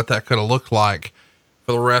 16 and what that could have looked like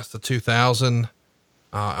for the rest of 2000,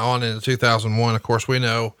 on into 2001. Of course, we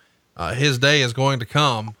know, his day is going to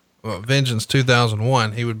come. Vengeance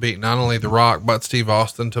 2001. He would beat not only The Rock, but Steve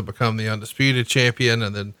Austin to become the undisputed champion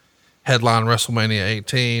and then headline WrestleMania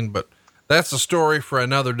 18. But that's a story for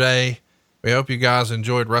another day. We hope you guys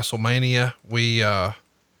enjoyed WrestleMania.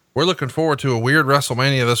 We're looking forward to a weird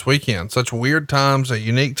WrestleMania this weekend. Such weird times, a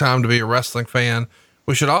unique time to be a wrestling fan.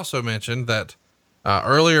 We should also mention that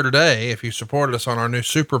earlier today, if you supported us on our new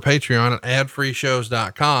super Patreon at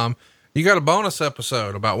adfreeshows.com, you got a bonus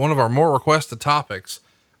episode about one of our more requested topics,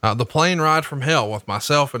 the plane ride from hell with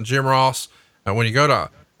myself and Jim Ross. When you go to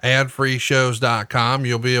adfreeshows.com,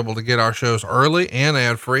 you'll be able to get our shows early and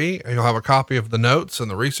ad free. You'll have a copy of the notes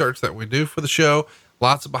and the research that we do for the show.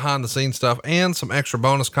 Lots of behind the scenes stuff and some extra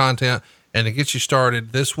bonus content. And to get you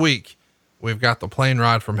started this week, we've got the plane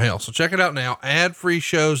ride from hell. So check it out now,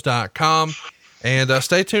 adfreeshows.com, and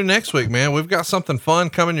stay tuned next week, man. We've got something fun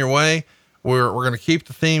coming your way. We're going to keep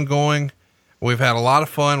the theme going. We've had a lot of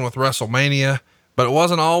fun with WrestleMania, but it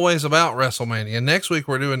wasn't always about WrestleMania. Next week,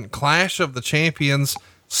 we're doing Clash of the Champions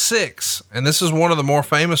 6. And this is one of the more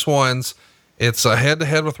famous ones. It's head to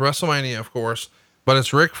head with WrestleMania, of course, but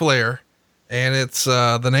it's Ric Flair. And it's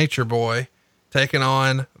the Nature Boy taking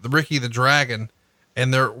on the Ricky the Dragon,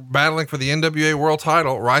 and they're battling for the NWA World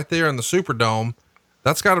Title right there in the Superdome.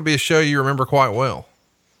 That's got to be a show you remember quite well.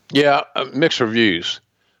 Yeah, mixed reviews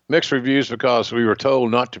because we were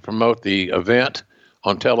told not to promote the event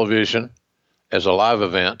on television as a live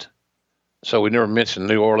event, so we never mentioned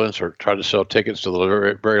New Orleans or tried to sell tickets to the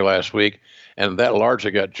very, very last week, and that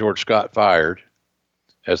largely got George Scott fired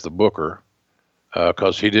as the booker.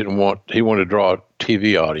 Cause he wanted to draw a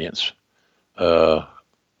TV audience.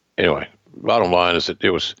 Anyway, bottom line is that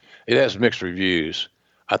it has mixed reviews.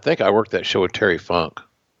 I think I worked that show with Terry Funk.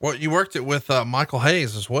 Well, you worked it with, Michael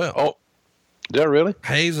Hayes as well. Oh, did I really?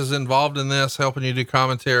 Hayes is involved in this, helping you do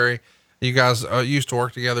commentary. You guys used to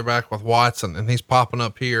work together back with Watson, and he's popping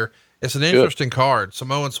up here. It's an interesting card.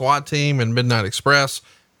 Samoan SWAT team and Midnight Express,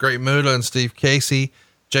 Great Muta and Steve Casey,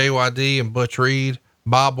 JYD and Butch Reed,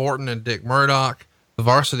 Bob Orton and Dick Murdoch, the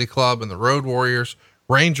Varsity Club and the Road Warriors,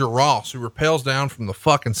 Ranger Ross, who rappels down from the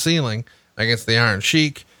fucking ceiling against the Iron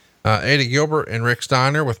Sheik, Eddie Gilbert and Rick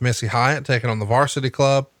Steiner with Missy Hyatt taking on the Varsity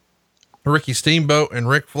Club, Ricky Steamboat and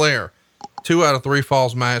Ric Flair, 2 out of 3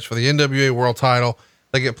 falls match for the NWA World Title.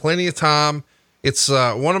 They get plenty of time. It's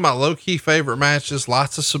one of my low-key favorite matches,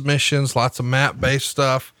 lots of submissions, lots of map-based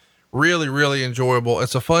stuff. Really, really enjoyable.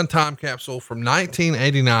 It's a fun time capsule from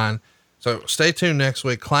 1989 So stay tuned next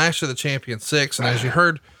week, Clash of the Champions 6. And as you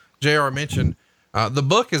heard JR mention, the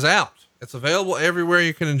book is out. It's available everywhere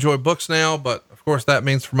you can enjoy books now. But of course that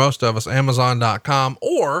means for most of us, Amazon.com,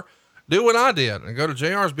 or do what I did and go to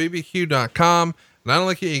jrsbbq.com. Not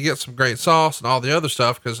only can you get some great sauce and all the other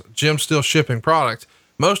stuff, because Jim's still shipping product.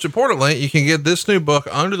 Most importantly, you can get this new book,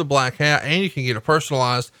 Under the Black Hat, and you can get it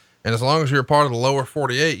personalized. And as long as you're a part of the lower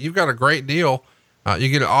 48, you've got a great deal. You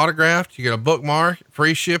get it autographed, you get a bookmark,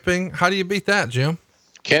 free shipping. How do you beat that, Jim?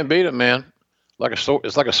 Can't beat it, man. It's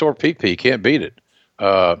like a sore pee. Can't beat it.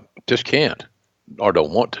 Just can't, or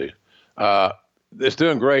don't want to. It's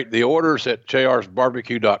doing great. The orders at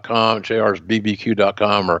jrsbbq.com,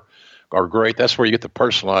 jrsbbq.com are great. That's where you get the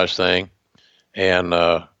personalized thing. And,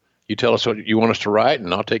 you tell us what you want us to write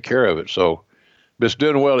and I'll take care of it. So it's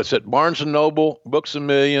doing well. It's at Barnes & Noble, Books A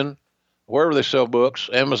Million, wherever they sell books,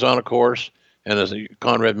 Amazon, of course. And as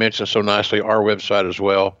Conrad mentioned so nicely, our website as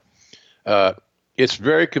well. It's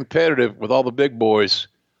very competitive with all the big boys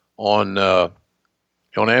on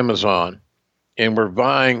Amazon. And we're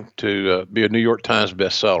vying to be a New York Times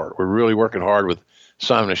bestseller. We're really working hard with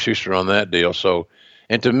Simon & Schuster on that deal. So,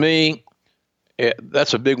 and to me,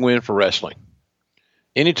 that's a big win for wrestling.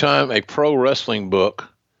 Anytime a pro wrestling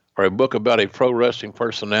book or a book about a pro wrestling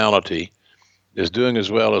personality is doing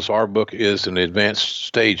as well as our book is in the advanced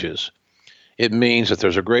stages, it means that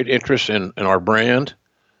there's a great interest in our brand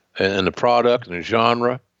and the product and the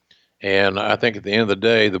genre. And I think at the end of the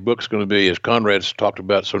day, the book's going to be, as Conrad's talked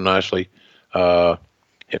about so nicely,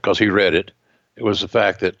 because he read it, it was the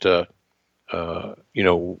fact that,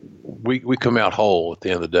 we come out whole at the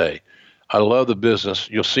end of the day. I love the business.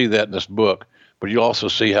 You'll see that in this book. But you'll also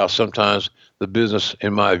see how sometimes the business,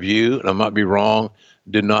 in my view, and I might be wrong,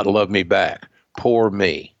 did not love me back. Poor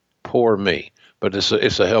me. But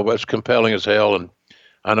it's compelling as hell. And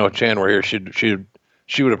I know Chandler here,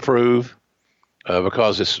 she would approve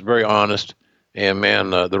because it's very honest. And man,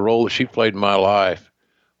 the role that she played in my life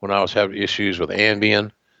when I was having issues with Ambien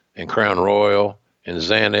and Crown Royal and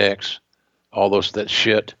Xanax, that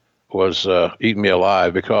shit was eating me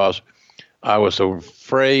alive because I was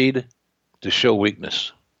afraid to show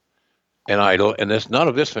weakness. And it's not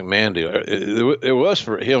a Vince McMahon deal. It was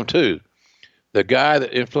for him too. The guy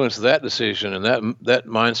that influenced that decision and that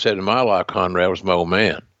mindset in my life, Conrad, was my old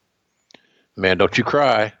man. Man, don't you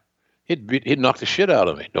cry. He'd knock the shit out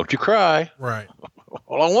of me. Don't you cry. Right.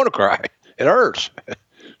 Well, I want to cry. It hurts.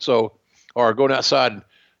 So, or going outside,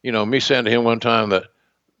 me saying to him one time that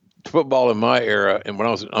football in my era, and I'm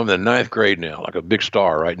in the 9th grade now, like a big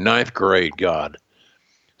star, right? 9th grade, God.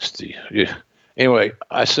 Yeah. Anyway,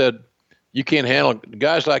 I said, you can't handle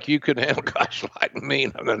guys like you couldn't handle guys like me.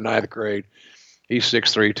 I'm in the 9th grade. He's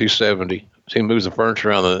 6'3", 270. He moves the furniture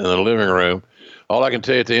around in the living room. All I can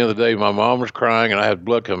tell you at the end of the day, my mom was crying and I had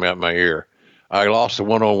blood coming out my ear. I lost the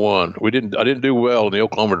 1-on-1. I didn't do well in the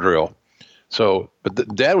Oklahoma drill. So,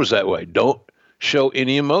 but Dad was that way. Don't show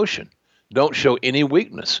any emotion. Don't show any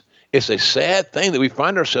weakness. It's a sad thing that we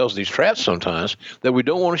find ourselves in these traps sometimes that we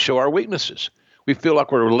don't want to show our weaknesses. We feel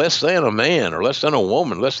like we're less than a man or less than a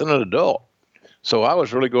woman, less than an adult. So I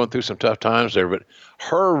was really going through some tough times there, but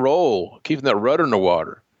her role, keeping that rudder in the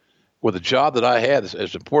water with the job that I had,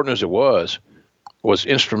 as important as it was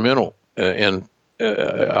instrumental. And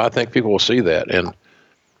I think people will see that. And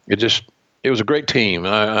it was a great team.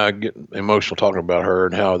 I get emotional talking about her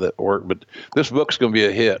and how that worked, but this book's going to be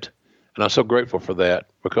a hit. And I'm so grateful for that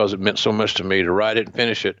because it meant so much to me to write it and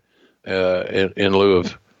finish it in lieu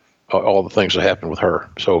of all the things that happened with her.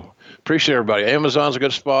 So appreciate everybody. Amazon's a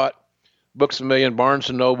good spot. Books A Million, Barnes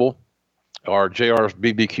 & Noble, or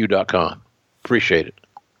jrsbbq.com. Appreciate it.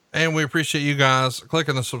 And we appreciate you guys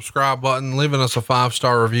clicking the subscribe button, leaving us a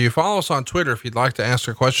 5-star review. Follow us on Twitter if you'd like to ask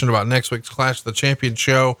a question about next week's Clash of the Champions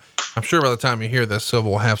show. I'm sure by the time you hear this, Silva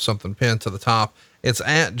will have something pinned to the top. It's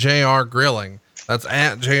at JR Grilling. That's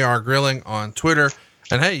at JR Grilling on Twitter.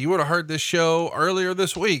 And hey, you would have heard this show earlier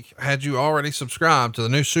this week had you already subscribed to the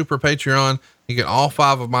new Super Patreon. You get all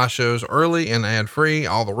 5 of my shows early and ad-free,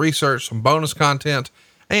 all the research, some bonus content.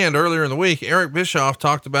 And earlier in the week, Eric Bischoff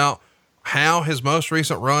talked about how his most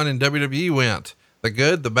recent run in WWE went. The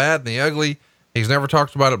good, the bad, and the ugly. He's never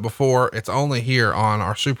talked about it before. It's only here on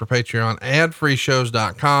our Super Patreon,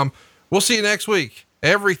 adfreeshows.com. We'll see you next week,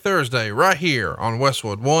 every Thursday, right here on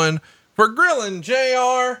Westwood One for Grillin'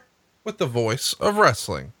 JR with the voice of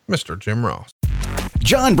wrestling, Mr. Jim Ross.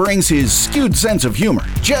 John brings his skewed sense of humor.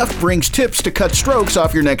 Jeff brings tips to cut strokes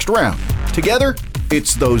off your next round. Together,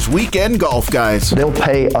 It's those weekend golf guys. They'll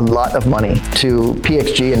pay a lot of money to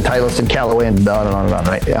PXG and Titleist and Callaway and on and on and on,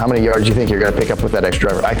 right? How many yards do you think you're going to pick up with that extra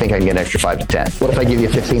driver? I think I can get an extra 5 to 10. What if I give you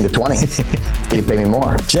 15 to 20? You pay me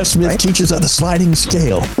more. Jeff Smith teaches on the sliding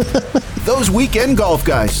scale. Those Weekend Golf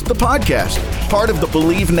Guys, the podcast, part of the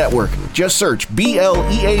Believe Network. Just search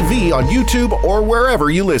BLEAV on YouTube or wherever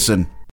you listen.